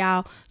a lot of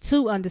y'all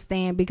to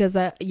understand, because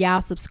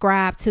y'all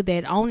subscribe to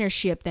that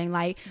ownership thing.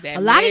 Like, that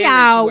a lot of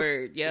y'all,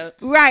 word, yep.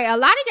 Right? A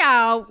lot of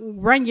y'all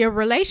run your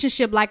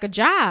relationship like a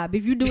job.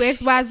 If you do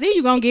XYZ,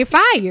 you're gonna get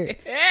fired.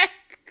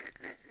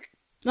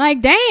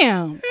 Like,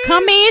 damn,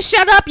 come in,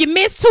 shut up, you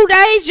missed 2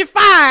 days, you're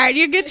fired.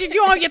 You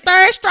on your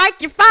third strike,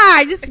 you're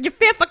fired. This is your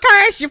fifth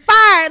occurrence, you're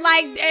fired.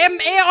 Like, are you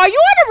in a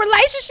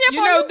relationship?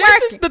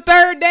 This is the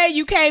third day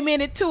you came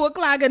in at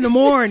 2:00 in the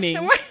morning.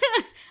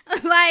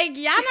 Like,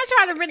 y'all not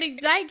trying to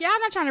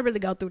really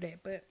go through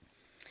that. But,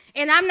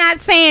 and I'm not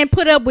saying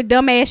put up with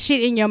dumbass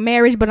shit in your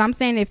marriage, but I'm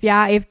saying if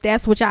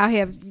that's what y'all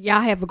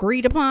have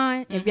agreed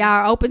upon, if y'all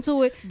are open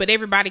to it. But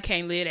everybody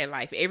can't live that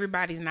life.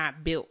 Everybody's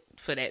not built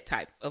for that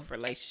type of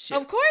relationship.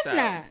 Of course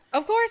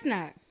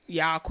not.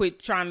 Y'all quit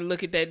trying to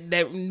look at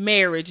that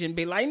marriage and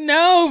be like,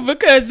 no,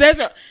 because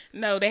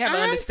no, they have to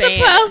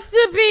understand. I'm supposed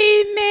to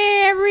be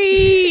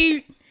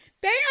married.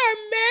 They are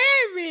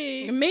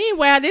married.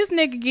 Meanwhile, this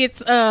nigga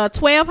gets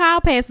 12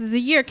 hall passes a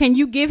year. Can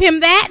you give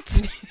him that?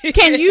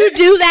 Can you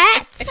do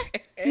that?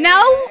 No?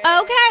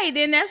 Okay,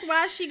 then that's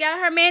why she got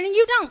her man and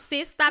you don't,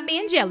 sis. Stop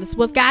being jealous.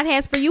 What God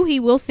has for you,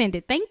 he will send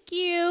it. Thank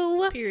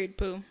you. Period,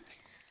 poo.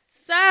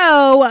 So,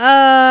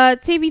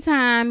 TV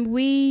time,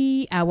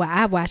 I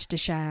watched the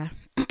Shy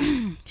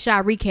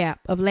recap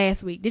of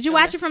last week. Did you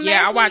watch it from last week?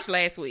 Yeah, I watched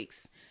last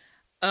week's.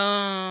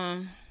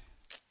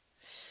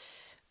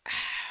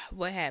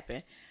 What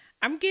happened?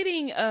 I'm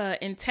getting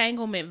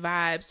entanglement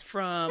vibes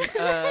from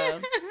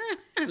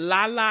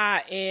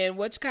Lala and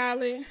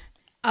whatchamacallit.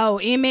 Oh,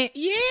 Emmett?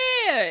 Yeah,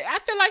 I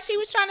feel like she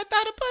was trying to throw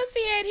the pussy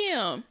at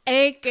him.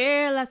 Hey,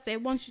 girl, I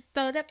said, won't you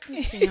throw that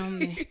pussy on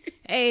me?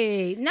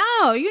 Hey,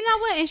 no, you know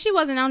what? And she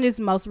wasn't on this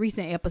most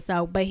recent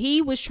episode, but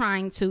he was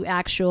trying to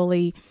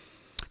actually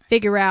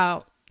figure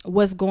out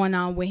what's going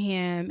on with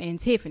him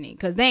and Tiffany,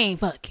 because they ain't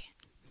fucking.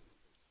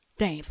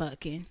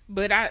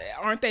 But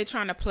aren't they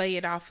trying to play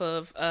it off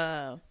of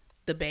the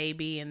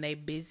baby, and they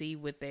busy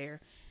with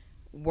their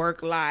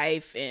work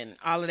life and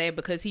all of that,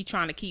 because he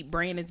trying to keep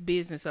Brandon's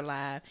business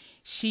alive.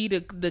 She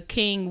the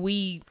king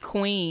weed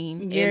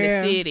queen in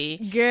the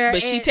city,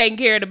 but she taking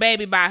care of the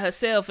baby by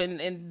herself,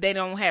 and they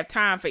don't have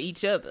time for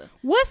each other.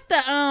 What's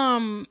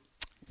the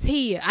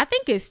Tia? I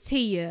think it's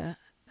Tia.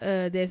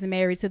 that's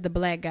married to the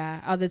black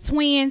guy. Are the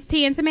twins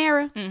Tia and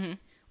Tamara? Mm-hmm.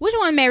 Which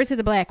one married to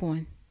the black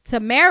one?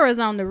 Tamara's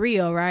on the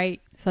real,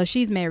 right? So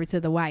she's married to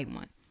the white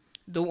one.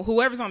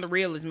 Whoever's on the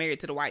real is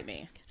married to the white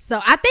man.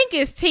 So I think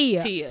it's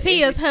Tia. Tia.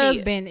 Tia's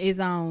husband is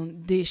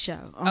on this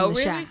show. On the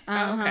really? show.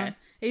 Oh, okay.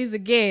 He's a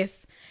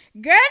guest.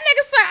 Girl,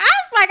 nigga, so I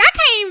was like, I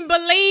can't even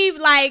believe,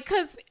 like,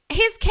 because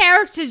his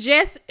character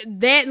just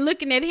that,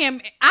 looking at him,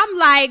 I'm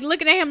like,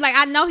 looking at him like,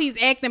 I know he's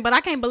acting, but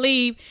I can't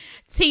believe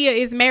Tia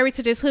is married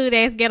to this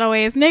hood-ass,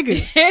 ghetto-ass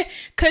nigga.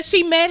 Because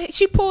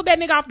she pulled that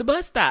nigga off the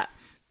bus stop.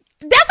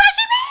 That's how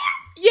she met him?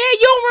 Yeah,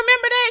 you don't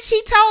remember that?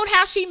 She told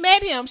how she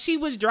met him. She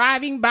was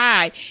driving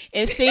by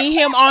and seen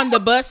him on the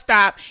bus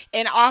stop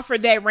and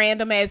offered that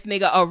random ass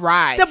nigga a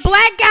ride. The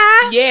black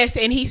guy? Yes,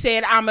 and he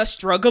said, I'm a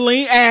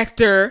struggling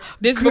actor.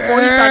 This is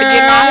before he started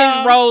getting all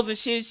his roles and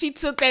shit. She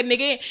took that nigga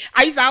in.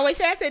 I used to always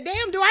say, I said,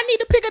 damn, do I need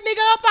to pick a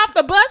nigga up off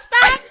the bus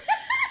stop?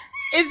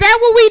 Is that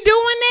what we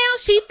doing now?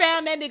 She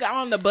found that nigga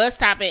on the bus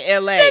stop in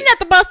L.A. Sitting at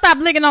the bus stop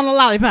licking on a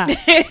lollipop. Girl,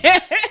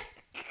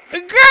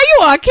 you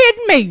are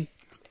kidding me.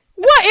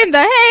 What in the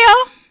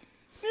hell?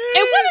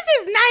 And what is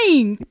his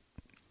name?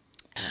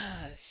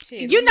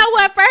 Shit. You know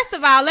what? First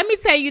of all, let me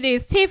tell you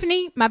this.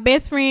 Tiffany, my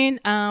best friend,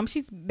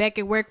 she's back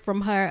at work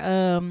from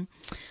her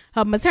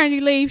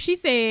maternity leave. She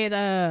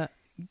said,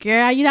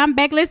 girl, I'm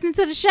back listening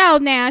to the show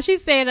now. She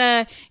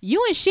said,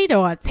 you and Sheeta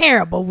are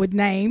terrible with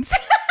names.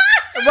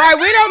 Right,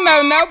 we don't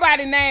know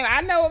nobody's name.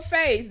 I know a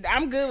face.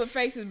 I'm good with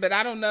faces, but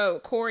I don't know.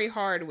 Corey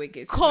Hardwick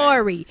is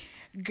Corey.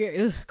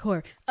 Girl,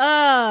 Corey.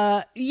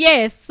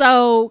 Yes,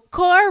 so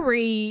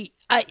Corey,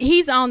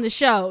 he's on the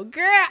show.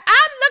 Girl,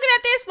 I'm looking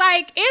at this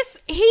like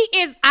he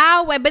is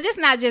always, but it's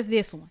not just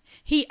this one.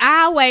 He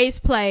always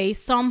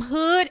plays some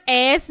hood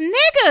ass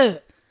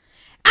nigga.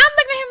 I'm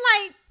looking at him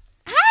like,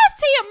 how is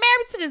Tia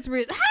married to this? How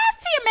is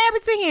Tia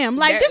married to him?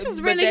 Like, this is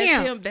really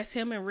him. That's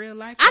him in real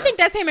life. I think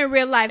that's him in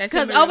real life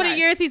because over the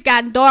years he's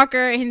gotten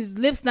darker and his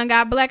lips done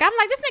got black. I'm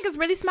like, this nigga's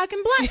really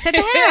smoking blunts. What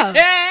the hell?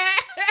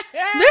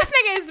 This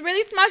nigga is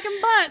really smoking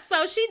blunts.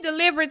 So she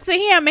delivered to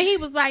him and he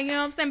was like, you know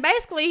what I'm saying?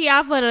 Basically, he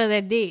offered her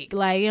that dick.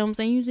 Like, you know what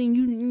I'm saying?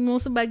 You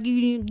want somebody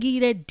to give you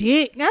that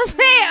dick? I'm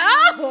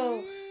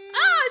saying,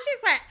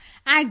 she's like,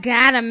 I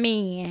got a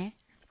man.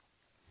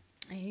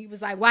 And he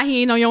was like, why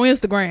he ain't on your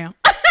Instagram?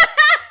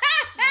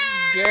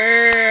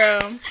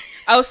 Girl.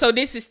 Oh, so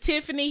this is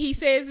Tiffany he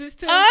says this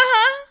to?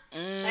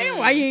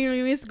 Why you ain't on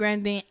your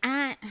Instagram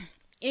then?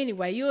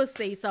 Anyway, you'll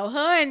see. So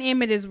her and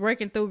Emmett is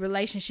working through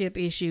relationship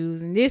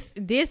issues. And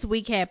this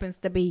week happens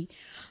to be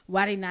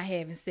why they not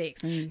having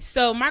sex.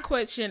 So my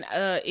question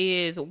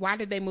is, why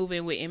did they move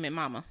in with Emmett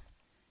mama?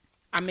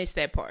 I missed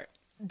that part.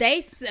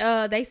 They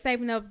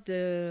saving up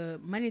the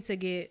money to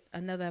get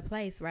another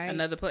place, right?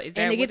 Another place.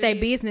 And to get their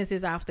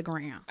businesses off the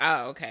ground.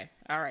 Oh, okay.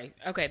 All right.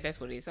 Okay,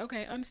 that's what it is.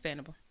 Okay,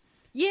 understandable.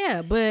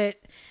 Yeah, but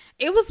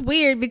it was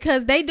weird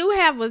because they do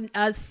have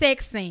a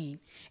sex scene.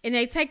 And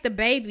they take the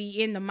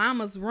baby in the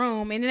mama's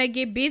room. And then they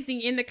get busy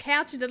in the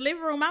couch in the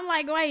living room. I'm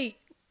like, wait.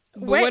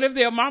 But what if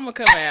their mama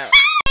come out?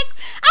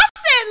 I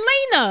said,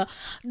 Lena,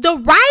 the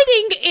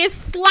writing is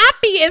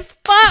sloppy as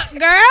fuck,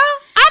 girl.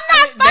 I'm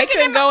not fucking. They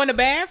couldn't go in the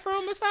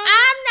bathroom or something?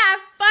 I'm not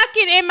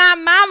fucking in my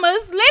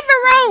mama's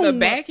living room. The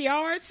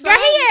backyard? Girl,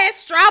 he had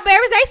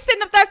strawberries. They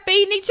sitting up there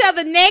feeding each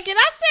other naked.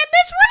 I said,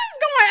 bitch, what is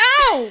going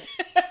on?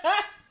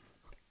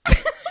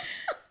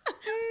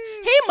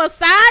 He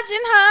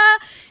massaging her.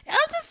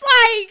 I'm just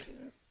like,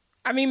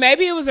 I mean,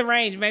 maybe it was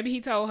arranged. Maybe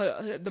he told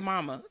her, the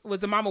mama.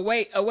 Was the mama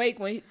awake when they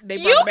brought you the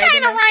baby? You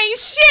can't arrange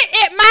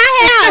shit at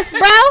my house,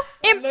 bro.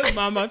 Look,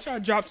 mama, I'm trying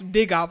to drop some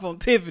dig off on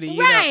Tiffany.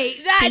 Right.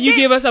 Can you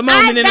give us a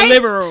moment in the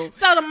living room?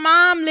 So the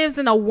mom lives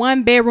in a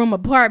 1-bedroom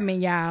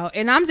apartment, y'all.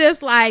 And I'm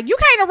just like, you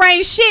can't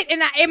arrange shit in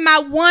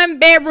my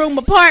 1-bedroom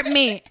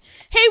apartment.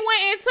 He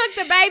went and took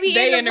the baby in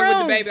the room. They in there with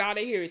the baby. All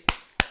they hear is...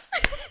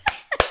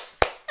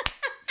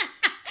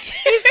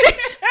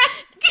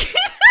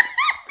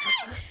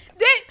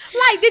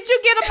 Did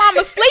you get a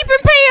mama sleeping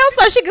pill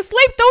so she could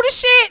sleep through the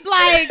shit?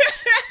 Like,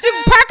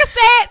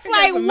 Percocets?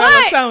 Like,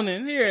 what?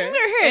 Melatonin. Here.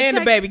 And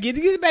the baby. Get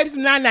the baby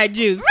some night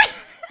juice.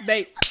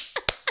 Even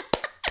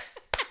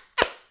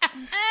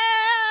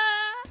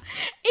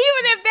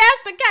if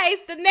that's the case,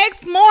 the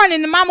next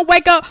morning, the mama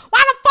wake up, why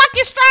the fuck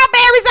is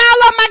strawberries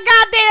all on my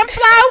goddamn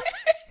floor?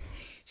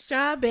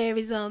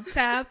 Strawberries on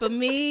top of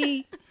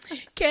me.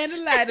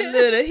 Candlelight, a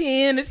little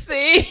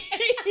Hennessy.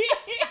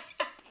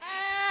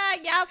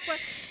 Y'all so...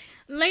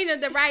 Lena,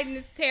 the writing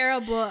is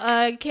terrible.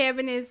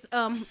 Kevin is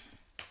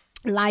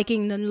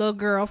liking the little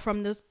girl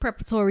from the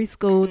preparatory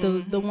school,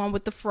 the one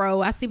with the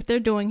fro. I see what they're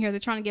doing here. They're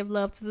trying to give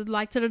love to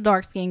the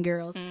dark skinned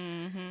girls.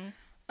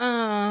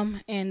 And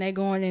they're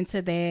going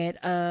into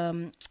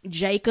that.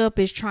 Jacob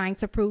is trying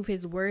to prove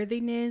his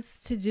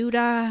worthiness to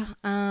Judah.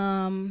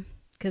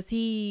 Because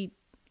he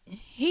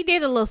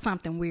did a little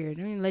something weird.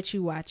 I didn't let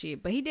you watch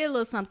it, but he did a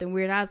little something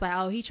weird. I was like,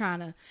 oh, he trying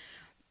to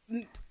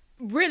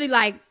really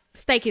like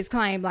stake his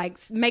claim, like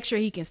make sure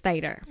he can stay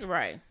there.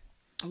 Right.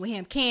 With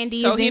him,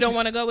 Candy. So he don't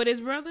want to go with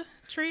his brother,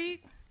 Trig?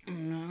 I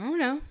don't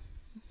know.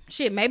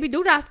 Shit, maybe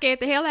Doodah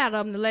scared the hell out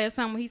of him the last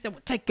time when he said,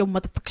 well, take your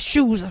motherfucking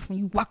shoes off when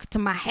you walk into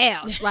my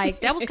house.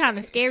 Like, that was kind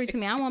of scary to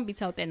me. I don't want to be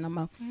told that no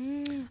more.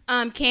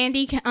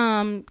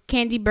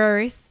 Candy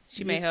Burris.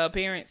 She made her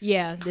appearance.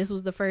 Yeah, this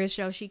was the first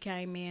show she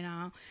came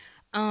in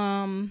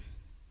on.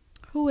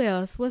 Who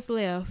else? What's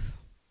left?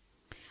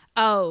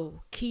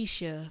 Oh,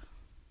 Keisha.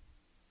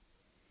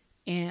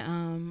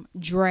 And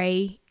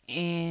Dre,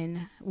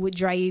 and with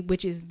Dre,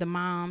 which is the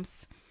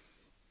mom's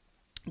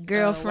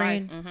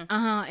girlfriend,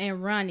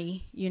 and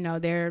Ronnie. You know,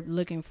 they're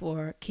looking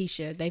for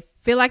Keisha. They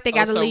feel like they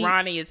got to leave. So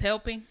Ronnie is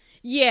helping.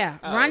 Yeah,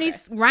 okay.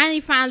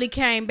 Ronnie finally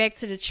came back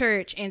to the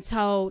church and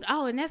told.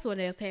 Oh, and that's what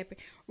else happened.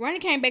 Ronnie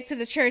came back to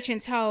the church and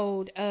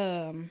told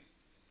the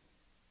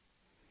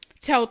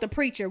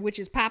preacher, which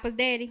is Papa's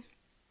daddy,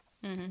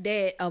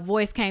 that a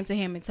voice came to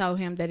him and told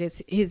him that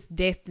it's his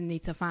destiny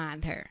to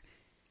find her.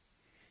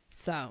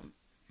 So.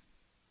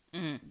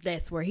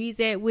 That's where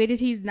he's at with it.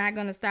 He's not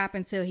going to stop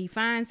until he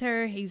finds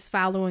her. He's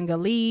following a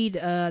lead.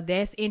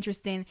 That's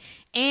interesting.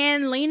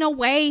 And Lena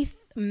Waithe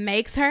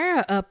makes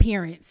her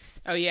appearance.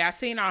 Oh, yeah. I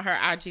seen on her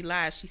IG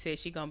Live. She said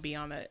she's going to be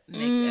on the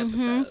next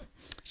episode.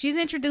 She's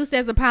introduced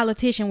as a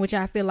politician, which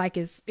I feel like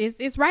is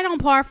right on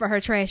par for her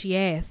trashy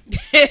ass.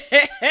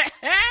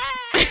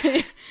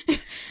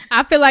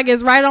 I feel like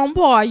it's right on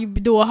par. You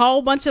do a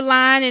whole bunch of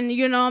line and,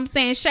 you know what I'm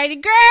saying, shady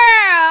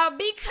girl,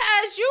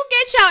 because you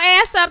get your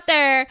ass up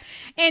there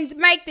and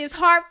make this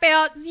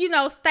heartfelt, you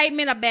know,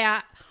 statement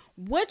about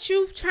what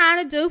you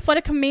trying to do for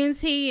the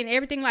community and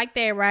everything like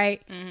that,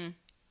 right?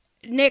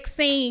 Next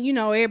scene, you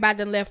know, everybody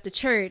done left the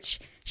church.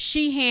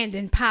 She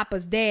handing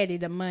Papa's daddy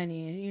the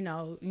money, and you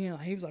know,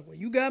 he was like, "Well,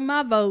 you got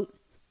my vote."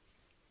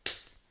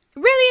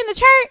 Really, in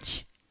the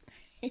church,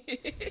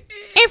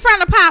 in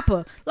front of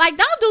Papa? Like,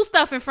 don't do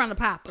stuff in front of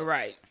Papa,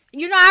 right?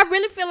 You know, I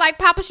really feel like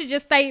Papa should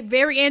just stay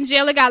very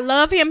angelic. I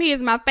love him. He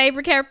is my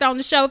favorite character on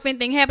the show. If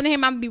anything happened to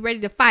him, I'm gonna be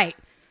ready to fight.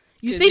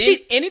 You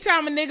see,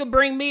 anytime a nigga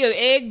bring me an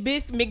egg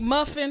biscuit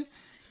McMuffin,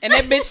 and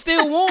that bitch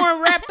still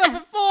warm, wrapped up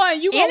in foil,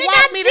 and you gonna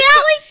walk me to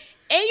school,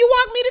 and you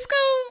walk me to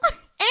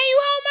school, and you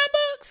hold my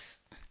books.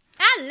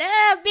 I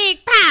love Big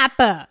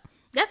Papa.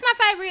 That's my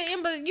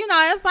favorite. But you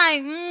know, it's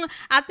like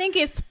I think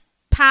it's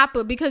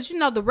Papa because you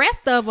know the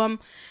rest of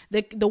them,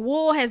 the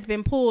wool has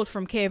been pulled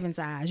from Kevin's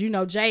eyes. You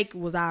know, Jake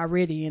was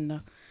already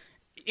in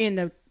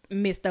the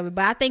midst of it,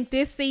 but I think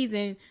this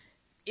season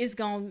it's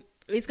gonna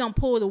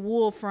pull the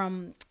wool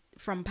from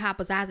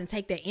Papa's eyes and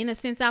take that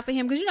innocence off of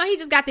him because you know he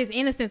just got this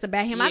innocence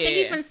about him. Yeah. I think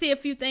you're gonna see a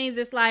few things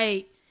that's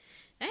like,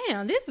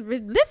 damn, this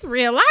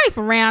real life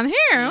around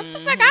here.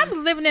 Like I was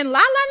living in La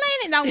La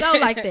Land. It don't go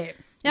like that. It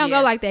don't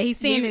go like that. He's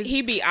seeing his...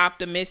 He be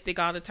optimistic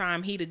all the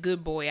time. He the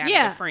good boy out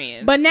of the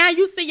friends. But now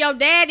you see your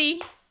daddy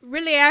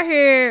really out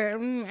here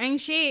ain't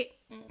shit.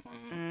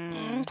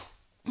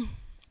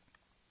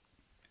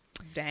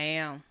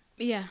 Damn.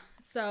 Yeah.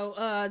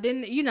 So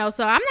then you know.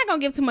 So I'm not gonna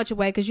give too much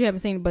away because you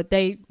haven't seen it. But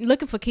they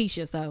looking for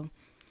Keisha. So.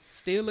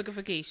 Still looking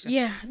for Keisha.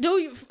 Yeah. Do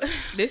you?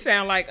 This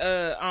sound like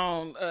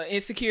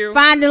Insecure.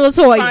 Finding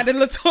Latoya.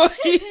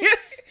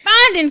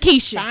 Finding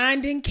Keisha.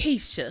 Finding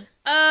Keisha.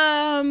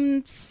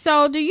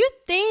 So do you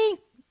think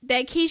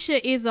that Keisha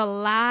is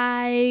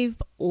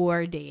alive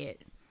or dead?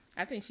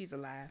 I think she's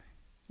alive.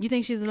 You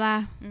think she's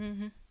alive?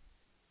 Mm-hmm.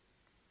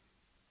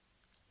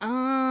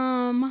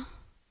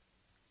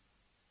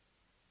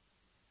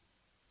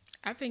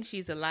 I think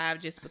she's alive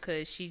just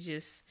because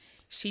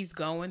she's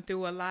going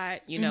through a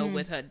lot, you know,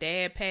 with her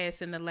dad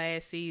passing the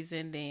last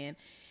season, then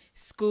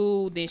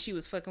school, then she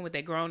was fucking with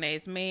that grown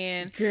ass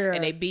man,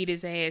 and they beat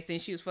his ass, then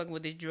she was fucking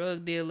with this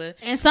drug dealer.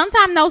 And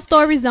sometimes those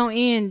stories don't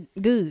end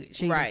good.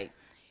 Right.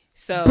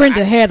 So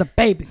Brenda had a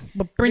baby,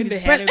 but Brenda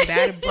had a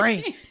bad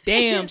brain.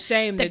 Damn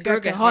shame the girl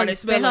can hardly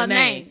spell her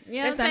name.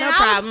 You know That's not no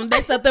problem.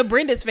 That's up to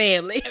Brenda's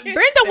family.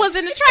 Brenda was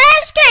in the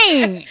trash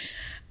can.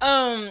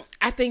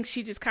 I think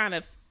she just kind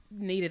of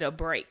needed a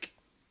break.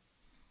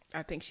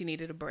 I think she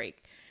needed a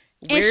break.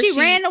 And she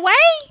ran away?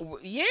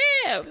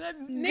 Yeah.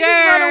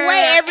 Niggas run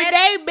away every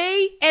day,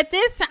 B. At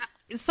this time.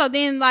 So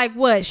then, like,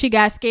 what? She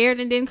got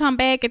scared and didn't come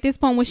back at this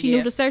point when she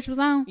knew the search was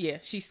on? Yeah,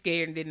 she's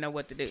scared and didn't know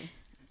what to do.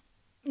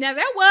 Now,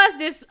 there was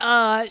this,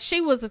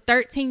 she was a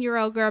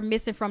 13-year-old girl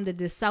missing from the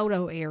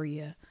DeSoto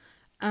area.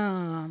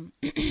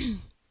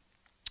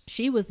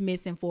 She was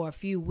missing for a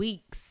few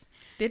weeks.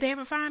 Did they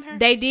ever find her?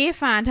 They did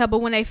find her, but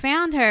when they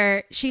found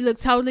her, she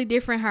looked totally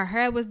different. Her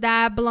hair was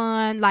dyed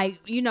blonde. Like,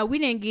 you know, we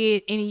didn't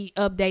get any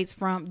updates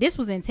from... This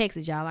was in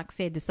Texas, y'all. Like I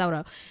said,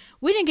 DeSoto.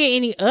 We didn't get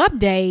any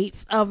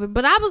updates of it,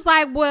 but I was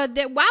like, well,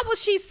 why was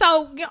she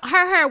so...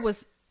 Her hair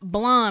was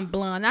blonde.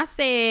 I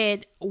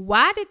said,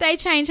 why did they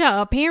change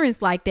her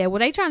appearance like that? Were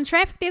they trying to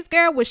traffic this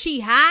girl? Was she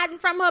hiding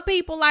from her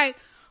people? Like,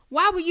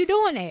 why were you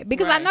doing that?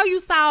 Because I know you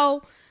saw...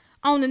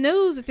 on the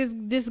news that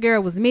this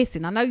girl was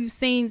missing. I know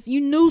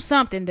you knew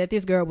something that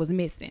this girl was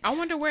missing. I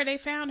wonder where they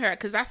found her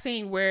because I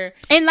seen where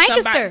in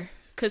Lancaster.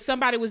 because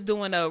somebody was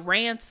doing a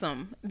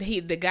ransom.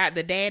 The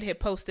dad had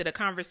posted a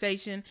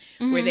conversation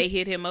where they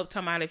hit him up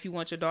talking about, if you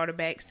want your daughter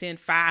back, send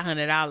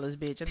 $500,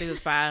 bitch. I think it was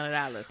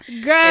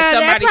 $500. Girl,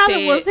 that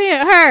probably was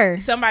her.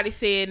 Somebody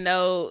said,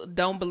 no,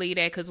 don't believe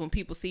that, because when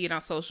people see it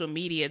on social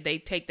media, they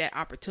take that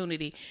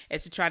opportunity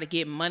as to try to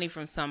get money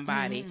from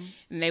somebody.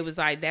 And they was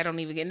like, that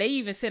don't even get. And they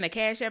even sent a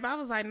cash app. I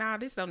was like, nah,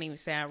 this don't even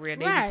sound real.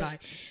 They was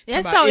like,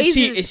 that's so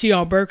easy. Is she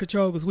on birth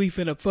control? Because we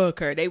finna fuck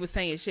her. They was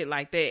saying shit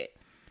like that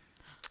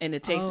in the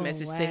text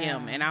message to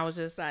him, and I was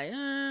just like,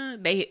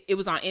 it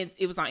was on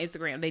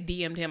Instagram. They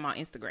DM'd him on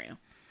Instagram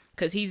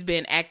because he's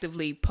been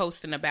actively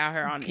posting about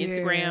her on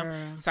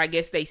Instagram. So I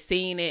guess they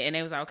seen it, and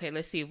they was like, okay,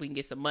 let's see if we can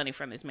get some money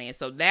from this man.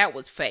 So that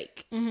was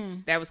fake.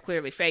 That was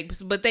clearly fake.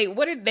 But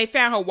they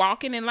found her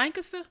walking in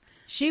Lancaster.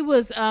 She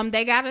was,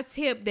 they got a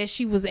tip that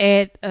she was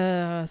at,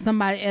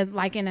 somebody at,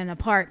 like, in an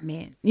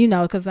apartment, you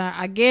know, because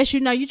I guess, you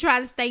know, you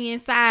try to stay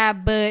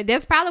inside, but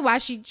that's probably why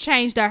she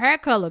changed her hair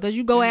color, because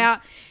you go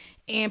out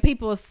and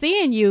people are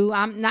seeing you.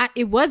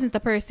 It wasn't the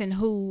person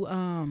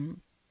who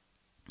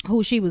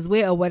she was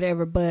with or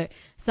whatever, but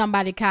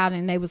somebody called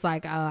and they was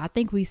like, I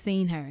think we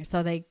seen her.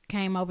 So they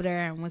came over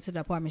there and went to the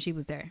apartment. She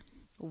was there.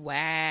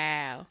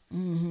 Wow.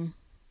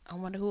 I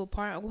wonder who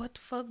apartment. What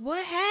the fuck?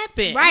 What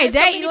happened? Right.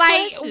 They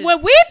like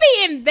when we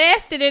be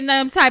invested in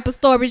them type of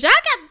stories, y'all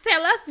got to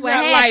tell us what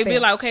happened. Like, be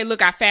like, okay,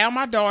 look, I found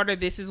my daughter.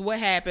 This is what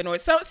happened. Or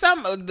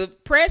some of the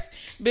press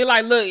be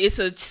like, look, it's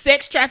a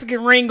sex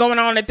trafficking ring going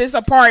on at this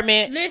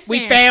apartment. Listen,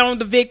 we found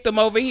the victim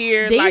over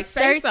here. Like,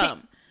 say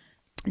something.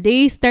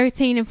 These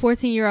 13 and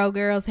 14-year-old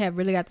girls have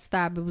really got to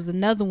stop. It was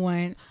another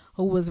one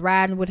who was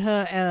riding with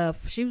her.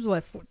 She was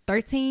what,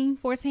 13,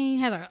 14?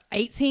 Had an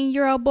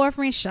 18-year-old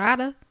boyfriend, shot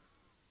her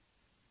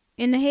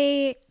in the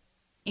head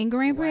in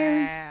Grand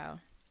Prairie. Wow.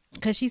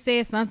 Because she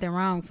said something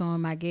wrong to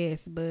him, I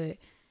guess. But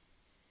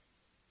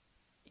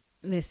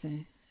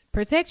listen,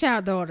 protect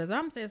y'all daughters.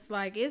 I'm just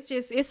like,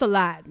 it's a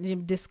lot.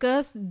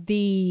 Discuss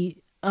the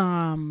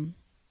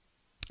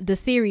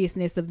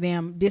seriousness of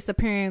them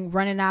disappearing,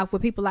 running off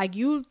with people. Like,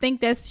 you think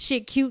that's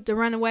shit cute to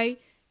run away,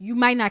 you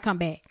might not come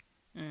back.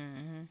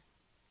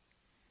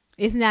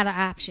 It's not an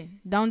option.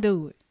 Don't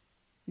do it.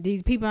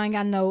 These people ain't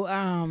got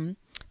no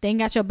they ain't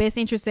got your best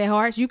interests at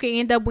heart. You can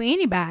end up with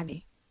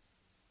anybody.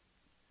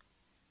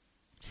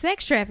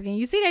 Sex trafficking.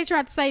 You see, they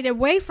tried to say that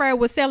Wayfair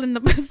was selling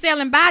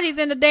bodies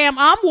in the damn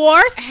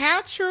wars.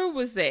 How true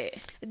was that?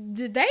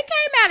 They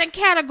came out and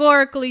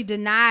categorically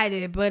denied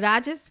it, but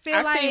I just feel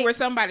I seen where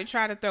somebody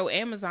tried to throw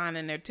Amazon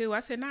in there too. I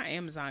said, not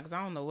Amazon, because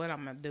I don't know what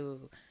I'm gonna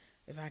do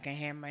if I can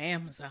have my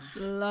Amazon.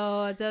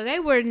 Lord, so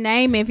they were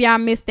naming, if y'all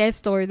missed that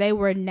story, they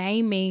were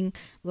naming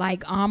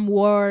like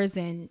wars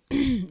and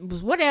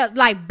what else,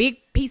 like big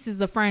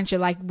pieces of furniture,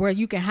 like where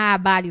you can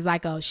hide bodies,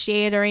 like a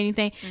shed or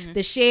anything.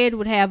 The shed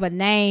would have a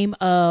name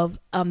of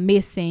a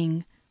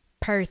missing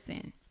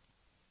person,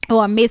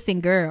 or a missing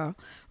girl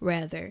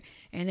rather.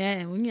 And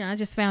then, you know, I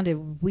just found it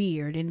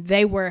weird. And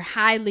they were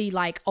highly,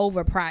 like,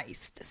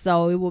 overpriced.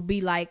 So it would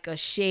be like a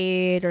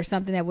shed or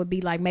something that would be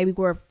like maybe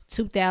worth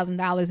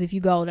 $2,000 if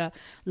you go to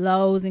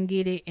Lowe's and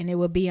get it. And it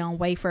would be on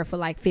Wayfair for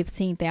like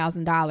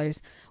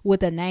 $15,000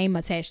 with a name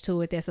attached to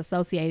it that's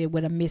associated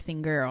with a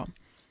missing girl.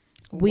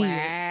 Weird.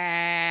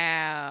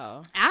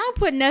 Wow. I don't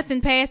put nothing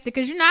past it,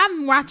 because, you know,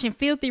 I'm watching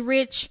Filthy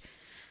Rich,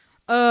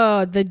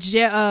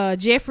 the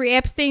Jeffrey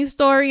Epstein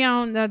story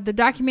on the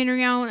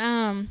documentary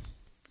on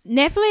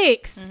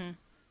Netflix. I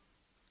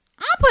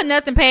don't put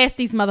nothing past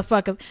these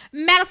motherfuckers.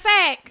 Matter of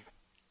fact,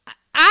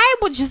 I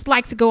would just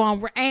like to go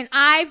on, and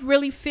I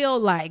really feel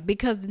like,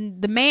 because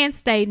the man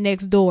stayed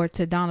next door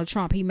to Donald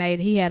Trump.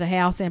 He had a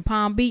house in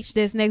Palm Beach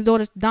that's next door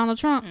to Donald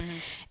Trump.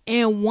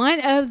 And one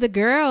of the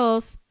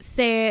girls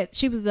said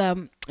she was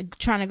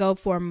trying to go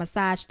for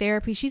massage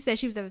therapy. She said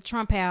she was at the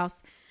Trump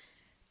house.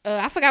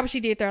 I forgot what she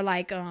did there,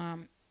 like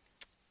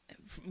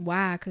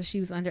why, because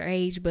she was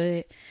underage,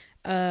 but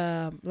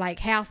like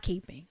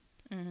housekeeping.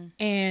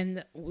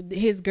 And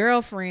his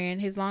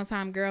girlfriend, his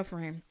longtime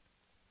girlfriend,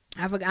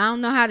 I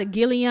don't know how to,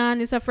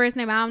 Gillian is her first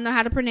name, I don't know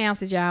how to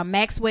pronounce it, y'all.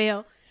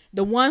 Maxwell,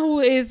 the one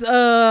who is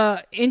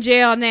in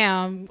jail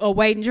now,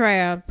 awaiting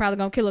trial, probably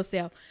gonna kill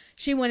herself.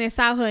 She went and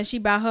saw her, and she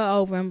brought her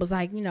over and was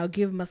like, you know,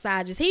 give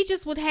massages. He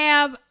just would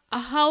have a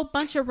whole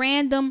bunch of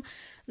random,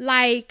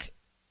 like,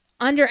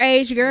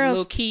 underage girls,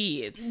 little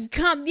kids,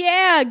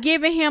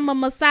 giving him a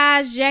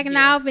massage, jacking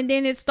off, and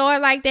then it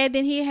started like that.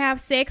 Then he'd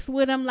have sex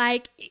with him,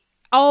 like,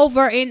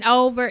 over and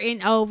over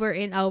and over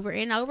and over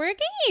and over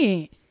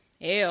again.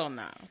 Hell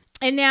no.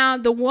 And now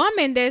the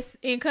woman that's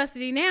in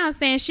custody now is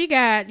saying she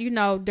got, you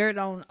know, dirt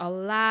on a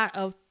lot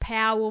of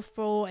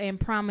powerful and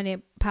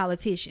prominent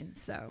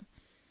politicians. So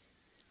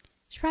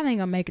she probably ain't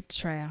gonna make it to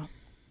trial.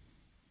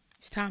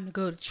 It's time to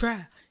go to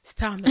trial. It's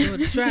time to go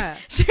to trial.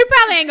 She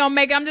probably ain't gonna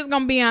make it. I'm just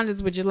gonna be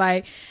honest with you.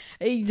 Like,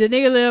 the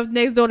nigga lived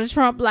next door to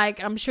Trump.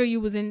 Like, I'm sure you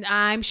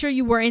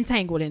were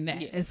entangled in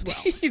that as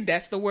well.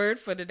 That's the word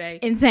for today.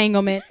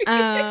 Entanglement.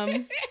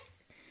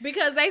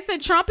 Because they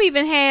said Trump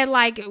even had,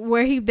 like,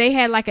 where they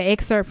had like an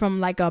excerpt from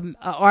like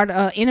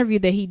a interview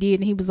that he did,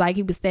 and he was like,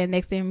 he was standing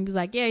next to him. He was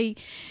like, yeah,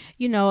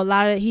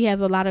 he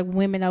have a lot of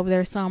women over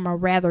there. Some are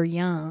rather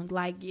young.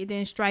 Like, it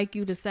didn't strike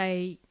you to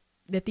say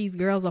that these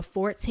girls are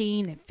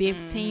 14 and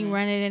 15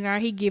 running in there.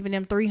 He giving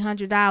them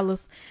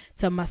 $300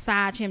 to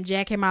massage him,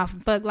 jack him off,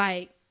 and fuck.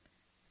 Like,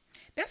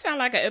 that sounds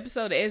like an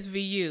episode of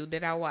SVU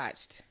that I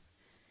watched,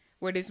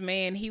 where this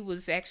man, he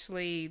was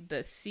actually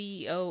the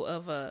CEO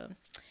of a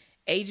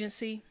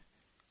agency,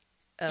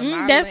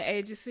 modeling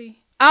agency.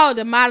 Oh,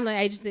 the modeling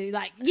agency.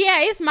 Like,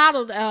 yeah, it's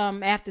modeled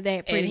after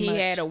that pretty much. And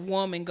he had a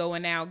woman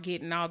going out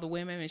getting all the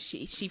women, and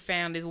she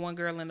found this one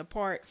girl in the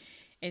park.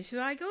 And she's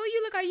like, oh,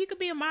 you look like you could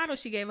be a model.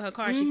 She gave her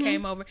car. Mm-hmm. She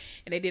came over,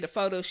 and they did a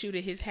photo shoot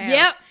at his house.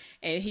 Yep.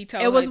 And he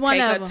told her to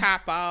take her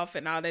top off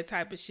and all that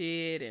type of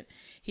shit. And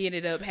he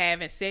ended up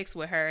having sex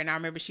with her. And I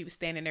remember she was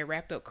standing there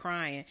wrapped up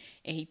crying.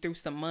 And he threw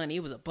some money.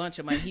 It was a bunch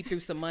of money. He threw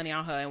some money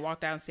on her and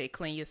walked out and said,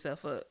 clean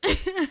yourself up.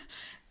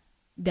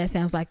 That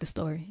sounds like the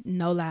story.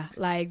 No lie.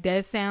 Like,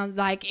 that sounds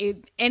like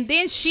it. And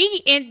then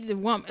the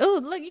woman, oh,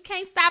 look, you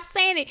can't stop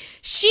saying it.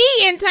 She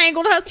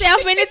entangled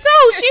herself in it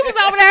too. She was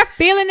over there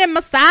feeling and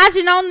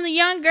massaging on the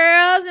young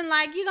girls and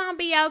like, you're going to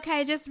be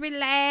okay. Just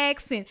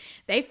relax. And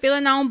they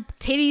feeling on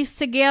titties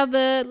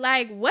together.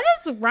 Like, what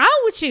is wrong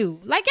with you?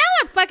 Like,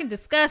 y'all are fucking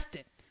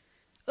disgusting.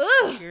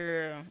 Ugh.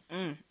 Girl.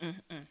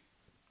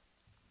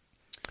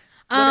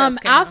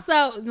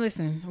 Also,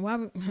 listen,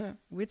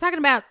 we're talking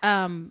about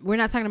we're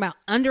not talking about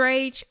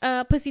underage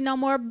pussy no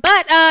more,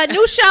 but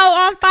new show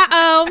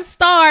on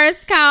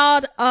Stars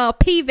called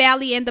P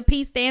Valley, and the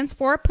P stands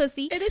for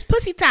pussy. It is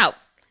pussy talk.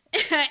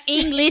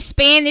 English,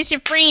 Spanish,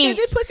 and French. It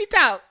is pussy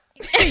talk.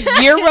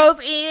 Euros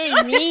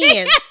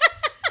in.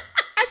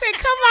 I said,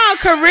 come on,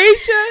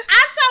 Carisha.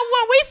 I told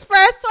when we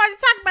first started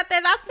talking about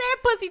that, I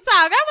said pussy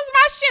talk. That was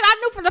my shit. I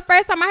knew from the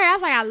first time I heard it, I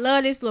was like, I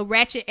love this little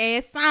ratchet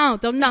ass song.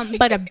 Don't nothing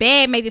but a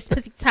bad made this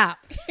pussy talk.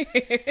 P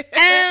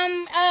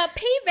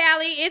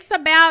Valley, it's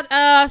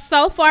about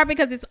so far,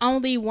 because it's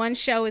only one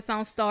show, it's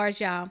on Stars,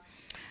 y'all.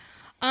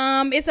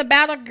 It's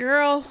about a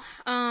girl.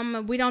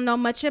 We don't know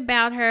much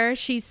about her.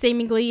 She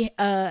seemingly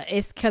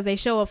it's because they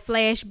show a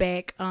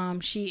flashback.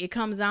 It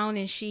comes on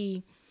and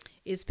she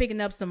is picking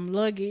up some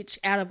luggage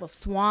out of a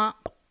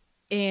swamp,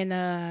 and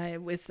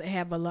it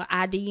have a little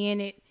ID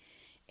in it,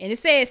 and it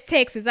says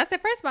Texas. I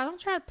said, first of all, don't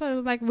try to put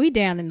it like we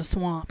down in the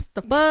swamps.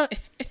 The fuck.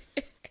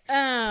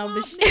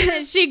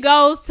 But she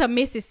goes to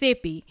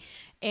Mississippi,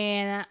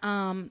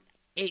 and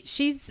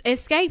she's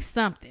escaped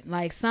something,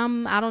 like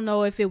I don't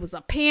know if it was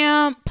a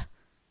pimp.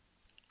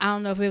 I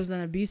don't know if it was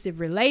an abusive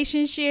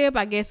relationship.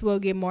 I guess we'll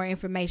get more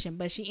information,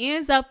 but she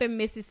ends up in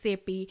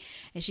Mississippi,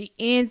 and she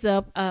ends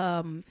up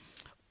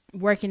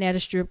working at a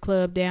strip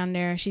club down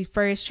there. She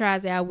first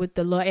tries out with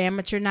the little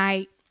amateur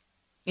night,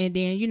 and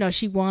then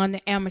she won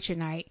the amateur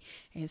night,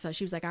 and so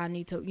she was like, I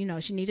need to,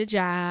 she need a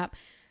job.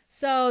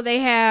 So they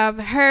have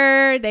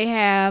her,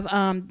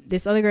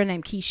 this other girl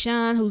named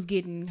Keyshawn, who's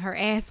getting her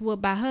ass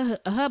whooped by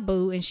her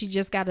boo, and she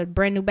just got a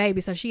brand new baby,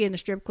 so she in the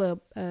strip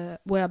club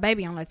with a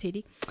baby on her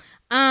titty.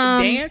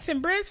 Dance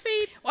and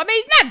breastfeed? Well, I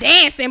mean, she's not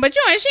dancing, but she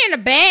in the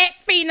back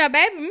feeding her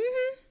baby.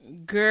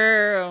 Mm-hmm.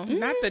 Girl,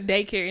 not the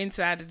daycare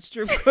inside of the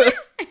strip club.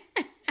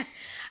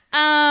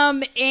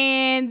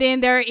 And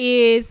then there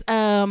is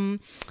the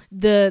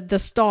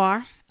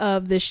star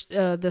of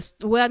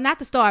not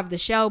the star of the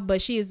show, but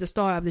she is the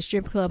star of the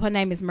strip club. Her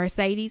name is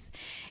Mercedes,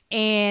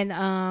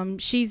 and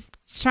she's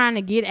trying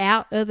to get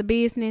out of the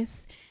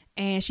business.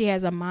 And she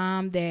has a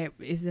mom that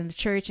is in the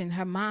church, and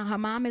her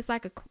mom is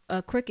like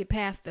a crooked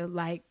pastor,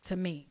 like, to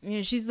me.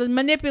 She's a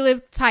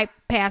manipulative type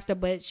pastor,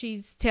 but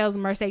she tells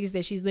Mercedes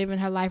that she's living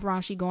her life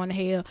wrong. She going to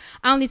hell.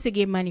 I only to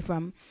get money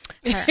from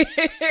her.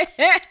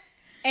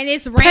 And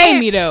it's pay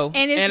me though,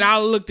 and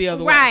I'll look the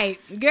other way. Right,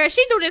 girl.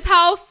 She do this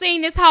whole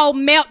scene, this whole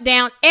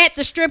meltdown at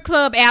the strip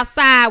club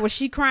outside, where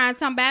she crying,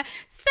 talking about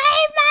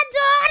save my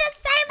daughter,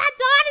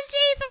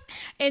 Jesus.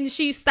 And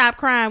she stopped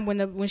crying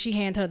when she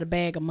handed her the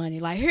bag of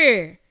money, like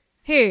here,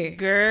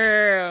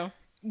 girl.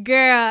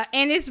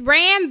 And it's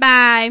ran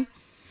by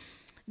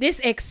this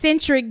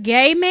eccentric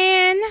gay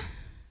man.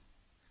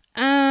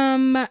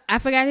 I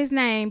forgot his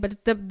name,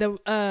 but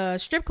the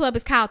strip club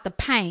is called the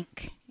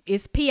Pink.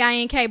 It's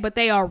Pink, but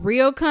they are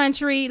real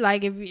country.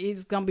 Like, if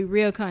it's gonna be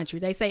real country,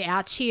 they say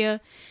out chill,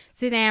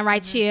 sit down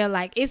right chill.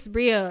 Like, it's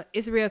real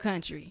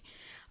country.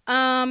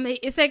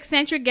 It's an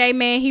eccentric gay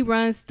man. He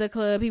runs the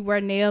club. He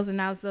wears nails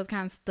and all this other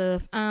kind of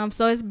stuff.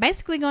 So it's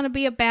basically gonna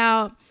be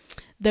about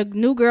the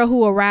new girl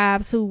who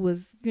arrives, who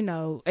was,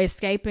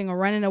 escaping or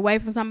running away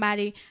from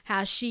somebody,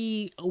 how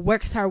she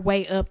works her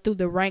way up through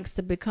the ranks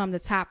to become the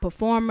top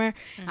performer.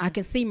 Mm-hmm. I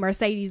can see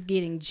Mercedes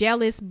getting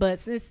jealous, but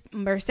since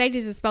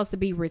Mercedes is supposed to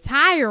be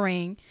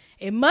retiring,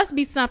 it must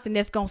be something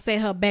that's going to set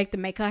her back to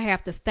make her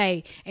have to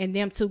stay, and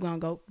them two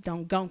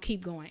gonna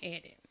keep going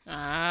at it.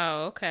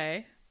 Oh,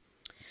 okay.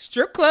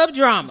 Strip club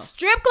drama.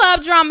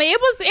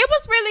 It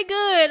was really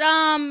good.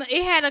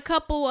 It had a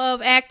couple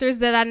of actors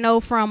that I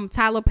know from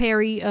Tyler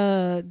Perry,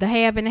 The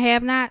Have and the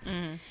Have Nots.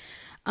 Mm.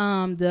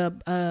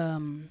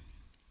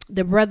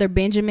 The brother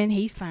Benjamin,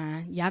 he's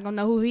fine. Y'all gonna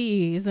know who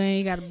he is.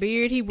 He got a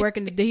beard. He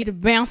working he the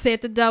bounce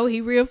at the door.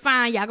 He real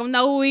fine. Y'all gonna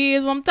know who he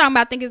is. What I'm talking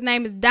about. I think his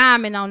name is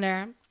Diamond on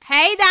there.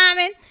 Hey,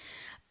 Diamond.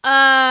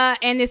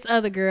 And this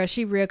other girl,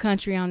 she real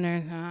country on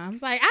there. I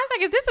was like,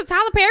 is this a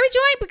Tyler Perry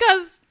joint?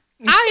 Because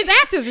all his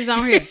actors is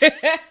on here.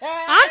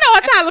 I know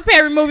a Tyler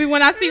Perry movie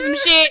when I see some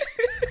shit.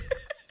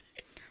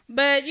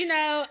 But you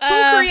know,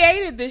 who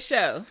created this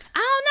show?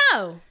 I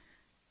don't know.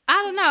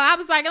 I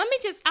was like,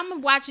 I'm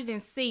gonna watch it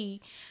and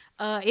see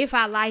if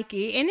I like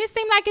it. And it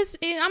seemed like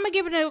I'm gonna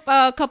give it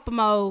a couple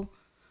more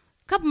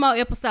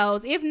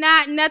episodes. If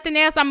not nothing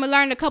else, I'm gonna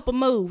learn a couple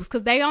moves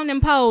because they on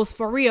them poles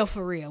for real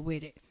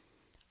with it.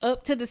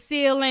 Up to the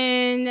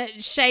ceiling,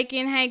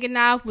 shaking, hanging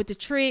off with the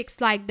tricks,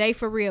 like they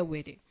for real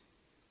with it.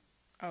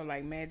 Oh,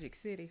 like Magic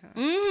City, huh?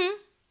 Mm-hmm.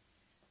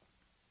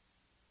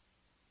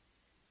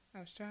 I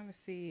was trying to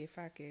see if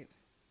I could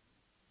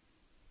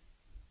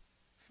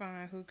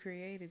find who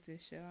created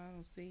this show. I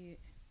don't see it.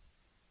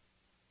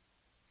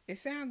 It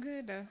sounds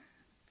good though.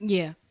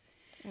 Yeah.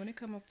 When it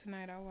come up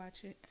tonight, I'll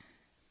watch it.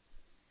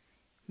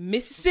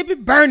 Mississippi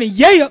Burning,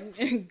 yeah.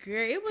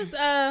 Girl,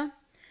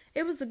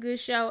 it was a good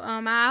show.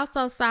 I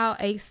also saw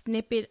a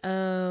snippet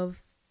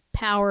of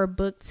Power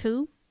Book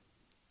 2.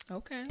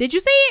 Okay. Did you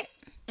see it?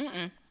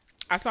 Mm-mm.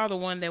 I saw the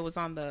one that was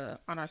on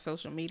our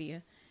social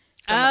media.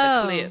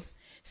 The clip.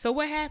 So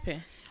what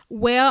happened?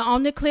 Well,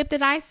 on the clip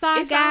that I saw,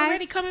 it's guys,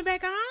 already coming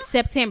back on?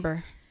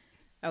 September.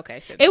 Okay.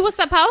 September. It was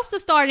supposed to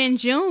start in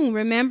June,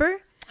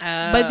 remember?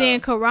 But then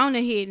Corona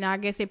hit, and I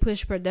guess it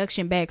pushed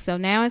production back. So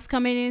now it's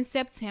coming in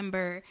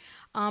September.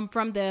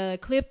 From the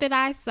clip that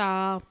I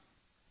saw,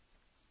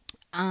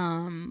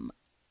 Tariq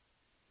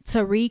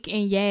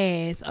and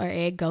Yaz are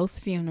at Ghost's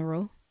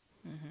funeral.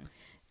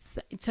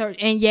 Mm-hmm.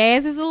 And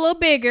Yaz is a little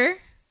bigger.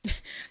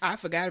 I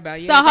forgot about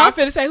Yaz. So I'm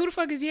finna say, who the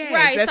fuck is Yaz?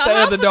 Right, That's so the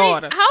other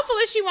daughter.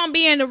 Hopefully she won't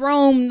be in the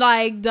room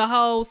like the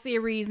whole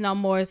series no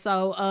more.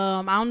 So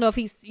I don't know if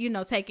he's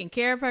taking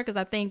care of her because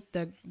I think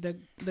the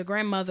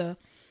grandmother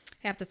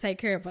have to take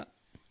care of her,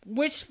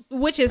 which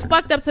is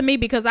fucked up to me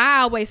because I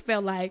always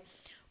felt like,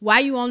 why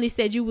you only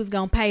said you was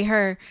gonna pay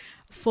her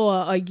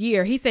for a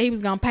year? He said he was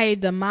gonna pay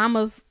the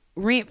mama's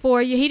rent for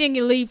a year. He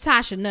didn't leave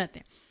Tasha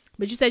nothing,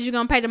 but you said you're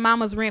gonna pay the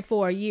mama's rent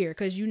for a year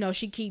because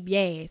she keep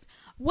Yaz.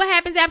 What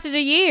happens after the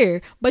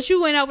year? But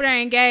you went over there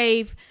and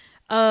gave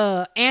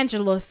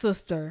Angela's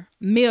sister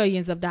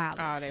millions of dollars.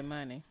 All that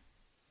money.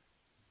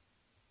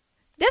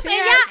 That's y'all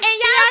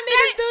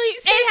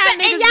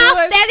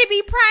steady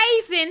be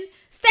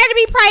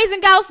praising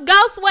Ghost.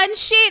 Ghost wasn't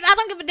shit. I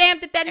don't give a damn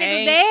that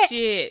nigga's dead.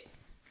 Shit.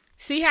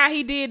 See how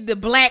he did the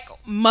black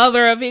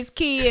mother of his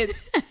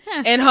kids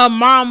and her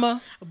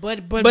mama,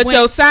 but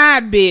your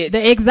side bitch,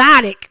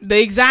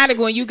 the exotic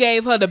when you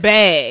gave her the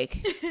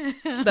bag.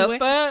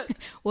 Fuck?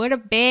 Where the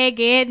bag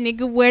at,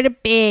 nigga? Where the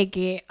bag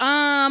at?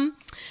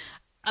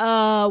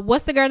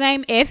 What's the girl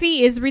name?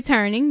 Effie is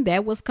returning.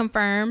 That was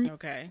confirmed.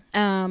 Okay. So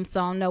I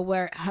don't know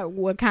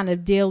what kind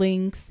of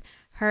dealings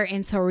her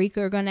and Tariq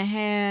are gonna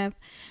have.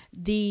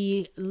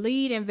 The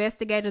lead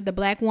investigator, the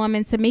black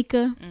woman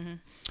Tamika. Mm-hmm.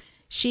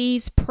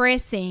 She's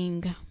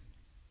pressing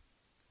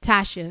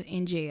Tasha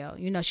in jail.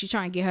 She's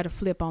trying to get her to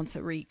flip on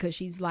Tariq because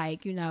she's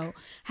like,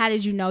 how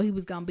did you know he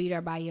was going to beat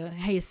her by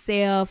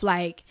himself?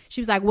 Like,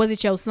 she was like, was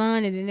it your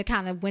son? And then it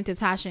kind of went to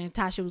Tasha, and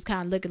Tasha was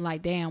kind of looking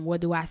like, damn,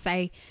 what do I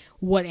say?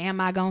 What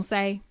am I going to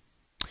say?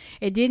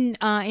 It didn't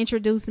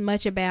introduce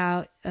much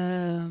about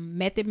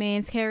Method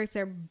Man's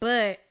character,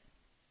 but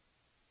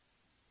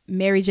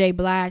Mary J.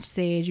 Blige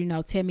says,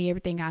 tell me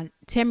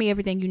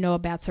everything you know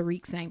about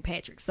Tariq St.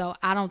 Patrick. So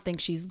I don't think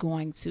she's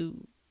going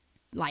to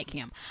like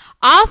him.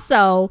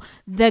 Also,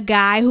 the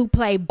guy who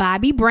played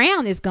Bobby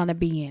Brown is going to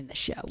be in the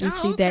show. We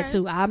see that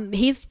too.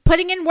 He's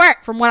putting in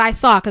work from what I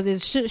saw because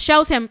it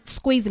shows him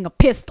squeezing a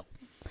pistol.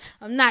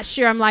 I'm not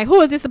sure. I'm like,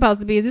 who is this supposed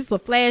to be? Is this a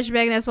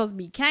flashback that's supposed to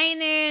be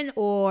Kanan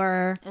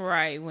or?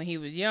 Right, when he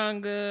was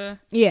younger.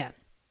 Yeah.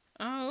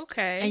 Oh,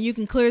 okay. And you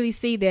can clearly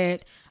see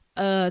that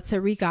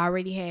Tariq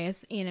already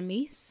has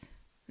enemies.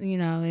 He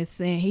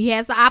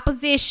has the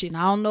opposition.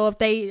 I don't know if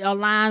they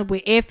align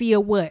with Effie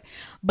or what,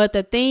 but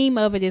the theme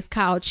of it is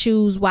called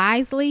Choose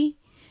Wisely.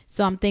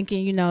 So I'm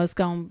thinking, it's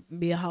gonna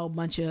be a whole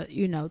bunch of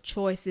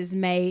choices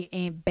made,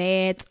 and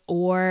bad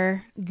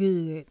or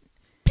good.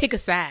 Pick a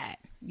side.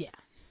 Yeah.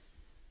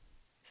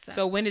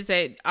 So when is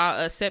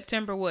that?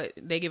 September? What,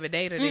 they give a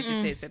date, or they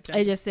just said September?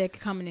 They just said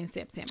coming in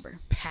September.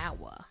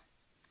 Power.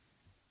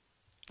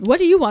 What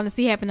do you want to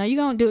see happen? Are you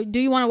gonna do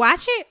you want to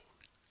watch it?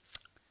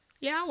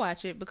 Yeah, I'll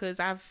watch it because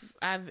I've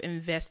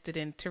invested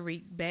in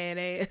Tariq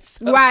badass.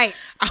 So right.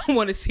 I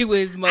want to see what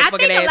his motherfucking ass gonna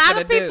do. I think a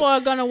lot of people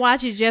are gonna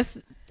watch it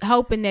just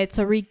hoping that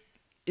Tariq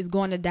is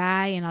going to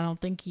die, and I don't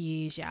think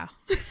he is, y'all.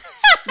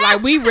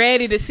 Like, we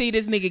ready to see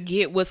this nigga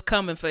get what's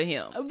coming for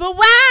him. But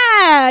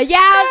why, y'all?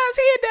 Because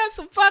he done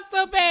some fucked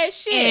up ass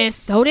shit. And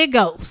so did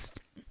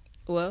Ghost.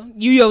 Well,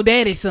 you your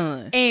daddy's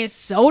son. And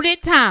so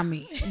did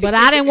Tommy. But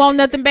I didn't want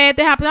nothing bad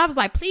to happen. I was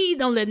like, please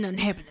don't let nothing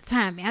happen to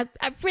Tommy.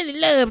 I really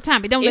love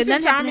Tommy. Don't let Isn't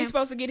nothing happen to Tommy him.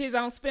 supposed to get his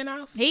own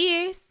spinoff?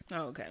 He is.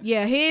 Oh, okay.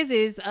 Yeah, his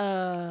is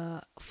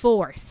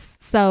Force.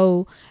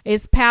 So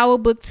it's Power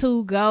Book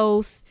 2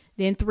 Ghost.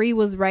 Then 3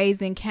 was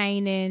Raising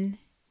Kanan.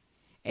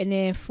 And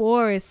then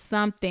 4 is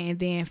something. And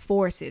then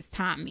Force is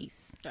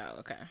Tommy's. Oh,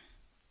 okay.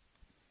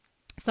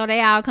 So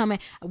they all coming.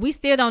 We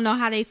still don't know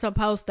how they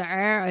supposed to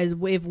air. As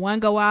if one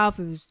go off,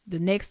 if the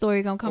next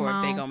story gonna come or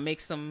on. if they gonna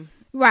mix them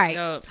right.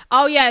 up.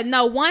 Oh yeah,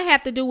 no. One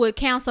have to do with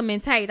Councilman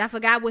Tate. I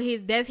forgot what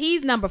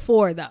he's number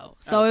 4 though.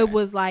 So Okay. it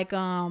was like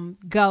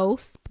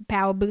Ghost,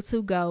 Power Book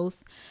 2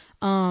 Ghost,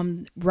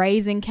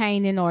 Raising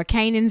Kanan or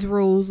Kanan's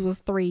Rules was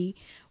 3.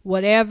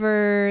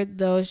 Whatever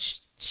the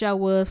show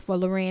was for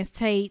Lorenz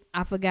Tate,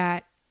 I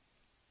forgot.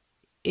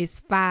 It's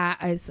 5.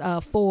 It's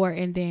 4,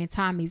 and then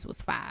Tommy's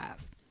was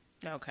 5.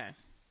 Okay.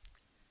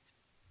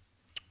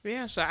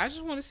 Yeah, so I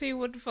just want to see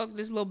what the fuck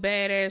this little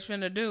badass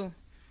finna do.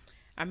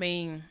 I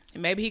mean,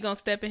 maybe he gonna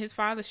step in his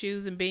father's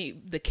shoes and be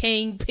the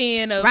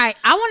kingpin of Right.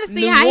 I want to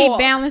see New how York. he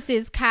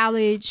balances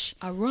college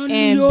I run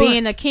and New York.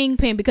 being a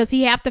kingpin because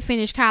he have to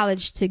finish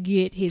college to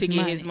get his money.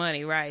 get his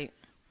money, right?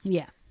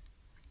 Yeah.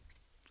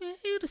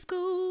 Hear the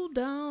school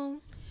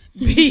down.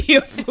 Be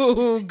a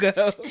fool,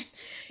 go.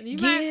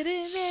 Get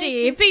in Shit,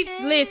 if he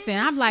listen,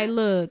 I'm like,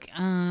 look,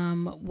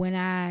 when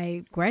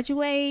I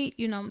graduate,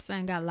 you know what I'm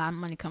saying, got a lot of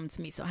money coming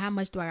to me. So how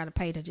much do I gotta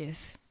pay to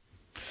just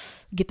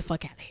get the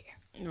fuck out of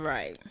here?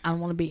 Right. I don't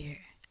want to be here.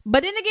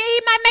 But then again, he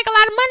might make a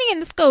lot of money in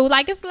the school.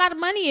 Like it's a lot of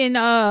money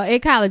in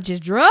college.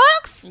 Just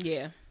drugs.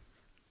 Yeah.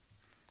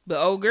 But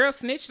old girl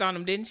snitched on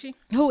him, didn't she?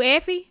 Who,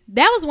 Effie?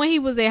 That was when he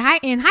was in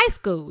high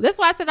school. That's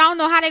why I said I don't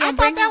know how they I gonna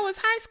thought bring that him. was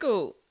high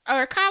school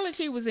or college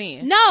he was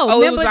in. No, Oh, it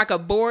remember, was like a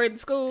boarding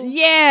school?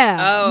 yeah.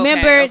 Oh, okay,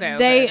 Remember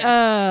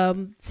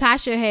okay.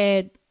 Tasha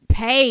had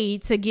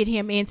paid to get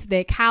him into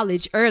that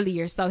college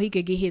earlier so he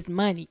could get his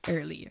money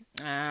earlier.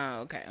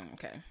 Oh, okay.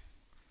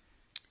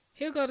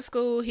 He'll go to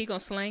school, he gonna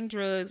slang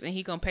drugs, and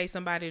he gonna pay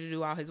somebody to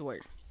do all his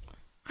work.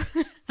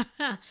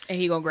 And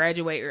he gonna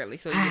graduate early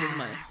so he get his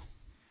money.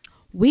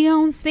 We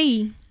don't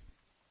see.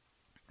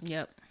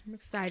 Yep. I'm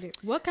excited.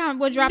 What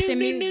dropped in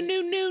music?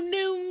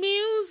 New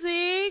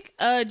music.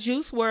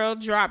 Juice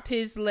WRLD dropped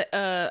his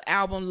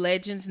album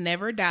Legends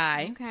Never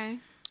Die. Okay.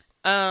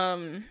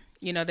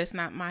 You know, that's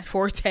not my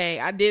forte.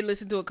 I did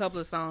listen to a couple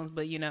of songs,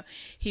 but you know,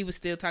 he was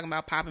still talking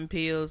about popping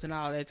pills and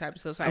all that type of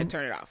stuff, so I had to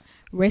turn it off.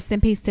 Rest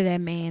in peace to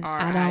that man.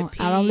 I R.I.P.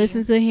 don't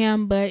listen to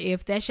him, but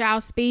if that's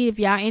y'all speed, if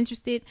y'all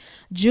interested,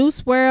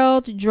 Juice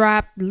WRLD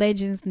dropped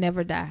Legends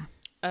Never Die.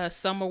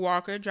 Summer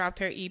Walker dropped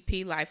her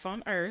EP Life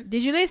on Earth.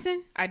 Did you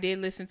listen? I did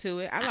listen to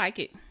it. I like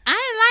it.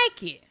 I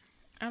didn't like it.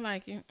 I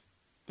like it.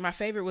 My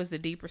favorite was the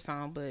Deeper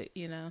song, but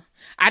you know,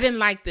 I didn't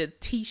like the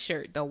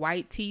T-shirt, the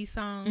white tee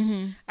song.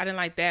 Mm-hmm. I didn't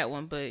like that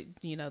one, but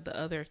you know, the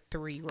other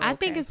 3 were I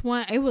think okay. it's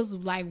one. It was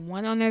like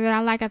one on there that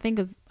I like. I think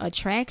it's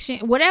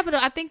Attraction. Whatever.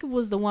 I think it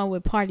was the one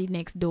with Party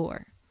Next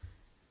Door.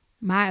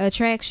 My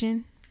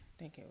Attraction. I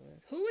think it was.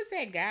 Who was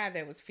that guy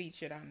that was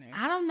featured on there?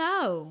 I don't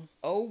know.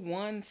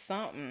 01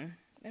 something.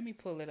 Let me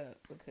pull it up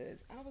because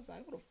I was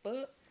like, what the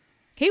fuck?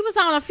 He was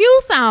on a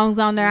few songs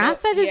on there. I Nope.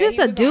 said, is Yeah, this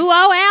he a was duo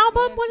on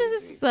album? 1, What 2,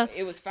 is this? 3.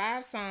 It was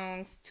 5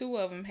 songs. 2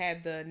 of them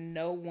had the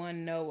No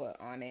One Noah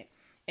on it.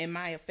 And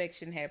My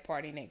Affection had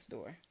Party Next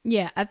Door.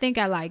 Yeah, I think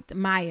I liked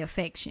My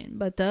Affection.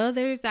 But the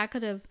others, I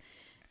could have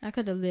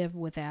lived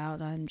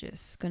without. I'm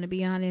just going to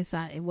be honest.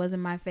 It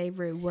wasn't my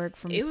favorite work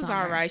from It was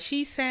Summer. all right.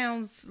 She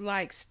sounds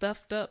like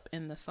stuffed up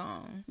in the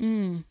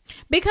song.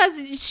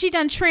 Because she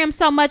done trimmed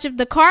so much of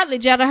the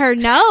cartilage out of her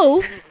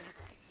nose.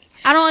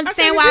 I don't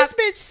understand why. Is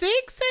this bitch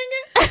sick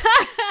singing?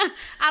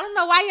 I don't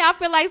know why y'all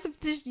feel like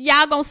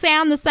y'all gonna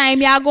sound the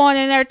same. Y'all going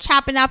in there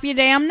chopping off your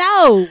damn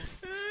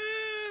nose.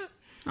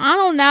 I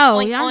don't know.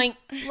 Oink, Y'all-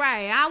 oink.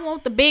 Right. I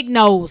want the big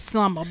nose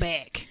Summer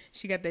back.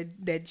 She got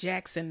that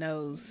Jackson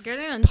nose. Girl,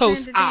 they done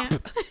Post-op.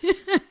 trimmed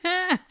it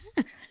down.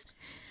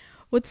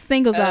 What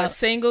singles are?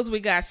 Singles, we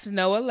got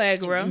Snow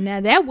Allegra. Now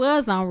that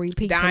was on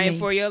repeat Dying for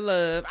for me. Your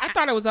Love. I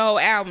thought it was a whole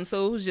album,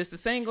 so it was just a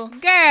single.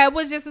 Girl, it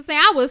was just the same.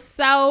 I was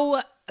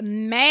so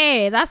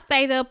mad. I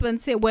stayed up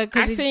until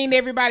I seen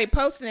everybody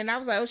posting it, and I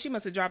was like, oh, she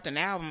must have dropped an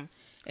album.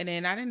 And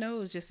then I didn't know it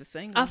was just a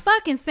single. a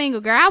fucking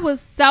single, girl. I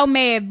was so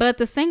mad, but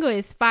the single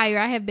is fire.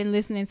 I have been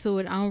listening to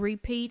it on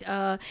repeat.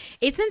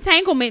 It's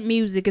Entanglement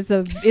music. It's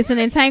an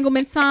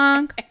Entanglement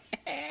song.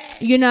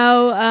 You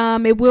know,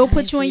 it will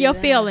put you in your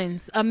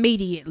feelings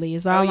immediately.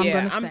 Is all I'm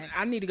gonna say.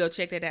 I need to go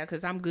check that out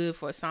because I'm good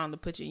for a song to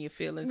put you in your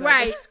feelings.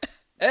 Right.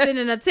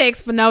 Sending a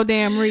text for no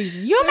damn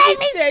reason. You make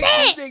me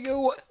sick.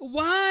 Thinking,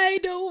 why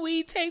don't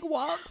we take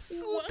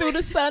walks through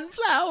the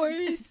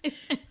sunflowers?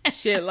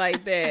 Shit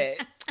like that.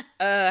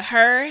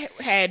 Her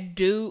had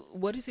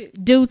what is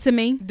it? Do to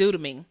me. Do to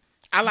Me.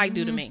 I like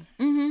Do to Me.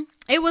 Mm-hmm.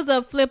 It was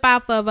a flip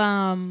off of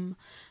Out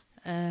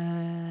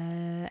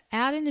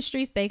in the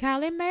Streets They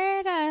Call It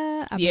Murder.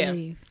 I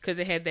believe. Because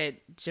it had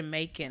that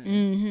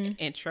Jamaican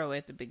intro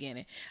at the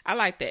beginning. I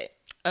like that.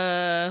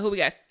 Who we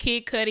got?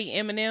 Kid Cudi,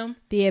 Eminem.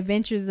 The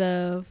Adventures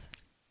of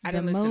I the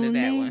didn't listen to Moon that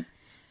Man. one.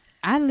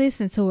 I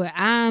listened to it.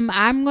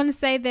 I'm gonna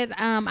say that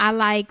I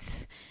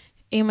liked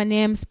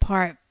Eminem's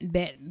part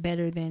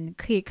better than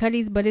Kid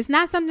Cudi's, but it's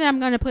not something I'm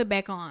gonna put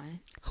back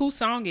on. Whose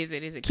song is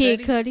it? Is it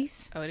Kid Cudi's?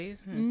 Cudi's? Oh, it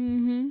is.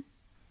 Mm-hmm.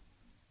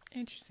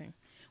 Interesting.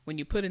 When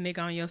you put a nigga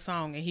on your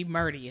song and he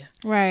murder you.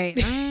 Right.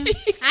 I ain't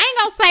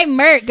gonna say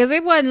murk because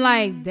it wasn't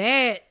like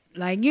that.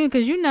 Like you,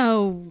 because you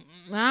know,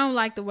 I don't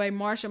like the way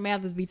Marshall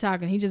Mathers be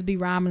talking. He just be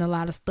rhyming a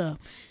lot of stuff.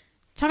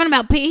 Talking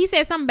about, he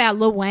said something about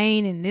Lil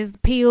Wayne and this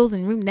pills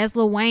and that's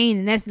Lil Wayne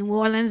and that's New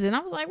Orleans. And I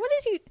was like, what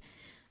is he?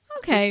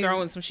 Okay. Just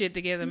throwing some shit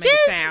together, make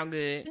it sound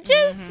good.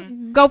 Just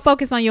go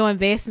focus on your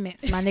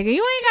investments, my nigga.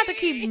 You ain't got to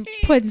keep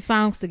putting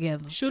songs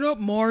together. Shut up,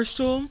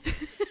 Marshall.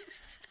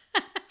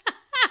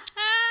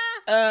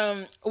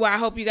 Well, I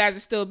hope you guys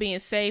are still being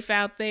safe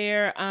out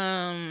there.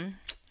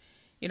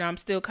 You know, I'm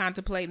still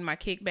contemplating my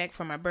kickback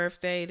for my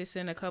birthday. This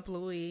in a couple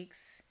of weeks.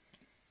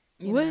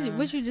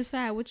 What you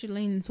decide? What you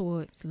leaning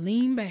towards?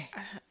 Lean back.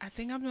 I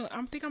think I'm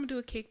gonna do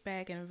a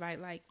kickback and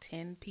invite like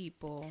 10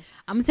 people.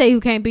 I'm gonna tell you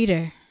who can't be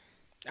there.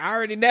 I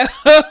already know.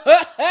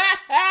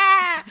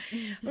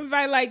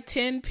 Invite like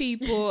 10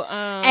 people.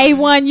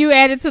 A1, you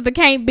added to the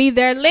can't be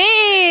there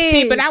list.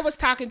 See, but I was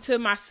talking to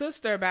my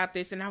sister about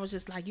this, and I was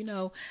just like, you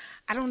know,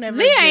 I don't ever.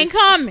 Leah ain't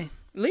coming.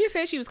 Leah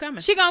said she was coming.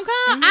 She gonna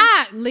come?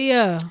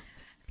 Leah.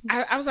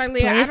 I was like,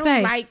 Leah, I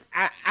don't like.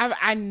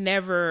 I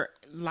never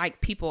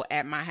like people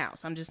at my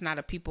house. I'm just not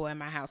a people at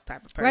my house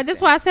type of person. Right. That's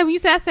why I said when you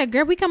said, I said,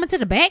 girl, we coming to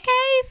the bat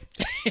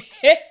cave.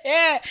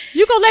 Yeah.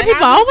 You gonna let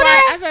people over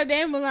there? I said,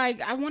 damn, but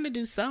like, I want to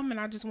do something.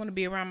 I just want to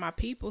be around my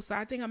people. So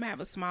I think I'm gonna have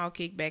a small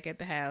kickback at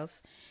the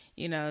house.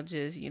 You know,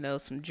 just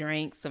some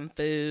drinks, some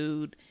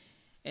food,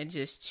 and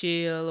just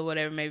chill or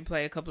whatever. Maybe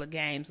play a couple of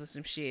games or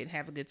some shit.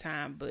 Have a good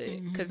time. But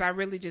because I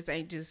really just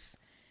ain't just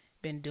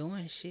been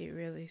doing shit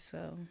really.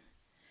 So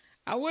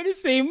I want to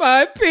see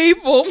my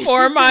people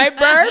for my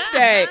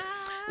birthday.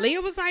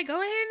 Leah was like,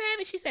 go ahead and have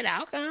it. She said,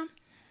 I'll come.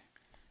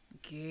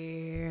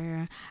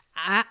 Girl,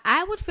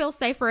 I would feel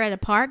safer at a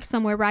park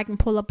somewhere where I can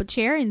pull up a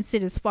chair and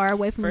sit as far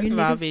away from you. First of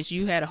all, bitch,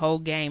 you had a whole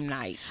game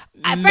night.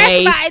 First of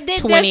all, the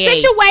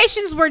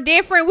situations were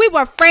different. We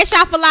were fresh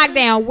off of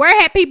lockdown. Where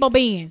had people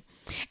been?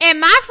 And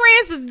my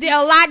friends is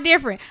a lot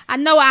different. I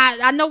know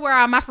where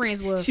all my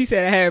friends was. She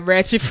said I had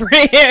ratchet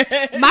friends.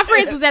 My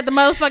friends was at the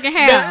motherfucking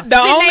house. The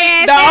only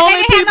they people,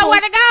 had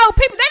nowhere to go.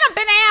 People, they done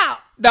been out.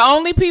 The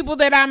only people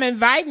that I'm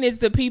inviting is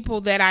the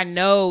people that I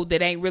know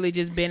that ain't really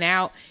just been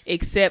out,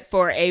 except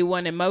for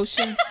A1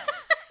 Emotion.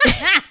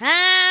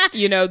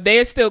 You know,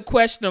 they're still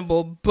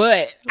questionable,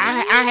 but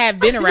I have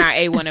been around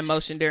A1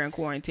 Emotion during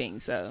quarantine,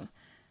 so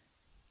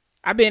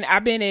I've been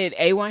at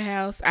A1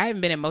 house. I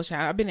haven't been at Emotion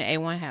house. I've been at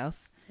A1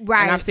 house.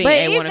 Right, and I've seen but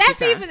A1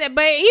 that's even.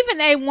 But even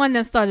A1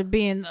 done started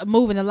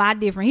moving a lot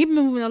different. He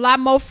moving a lot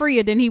more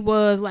freer than he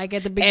was like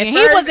at the beginning. He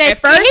was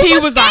like,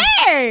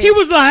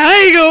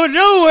 I ain't going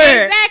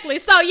nowhere. Exactly.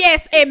 So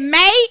yes, in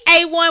May,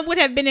 A1 would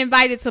have been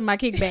invited to my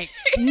kickback.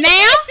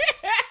 Now,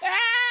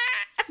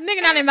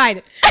 nigga not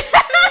invited.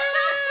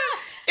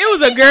 It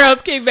was a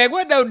girls' kickback.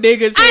 What no niggas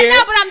here? I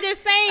know, but I'm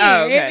just saying.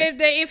 Oh,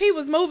 okay. If he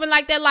was moving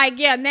like that, like,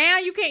 yeah, now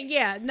you can't.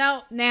 Yeah,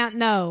 no.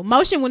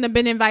 Motion wouldn't have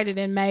been invited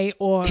in May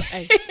or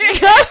Motion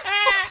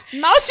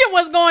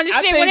was going to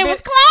shit when it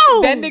was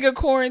closed. That nigga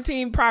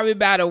quarantined probably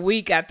about a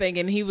week, I think,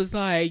 and he was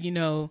like, you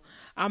know,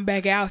 I'm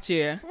back out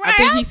here. Right. I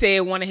think he said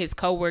one of his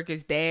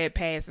coworkers' dad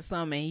passed or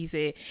something.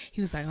 And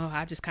he was like, oh,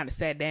 I just kind of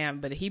sat down,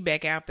 but he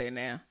back out there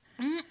now.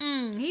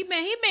 He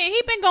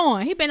been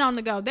going. He been on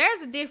the go.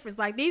 There's a difference.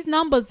 Like these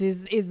numbers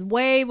is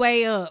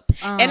way up.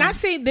 And I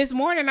seen this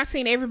morning. I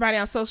seen everybody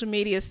on social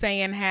media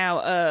saying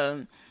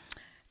how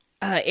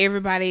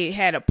everybody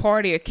had a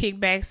party or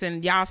kickbacks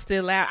and y'all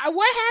still out.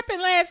 What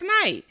happened last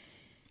night?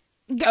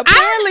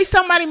 Apparently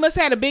somebody must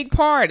have had a big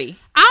party.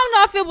 I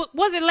don't know if it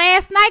was it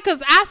last night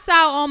because I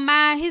saw on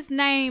his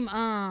name.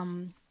 I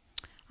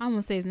don't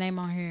want to say his name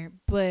on here,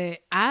 but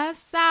I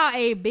saw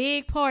a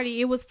big party.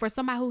 It was for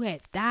somebody who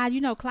had died.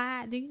 You know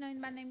Clyde? Do you know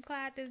anybody named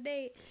Clyde that's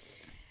dead?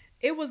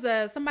 It was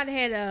somebody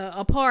had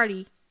a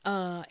party,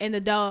 and the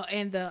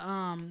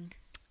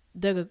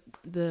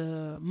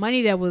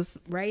money that was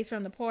raised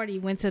from the party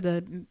went to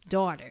the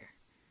daughter.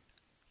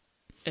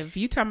 If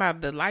you talking about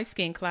the light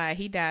skinned Clyde,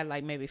 he died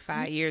like maybe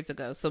 5 years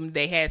ago. So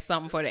they had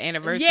something for the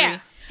anniversary. Yeah,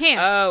 him.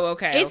 Oh,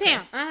 okay. It's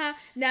him.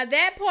 Now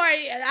that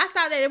party, I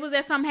saw that it was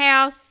at some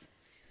house.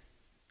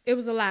 It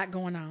was a lot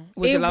going on.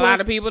 Was it a lot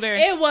of people there?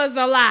 It was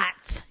a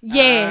lot.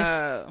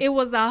 Yes. It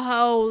was a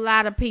whole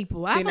lot of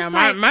people. See, now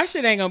my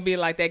shit ain't gonna be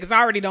like that because I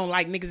already don't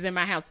like niggas in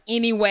my house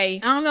anyway.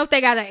 I don't know if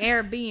they got an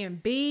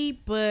Airbnb,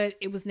 but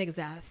it was niggas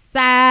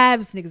outside, it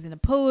was niggas in the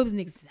pool, it was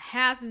niggas in the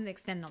house, and niggas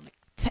standing on the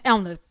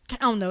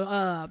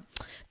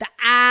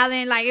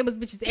island. Like it was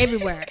bitches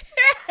everywhere.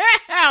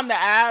 On the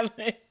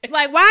island.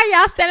 Like, why are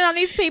y'all standing on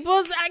these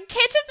people's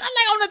kitchens?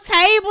 Like on the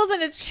tables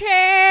and the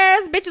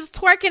chairs, bitches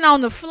twerking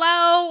on the floor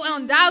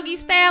on doggy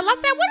style. I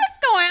said, what is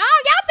going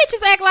on? Y'all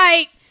bitches act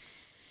like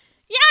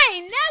Y'all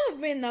ain't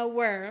never been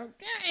nowhere.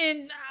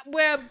 And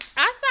well,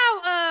 I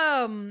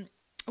saw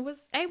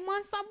was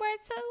A1 somewhere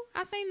too.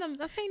 I seen them.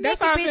 I seen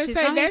That's naked all I was bitches.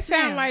 gonna say. on That Instagram.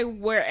 sound like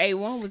where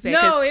A1 was at.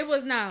 No, it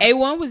was not.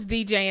 A1 was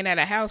DJing at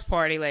a house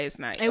party last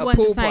night. It a wasn't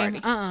pool the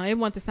same. party. It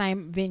wasn't the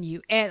same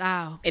venue at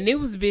all. And it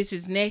was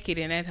bitches naked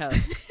in that hoe.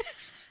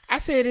 I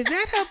said, is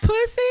that her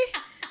pussy?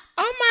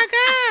 Oh my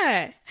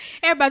God.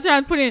 Everybody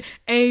trying to put in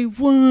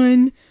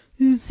A1.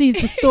 You see if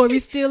the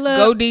story's still up.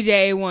 Go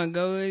DJ A1.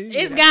 Go.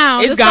 It's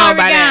gone. It's The gone story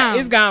by now. gone.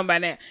 It's gone by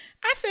now.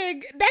 I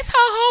said, that's her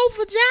whole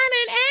vagina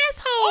and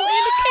asshole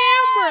in the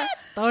camera.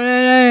 Throw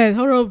that ass.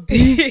 Hold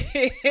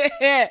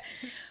up.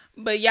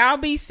 But y'all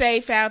be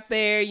safe out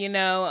there, you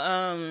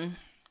know.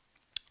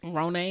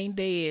 Rona ain't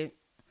dead.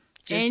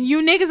 Just And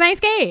you niggas ain't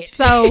scared.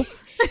 So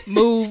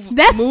move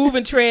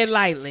and tread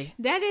lightly.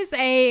 that's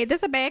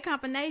a bad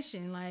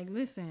combination. Like,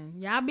 listen,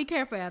 y'all be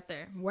careful out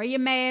there. Wear your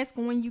mask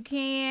when you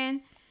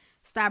can.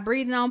 Stop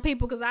breathing on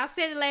people, because I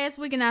said it last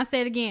week and I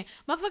said it again.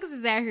 Motherfuckers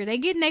is out here. They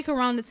getting their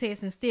corona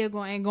test and still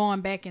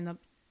going back in the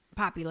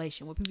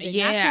population with people.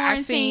 Yeah,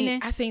 I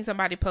seen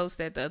somebody post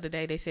that the other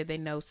day. They said they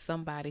know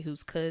somebody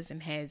whose cousin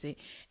has it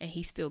and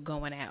he's still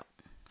going out,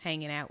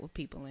 hanging out with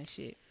people and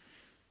shit.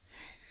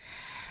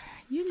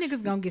 You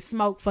niggas gonna get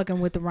smoked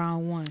fucking with the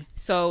wrong one.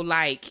 So,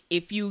 like,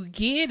 if you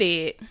get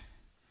it,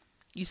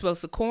 you're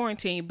supposed to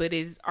quarantine, but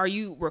are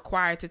you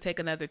required to take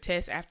another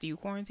test after you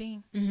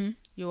quarantine? Mm-hmm.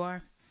 You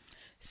are?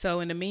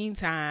 So, in the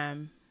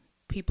meantime,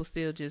 people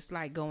still just,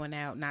 like, going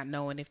out not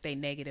knowing if they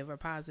negative or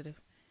positive.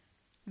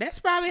 That's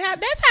probably how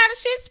the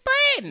shit's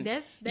spreading.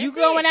 That's you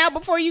going out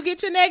before you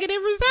get your negative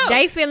results.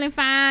 They feeling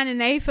fine, and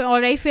they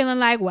feeling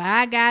like, well,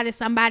 I got it.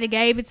 Somebody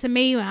gave it to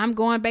me. Or I'm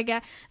going back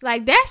out.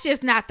 Like, that's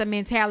just not the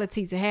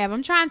mentality to have.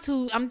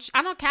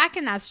 I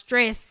cannot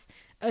stress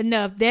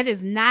enough. That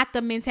is not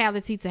the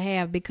mentality to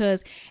have,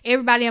 because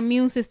everybody's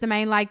immune system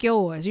ain't like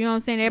yours. You know what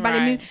I'm saying? Everybody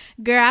Right.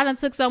 Girl, I done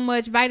took so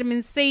much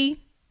vitamin C.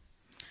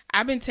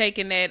 I've been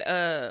taking that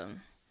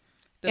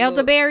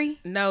Elderberry.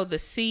 the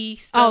C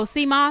stuff. Oh,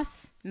 sea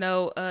moss.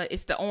 No,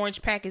 it's the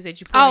orange packets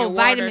that you put in your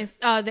water. Vitamins.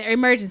 The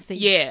emergency.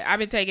 Yeah, I've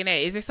been taking that.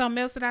 Is there something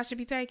else that I should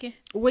be taking?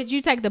 Would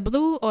you take the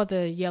blue or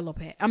the yellow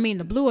pack? I mean,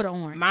 the blue or the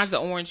orange? Mine's the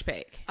orange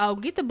pack. Oh,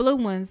 get the blue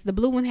ones. The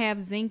blue one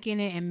have zinc in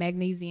it and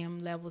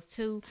magnesium levels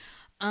too.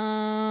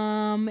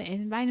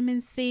 And vitamin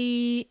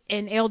C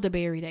and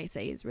elderberry, they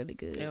say is really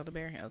good.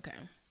 Elderberry, okay.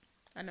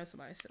 I know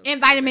somebody sells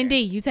And vitamin D.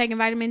 You taking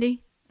vitamin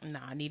D? No,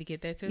 I need to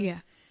get that too. Yeah.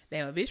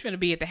 Damn, a bitch finna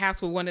be at the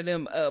house with one of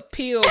them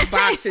pill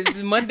boxes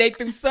Monday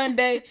through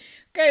Sunday.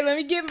 Okay, let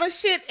me get my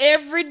shit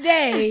every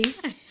day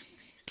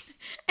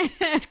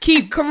to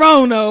keep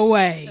corona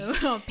away.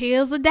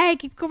 Pills a day,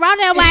 keep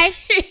corona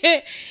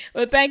away.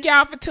 Well, thank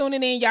y'all for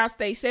tuning in. Y'all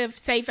stay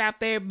safe out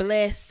there,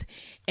 blessed,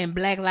 and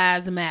Black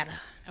Lives Matter.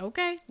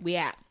 Okay. We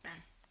out.